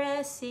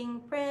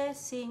 Pressing,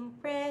 pressing,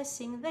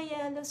 pressing the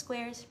yellow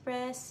squares.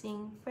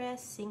 Pressing,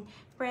 pressing,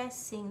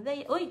 pressing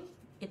the... Oy!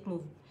 It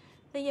moved.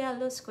 The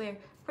yellow square.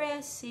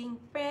 Pressing,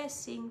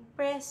 pressing,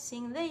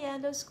 pressing the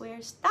yellow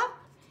square. Stop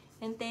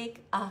and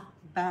take a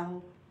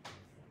bow.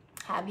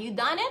 Have you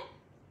done it?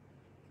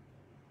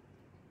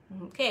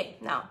 Okay,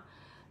 now,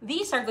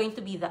 these are going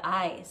to be the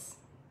eyes.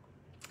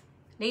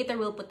 Later,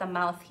 we'll put the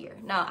mouth here.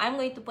 Now, I'm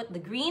going to put the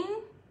green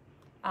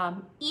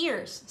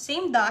ears,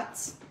 same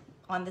dots,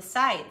 on the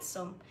sides.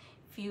 So,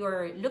 if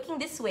you're looking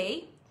this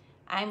way,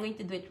 I'm going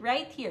to do it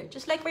right here,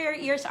 just like where your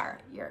ears are.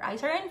 Your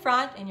eyes are in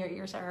front and your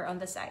ears are on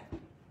the side.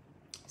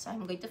 So,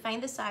 I'm going to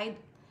find the side.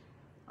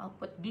 I'll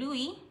put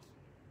gluey.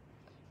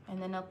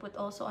 And then I'll put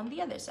also on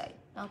the other side.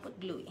 I'll put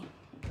gluey.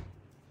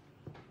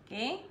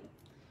 Okay?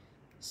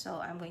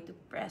 So I'm going to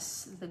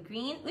press the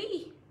green.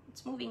 Uy,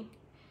 it's moving.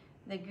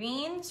 The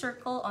green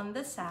circle on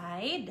the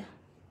side.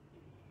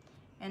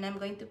 And I'm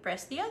going to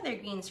press the other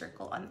green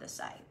circle on the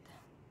side.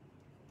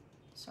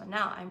 So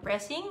now I'm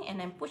pressing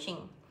and I'm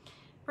pushing.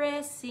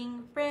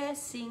 Pressing,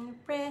 pressing,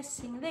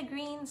 pressing the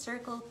green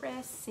circle.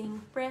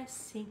 Pressing,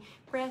 pressing,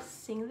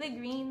 pressing the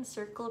green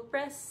circle.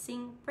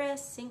 Pressing,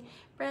 pressing,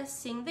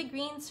 Pressing the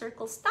green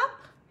circle,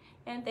 stop,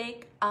 and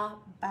take a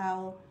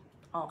bow.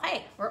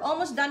 Okay, we're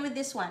almost done with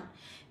this one.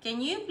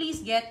 Can you please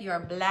get your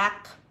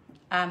black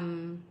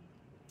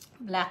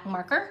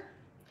marker?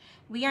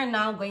 We are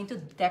now going to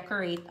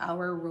decorate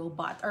our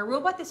robot. Our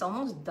robot is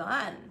almost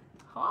done.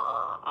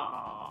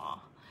 Oh.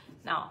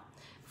 Now,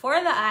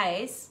 for the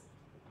eyes,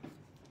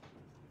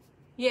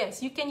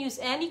 yes, you can use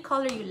any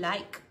color you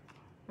like.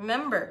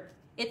 Remember,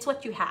 it's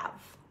what you have,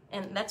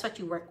 and that's what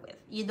you work with.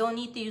 You don't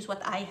need to use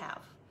what I have.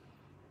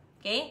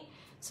 Okay?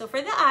 So for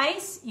the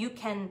eyes, you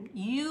can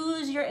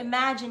use your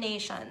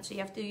imagination. So you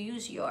have to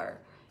use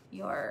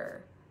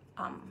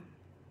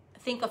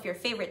think of your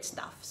favorite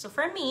stuff. So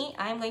for me,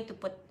 I'm going to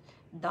put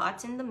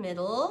dots in the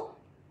middle.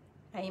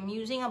 I am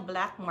using a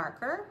black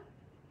marker.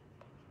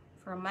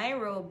 For my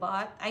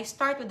robot, I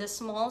start with a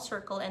small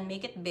circle and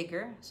make it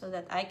bigger so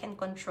that I can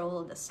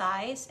control the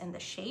size and the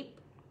shape.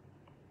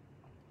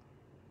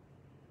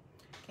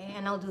 Okay,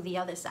 and I'll do the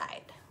other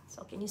side.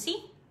 So can you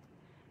see?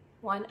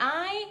 One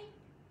eye.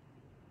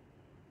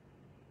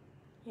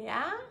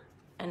 Yeah,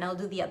 and I'll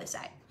do the other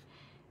side.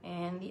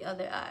 And the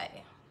other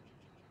eye.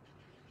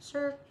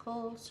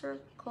 Circle,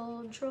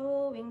 circle,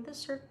 drawing the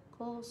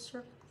circle,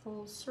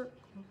 circle,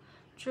 circle,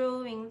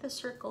 drawing the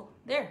circle.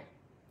 There.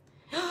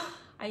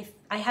 I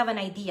have an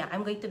idea.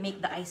 I'm going to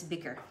make the eyes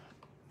bigger.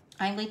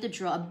 I'm going to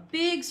draw a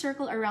big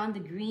circle around the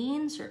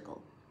green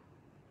circle.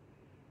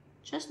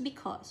 Just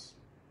because.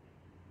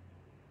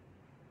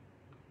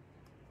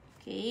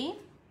 Okay.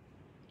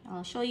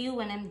 I'll show you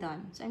when I'm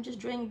done. So I'm just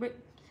drawing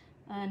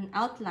an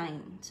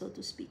outline, so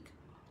to speak.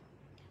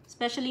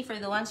 Especially for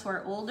the ones who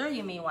are older,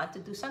 you may want to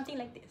do something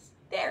like this.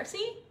 There,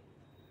 see?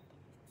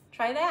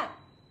 Try that.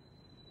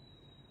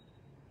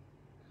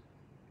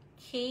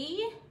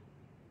 Okay.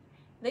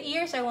 The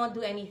ears, I won't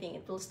do anything.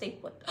 It will stay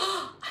put.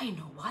 Oh, I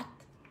know what.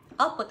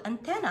 I'll put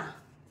antenna.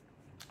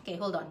 Okay,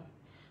 hold on.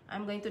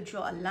 I'm going to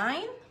draw a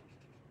line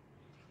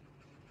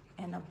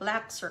and a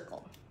black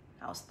circle.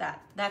 How's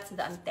that? That's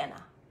the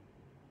antenna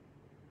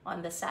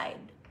on the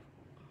side.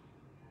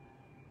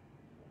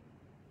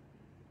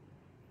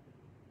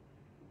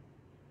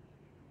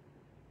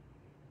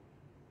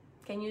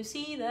 Can you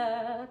see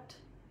that?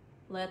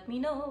 Let me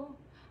know.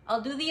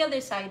 I'll do the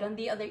other side on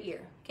the other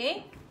ear,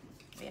 okay?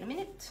 Wait a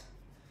minute.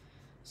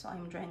 So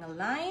I'm drawing a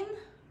line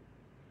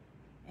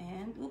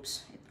and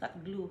oops, it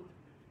got glue.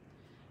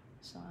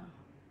 So,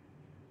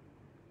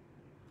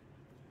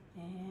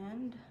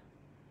 and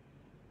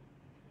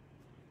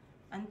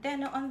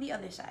antenna on the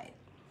other side.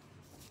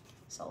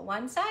 So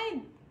one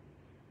side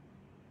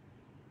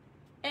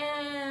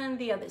and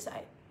the other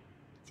side.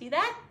 See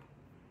that?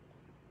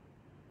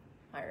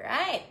 All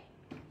right.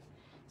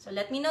 So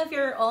let me know if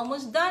you're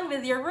almost done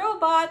with your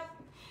robot,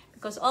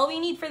 because all we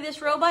need for this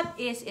robot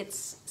is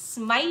its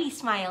smiley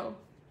smile.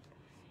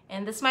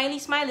 And the smiley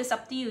smile is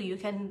up to you. You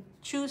can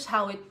choose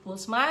how it will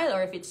smile,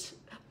 or if it's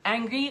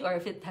angry, or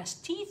if it has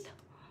teeth,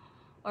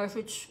 or if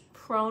it's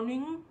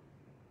frowning,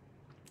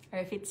 or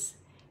if it's,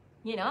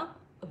 you know,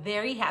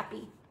 very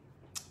happy.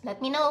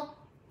 Let me know,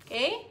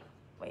 okay?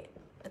 Wait,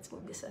 let's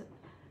move this up.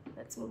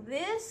 Let's move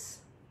this.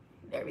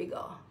 There we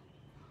go.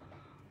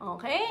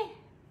 Okay.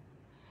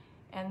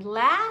 And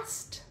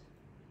last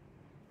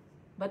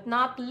but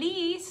not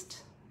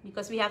least,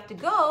 because we have to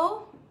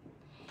go,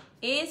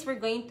 is we're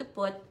going to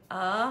put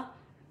a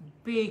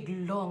big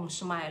long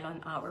smile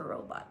on our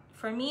robot.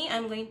 For me,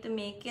 I'm going to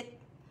make it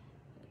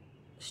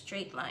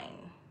straight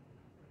line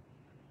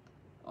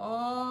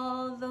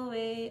all the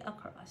way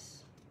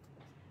across.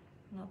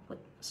 And I'll put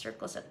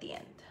circles at the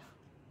end.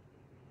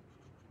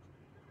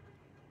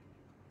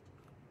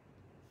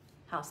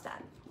 How's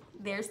that?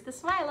 There's the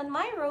smile on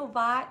my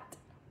robot.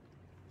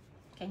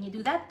 Can you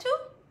do that too?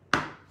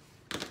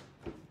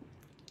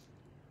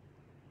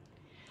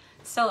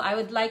 So I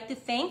would like to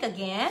thank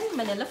again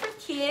Manila For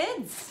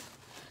Kids.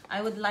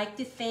 I would like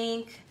to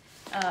thank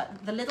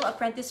the Little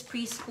Apprentice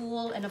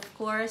Preschool, and of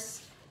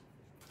course,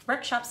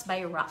 Workshops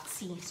by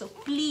Roxy. So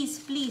please,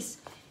 please,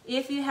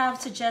 if you have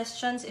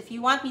suggestions, if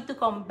you want me to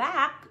come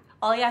back,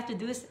 all you have to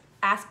do is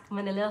ask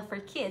Manila For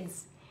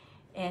Kids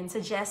and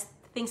suggest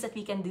things that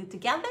we can do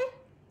together.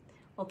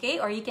 Okay,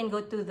 or you can go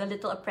to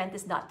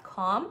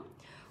thelittleapprentice.com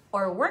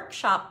or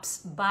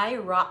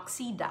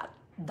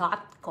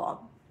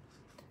workshopsbyroxy.com.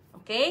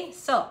 Okay,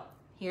 so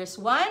here's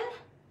one,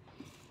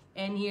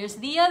 and here's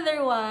the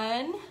other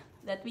one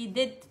that we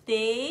did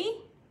today.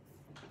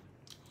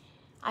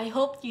 I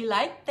hope you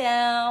liked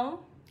them.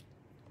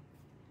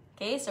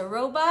 Okay, so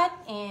robot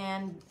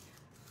and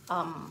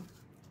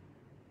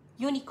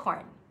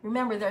unicorn.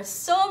 Remember, there's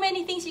so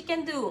many things you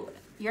can do.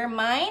 Your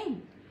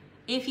mind,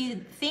 if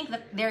you think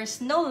that there's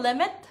no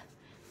limit,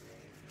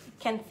 you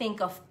can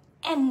think of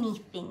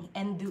anything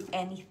and do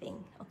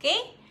anything,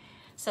 okay?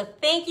 So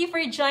thank you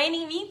for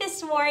joining me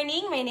this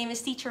morning. My name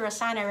is Teacher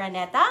Rosanne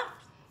Araneta.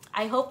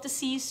 I hope to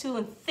see you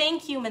soon.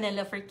 Thank you,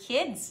 Manila For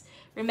Kids.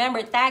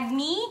 Remember, tag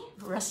me,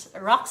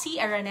 Roxy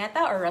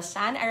Araneta or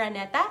Rosanne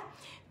Araneta.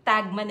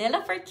 Tag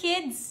Manila For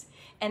Kids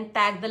and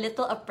tag the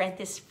Little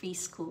Apprentice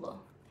Preschool.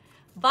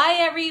 Bye,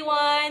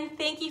 everyone.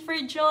 Thank you for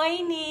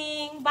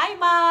joining.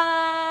 Bye-bye.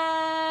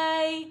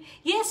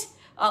 Yes,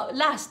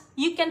 last,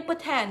 you can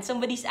put hands.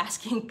 Somebody's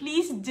asking.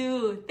 Please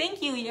do.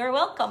 Thank you. You're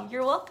welcome.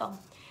 You're welcome.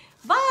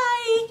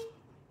 Bye.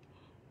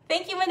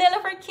 Thank you,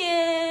 Manila for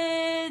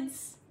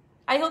Kids.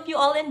 I hope you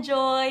all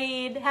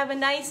enjoyed. Have a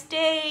nice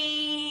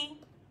day.